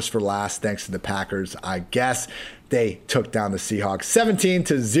saving the worst for last thanks to the Packers, I guess. They took down the Seahawks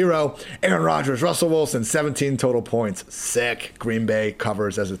 17-0. Aaron Rodgers, Russell Wilson, 17 total points. Sick. Green Bay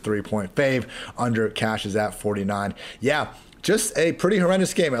covers as a 3-point fave. Under cashes at 49. Yeah. Just a pretty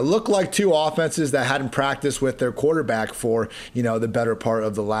horrendous game. It looked like 2 offenses that hadn't practiced with their quarterback for, the better part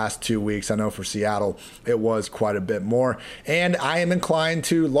of the last 2 weeks. I know for Seattle, it was quite a bit more. And I am inclined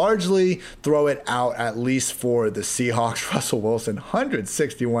to largely throw it out, at least for the Seahawks. Russell Wilson,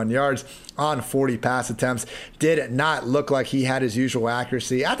 161 yards on 40 pass attempts. Did not look like he had his usual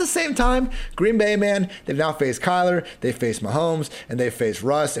accuracy. At the same time, Green Bay, man, they've now faced Kyler, they faced Mahomes, and they faced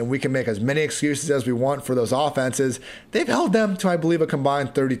Russ, and we can make as many excuses as we want for those offenses. They've held them to, I believe, a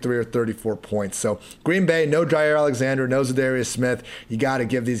combined 33 or 34 points. So Green Bay, no Jair Alexander, no Zadarius Smith. You got to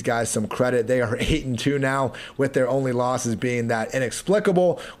give these guys some credit. They are 8-2 now, with their only losses being that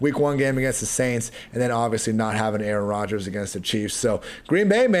inexplicable Week 1 game against the Saints, and then obviously not having Aaron Rodgers against the Chiefs. So Green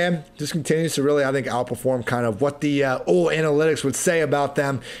Bay, man, just continues to really, I think, outperform kind of what the old analytics would say about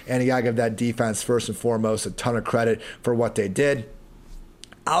them. And you got to give that defense, first and foremost, a ton of credit for what they did.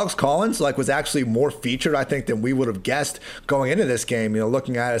 Alex Collins was actually more featured, I think, than we would have guessed going into this game.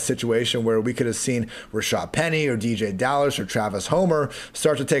 Looking at a situation where we could have seen Rashad Penny or DJ Dallas or Travis Homer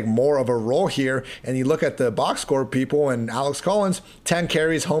start to take more of a role here. And you look at the box score people, and Alex Collins, 10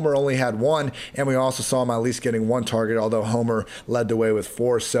 carries, Homer only had 1, and we also saw him at least getting 1 target, although Homer led the way with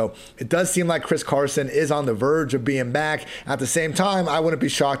 4. So it does seem like Chris Carson is on the verge of being back. At the same time, I wouldn't be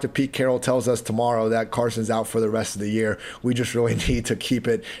shocked if Pete Carroll tells us tomorrow that Carson's out for the rest of the year. We just really need to keep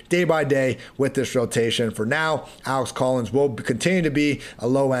it day by day with this rotation. For now, Alex Collins will continue to be a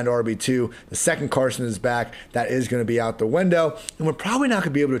low-end RB2. The second Carson is back, that is going to be out the window. And we're probably not going to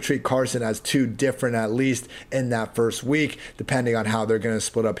be able to treat Carson as too different, at least in that first week, depending on how they're going to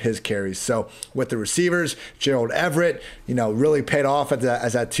split up his carries. So with the receivers, Gerald Everett, really paid off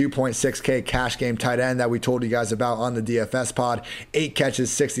as that 2.6K cash game tight end that we told you guys about on the DFS pod. 8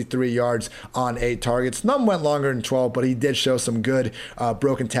 catches, 63 yards on 8 targets. None went longer than 12, but he did show some good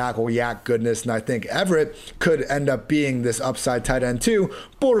broken tackle yak goodness, and I think Everett could end up being this upside tight end 2,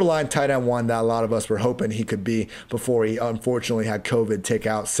 borderline tight end 1 that a lot of us were hoping he could be before he unfortunately had COVID take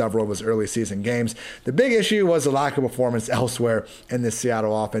out several of his early season games. The big issue was the lack of performance elsewhere in this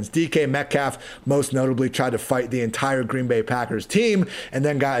Seattle offense. DK Metcalf most notably tried to fight the entire Green Bay Packers team and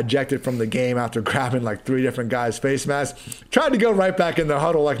then got ejected from the game after grabbing 3 different guys' face masks. Tried to go right back in the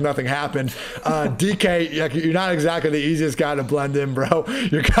huddle like nothing happened. DK, you're not exactly the easiest guy to blend in, bro.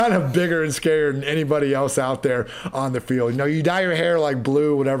 You're kind of bigger and scarier than anybody else out there on the field. You dye your hair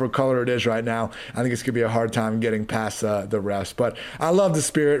blue, whatever color it is right now. I think it's going to be a hard time getting past the refs. But I love the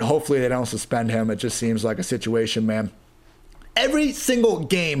spirit. Hopefully they don't suspend him. It just seems like a situation, man. Every single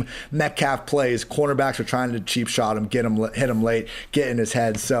game Metcalf plays, cornerbacks are trying to cheap shot him, hit him late, get in his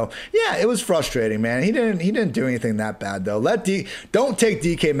head. So yeah, it was frustrating, man. He didn't do anything that bad though. Don't take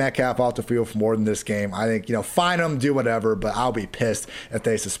DK Metcalf off the field for more than this game. I think fine him, do whatever, but I'll be pissed if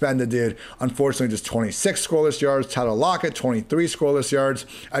they suspend the dude. Unfortunately, just 26 scoreless yards. Tyler Lockett, 23 scoreless yards.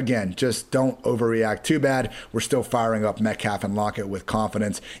 Again, just don't overreact too bad. We're still firing up Metcalf and Lockett with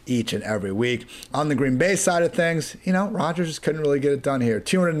confidence each and every week. On the Green Bay side of things, Rodgers just couldn't really get it done here.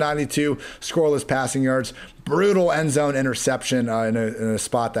 292 scoreless passing yards. Brutal end zone interception in a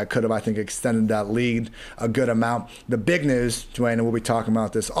spot that could have, I think, extended that lead a good amount. The big news, Dwayne, and we'll be talking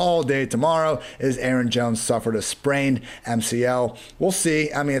about this all day tomorrow, is Aaron Jones suffered a sprained MCL. We'll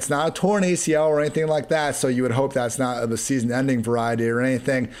see. I mean, it's not a torn ACL or anything like that, so you would hope that's not of a season-ending variety or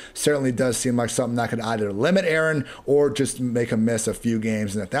anything. Certainly does seem like something that could either limit Aaron or just make him miss a few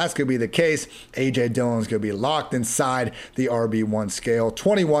games. And if that's going to be the case, A.J. Dillon's going to be locked inside the RB1 scale.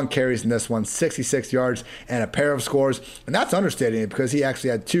 21 carries in this one, 66 yards, and a pair of scores. And that's understating it because he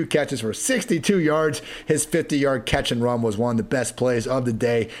actually had 2 catches for 62 yards. His 50-yard catch and run was one of the best plays of the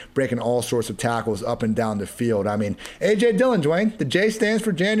day, breaking all sorts of tackles up and down the field. I mean, A.J. Dillon, Dwayne, the J stands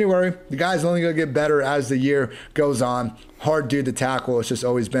for January. The guy's only going to get better as the year goes on. Hard dude to tackle. It's just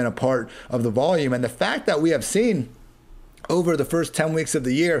always been a part of the volume. And the fact that we have seen over the first 10 weeks of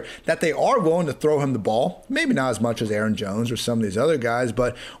the year that they are willing to throw him the ball. Maybe not as much as Aaron Jones or some of these other guys,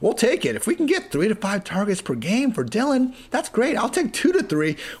 but we'll take it. If we can get 3 to 5 targets per game for Dillon, that's great. I'll take 2 to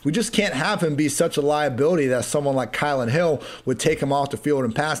 3. We just can't have him be such a liability that someone like Kylan Hill would take him off the field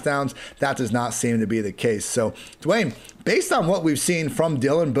in pass downs. That does not seem to be the case. So, Dwayne, based on what we've seen from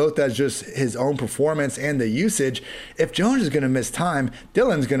Dillon, both as just his own performance and the usage, if Jones is going to miss time,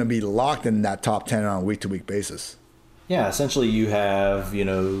 Dillon's going to be locked in that top 10 on a week-to-week basis. Yeah, essentially you have,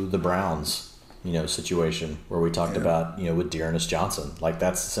 the Browns, situation where we talked about, with Dearness Johnson.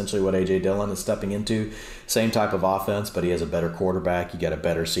 That's essentially what A.J. Dillon is stepping into. Same type of offense, but he has a better quarterback. You got a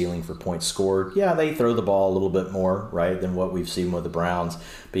better ceiling for points scored. Yeah, they throw the ball a little bit more, right, than what we've seen with the Browns.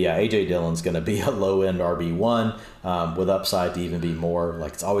 But yeah, A.J. Dillon's going to be a low-end RB1 with upside to even be more.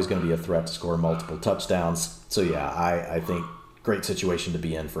 It's always going to be a threat to score multiple touchdowns. So yeah, I think great situation to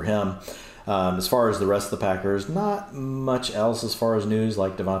be in for him. As far as the rest of the Packers, not much else as far as news.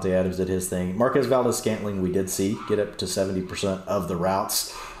 Devontae Adams did his thing. Marquez Valdes-Scantling we did see get up to 70% of the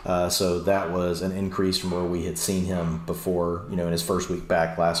routes. So that was an increase from where we had seen him before, in his first week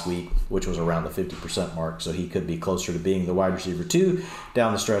back last week, which was around the 50% mark. So he could be closer to being the wide receiver 2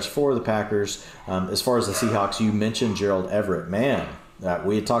 down the stretch for the Packers. As far as the Seahawks, you mentioned Gerald Everett. Man,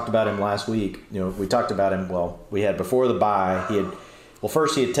 we had talked about him last week. We talked about him, we had before the bye,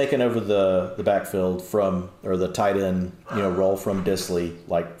 first he had taken over the backfield or the tight end, role from Disley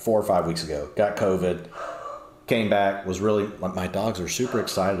 4 or 5 weeks ago. Got COVID, came back, was really my dogs are super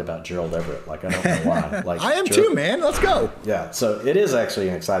excited about Gerald Everett. I don't know why. I am too, man. Let's go. Yeah, so it is actually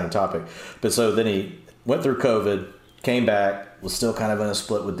an exciting topic. But so then he went through COVID, came back, was still kind of in a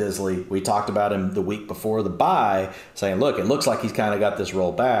split with Disley. We talked about him the week before the bye, saying, look, it looks like he's kind of got this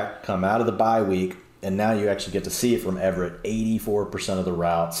roll back, come out of the bye week, and now you actually get to see it from Everett. 84% of the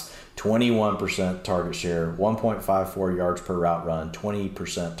routes, 21% target share, 1.54 yards per route run,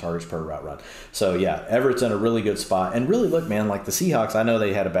 20% targets per route run. So, yeah, Everett's in a really good spot. And really, look, man, like the Seahawks, I know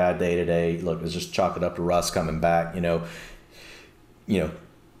they had a bad day today. Look, it's just chalk it up to Russ coming back, you know,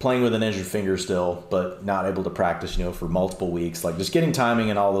 playing with an injured finger still, but not able to practice, for multiple weeks. Like just getting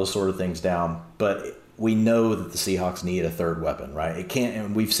timing and all those sort of things down. But we know that the Seahawks need a third weapon, right? It can't,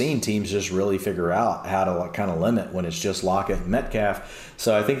 and we've seen teams just really figure out how to kind of limit when it's just Lockett and Metcalf.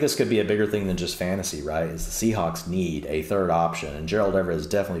 So I think this could be a bigger thing than just fantasy, right? Is the Seahawks need a third option, and Gerald Everett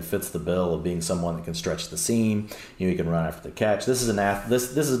definitely fits the bill of being someone that can stretch the seam. He can run after the catch. This is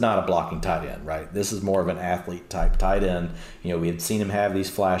this is not a blocking tight end, right? This is more of an athlete type tight end. We had seen him have these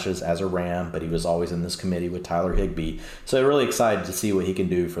flashes as a Ram, but he was always in this committee with Tyler Higbee. So really excited to see what he can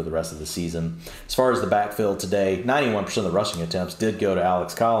do for the rest of the season. As far as the backfield today, 91% of the rushing attempts did go to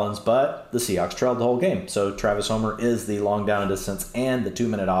Alex Collins, but the Seahawks trailed the whole game. So Travis Homer is the long down and distance and the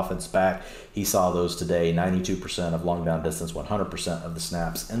 2-minute offense back. He saw those today, 92% of long down distance, 100% of the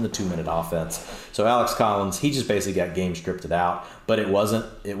snaps in the 2-minute offense. So Alex Collins, he just basically got game scripted out, but it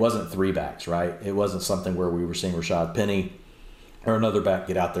wasn't three backs, right? It wasn't something where we were seeing Rashad Penny or another back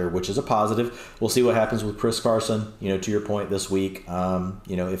get out there, which is a positive. We'll see what happens with Chris Carson, to your point this week.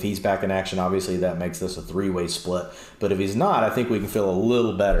 If he's back in action, obviously that makes this a three-way split. But if he's not, I think we can feel a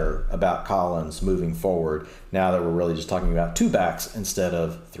little better about Collins moving forward now that we're really just talking about two backs instead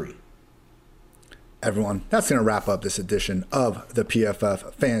of three. Everyone, that's going to wrap up this edition of the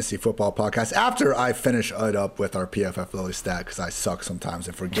PFF Fantasy Football Podcast. After I finish it up with our PFF Lily stat, because I suck sometimes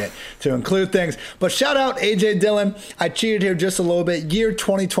and forget to include things. But shout out AJ Dillon. I cheated here just a little bit. Year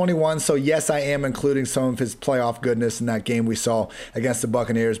 2021, so yes, I am including some of his playoff goodness in that game we saw against the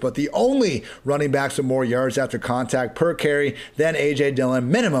Buccaneers. But the only running backs with more yards after contact per carry than AJ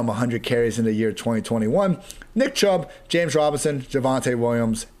Dillon, minimum 100 carries in the year 2021. Nick Chubb, James Robinson, Javonte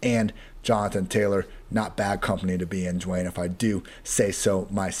Williams, and Jonathan Taylor. Not bad company to be in, Dwayne, if I do say so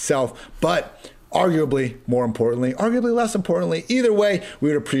myself. But arguably less importantly, either way, we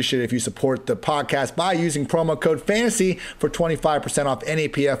would appreciate it if you support the podcast by using promo code FANTASY for 25% off any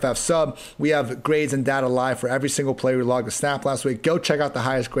PFF sub. We have grades and data live for every single player we logged a snap last week. Go check out the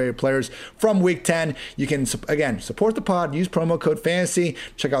highest graded players from week 10. You can, again, support the pod, use promo code FANTASY,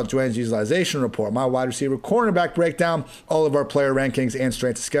 check out Dwayne's utilization report, my wide receiver cornerback breakdown, all of our player rankings and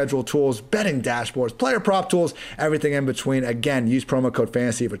strength of schedule tools, betting dashboards, player prop tools, everything in between. Again, use promo code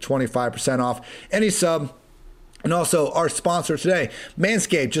FANTASY for 25% off any sub. And also, our sponsor today,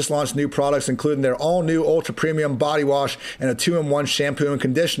 Manscaped, just launched new products, including their all-new ultra-premium body wash and a 2-in-1 shampoo and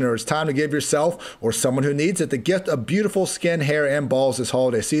conditioner. It's time to give yourself or someone who needs it the gift of beautiful skin, hair, and balls this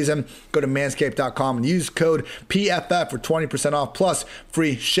holiday season. Go to manscaped.com and use code PFF for 20% off plus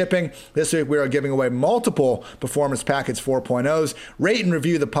free shipping. This week, we are giving away multiple Performance Package 4.0s. Rate and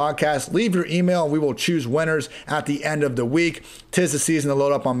review the podcast. Leave your email, and we will choose winners at the end of the week. 'Tis the season to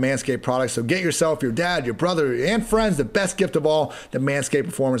load up on Manscaped products, so get yourself, your dad, your brother, and friends the best gift of all, the Manscaped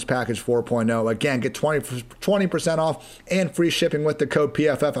Performance Package 4.0. Again, get 20% off and free shipping with the code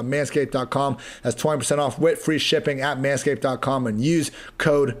PFF at manscaped.com. That's 20% off with free shipping at manscaped.com and use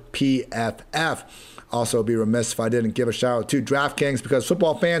code PFF. Also, be remiss if I didn't give a shout out to DraftKings, because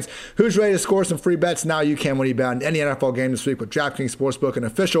football fans, who's ready to score some free bets? Now you can when you bet on any NFL game this week with DraftKings Sportsbook, an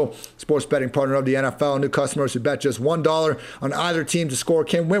official sports betting partner of the NFL. New customers who bet just $1 on either team to score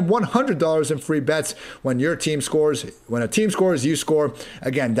can win $100 in free bets when your team scores. When a team scores, you score.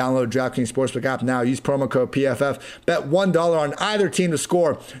 Again, download DraftKings Sportsbook app now. Use promo code PFF. Bet $1 on either team to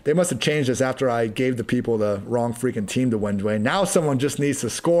score. They must have changed this after I gave the people the wrong freaking team to win, Dwayne. Now someone just needs to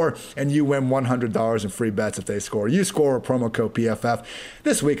score, and you win $100 in free bets if they score. You score with promo code PFF.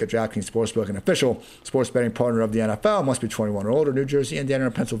 This week at DraftKings Sportsbook, an official sports betting partner of the NFL. Must be 21 or older. New Jersey, Indiana,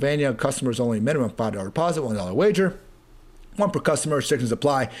 and Pennsylvania. Customers only. Minimum $5 deposit, $1 wager. One per customer. Restrictions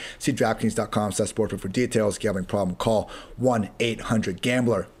apply. See DraftKings.com/sportsbook for details. Gambling problem? Call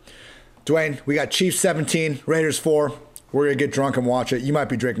 1-800-GAMBLER. Dwayne, we got Chiefs 17, Raiders 4. We're going to get drunk and watch it. You might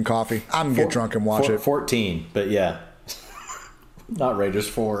be drinking coffee. I'm going to get drunk and watch it. 14, but yeah. Not Raiders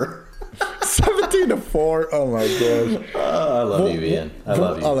 4. 17-4. Oh my gosh. I love you, Ian. I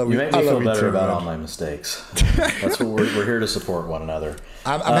love you. You make me feel better about all my mistakes. That's what we're here to support one another.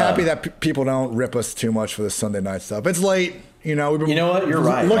 I'm happy that people don't rip us too much for the Sunday night stuff. It's late. We've been what? You're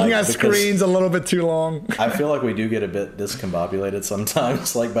right. Looking at screens a little bit too long. I feel like we do get a bit discombobulated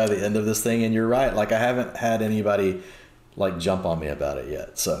sometimes, like by the end of this thing. And you're right. Like I haven't had anybody like jump on me about it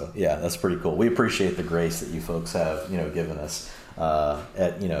yet. So yeah, that's pretty cool. We appreciate the grace that you folks have, given us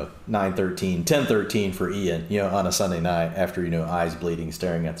at 9:13, 10:13 for Ian, on a Sunday night after eyes bleeding,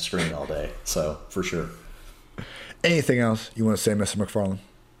 staring at the screen all day. So for sure. Anything else you want to say, Mr. McFarland?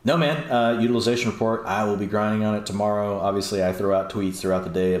 No, man. Utilization report. I will be grinding on it tomorrow. Obviously, I throw out tweets throughout the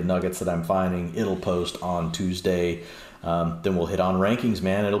day of nuggets that I'm finding. It'll post on Tuesday. Then we'll hit on rankings,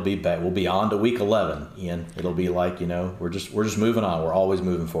 man. It'll be back. We'll be on to week 11, Ian. It'll be like, we're just moving on. We're always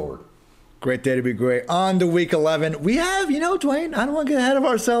moving forward. Great day to be great. On to week 11. We have, Dwayne, I don't want to get ahead of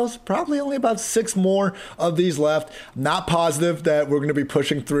ourselves. Probably only about 6 more of these left. Not positive that we're going to be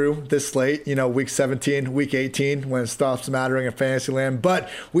pushing through this slate, week 17, week 18, when it stops mattering in Fantasyland.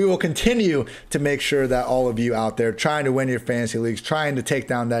 But we will continue to make sure that all of you out there trying to win your fantasy leagues, trying to take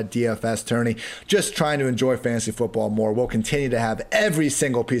down that DFS tourney, just trying to enjoy fantasy football more, we'll continue to have every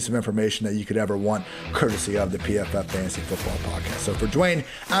single piece of information that you could ever want, courtesy of the PFF Fantasy Football Podcast. So for Dwayne,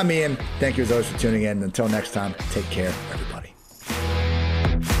 I'm Ian. Thank you as always for tuning in. Until next time, take care, everybody.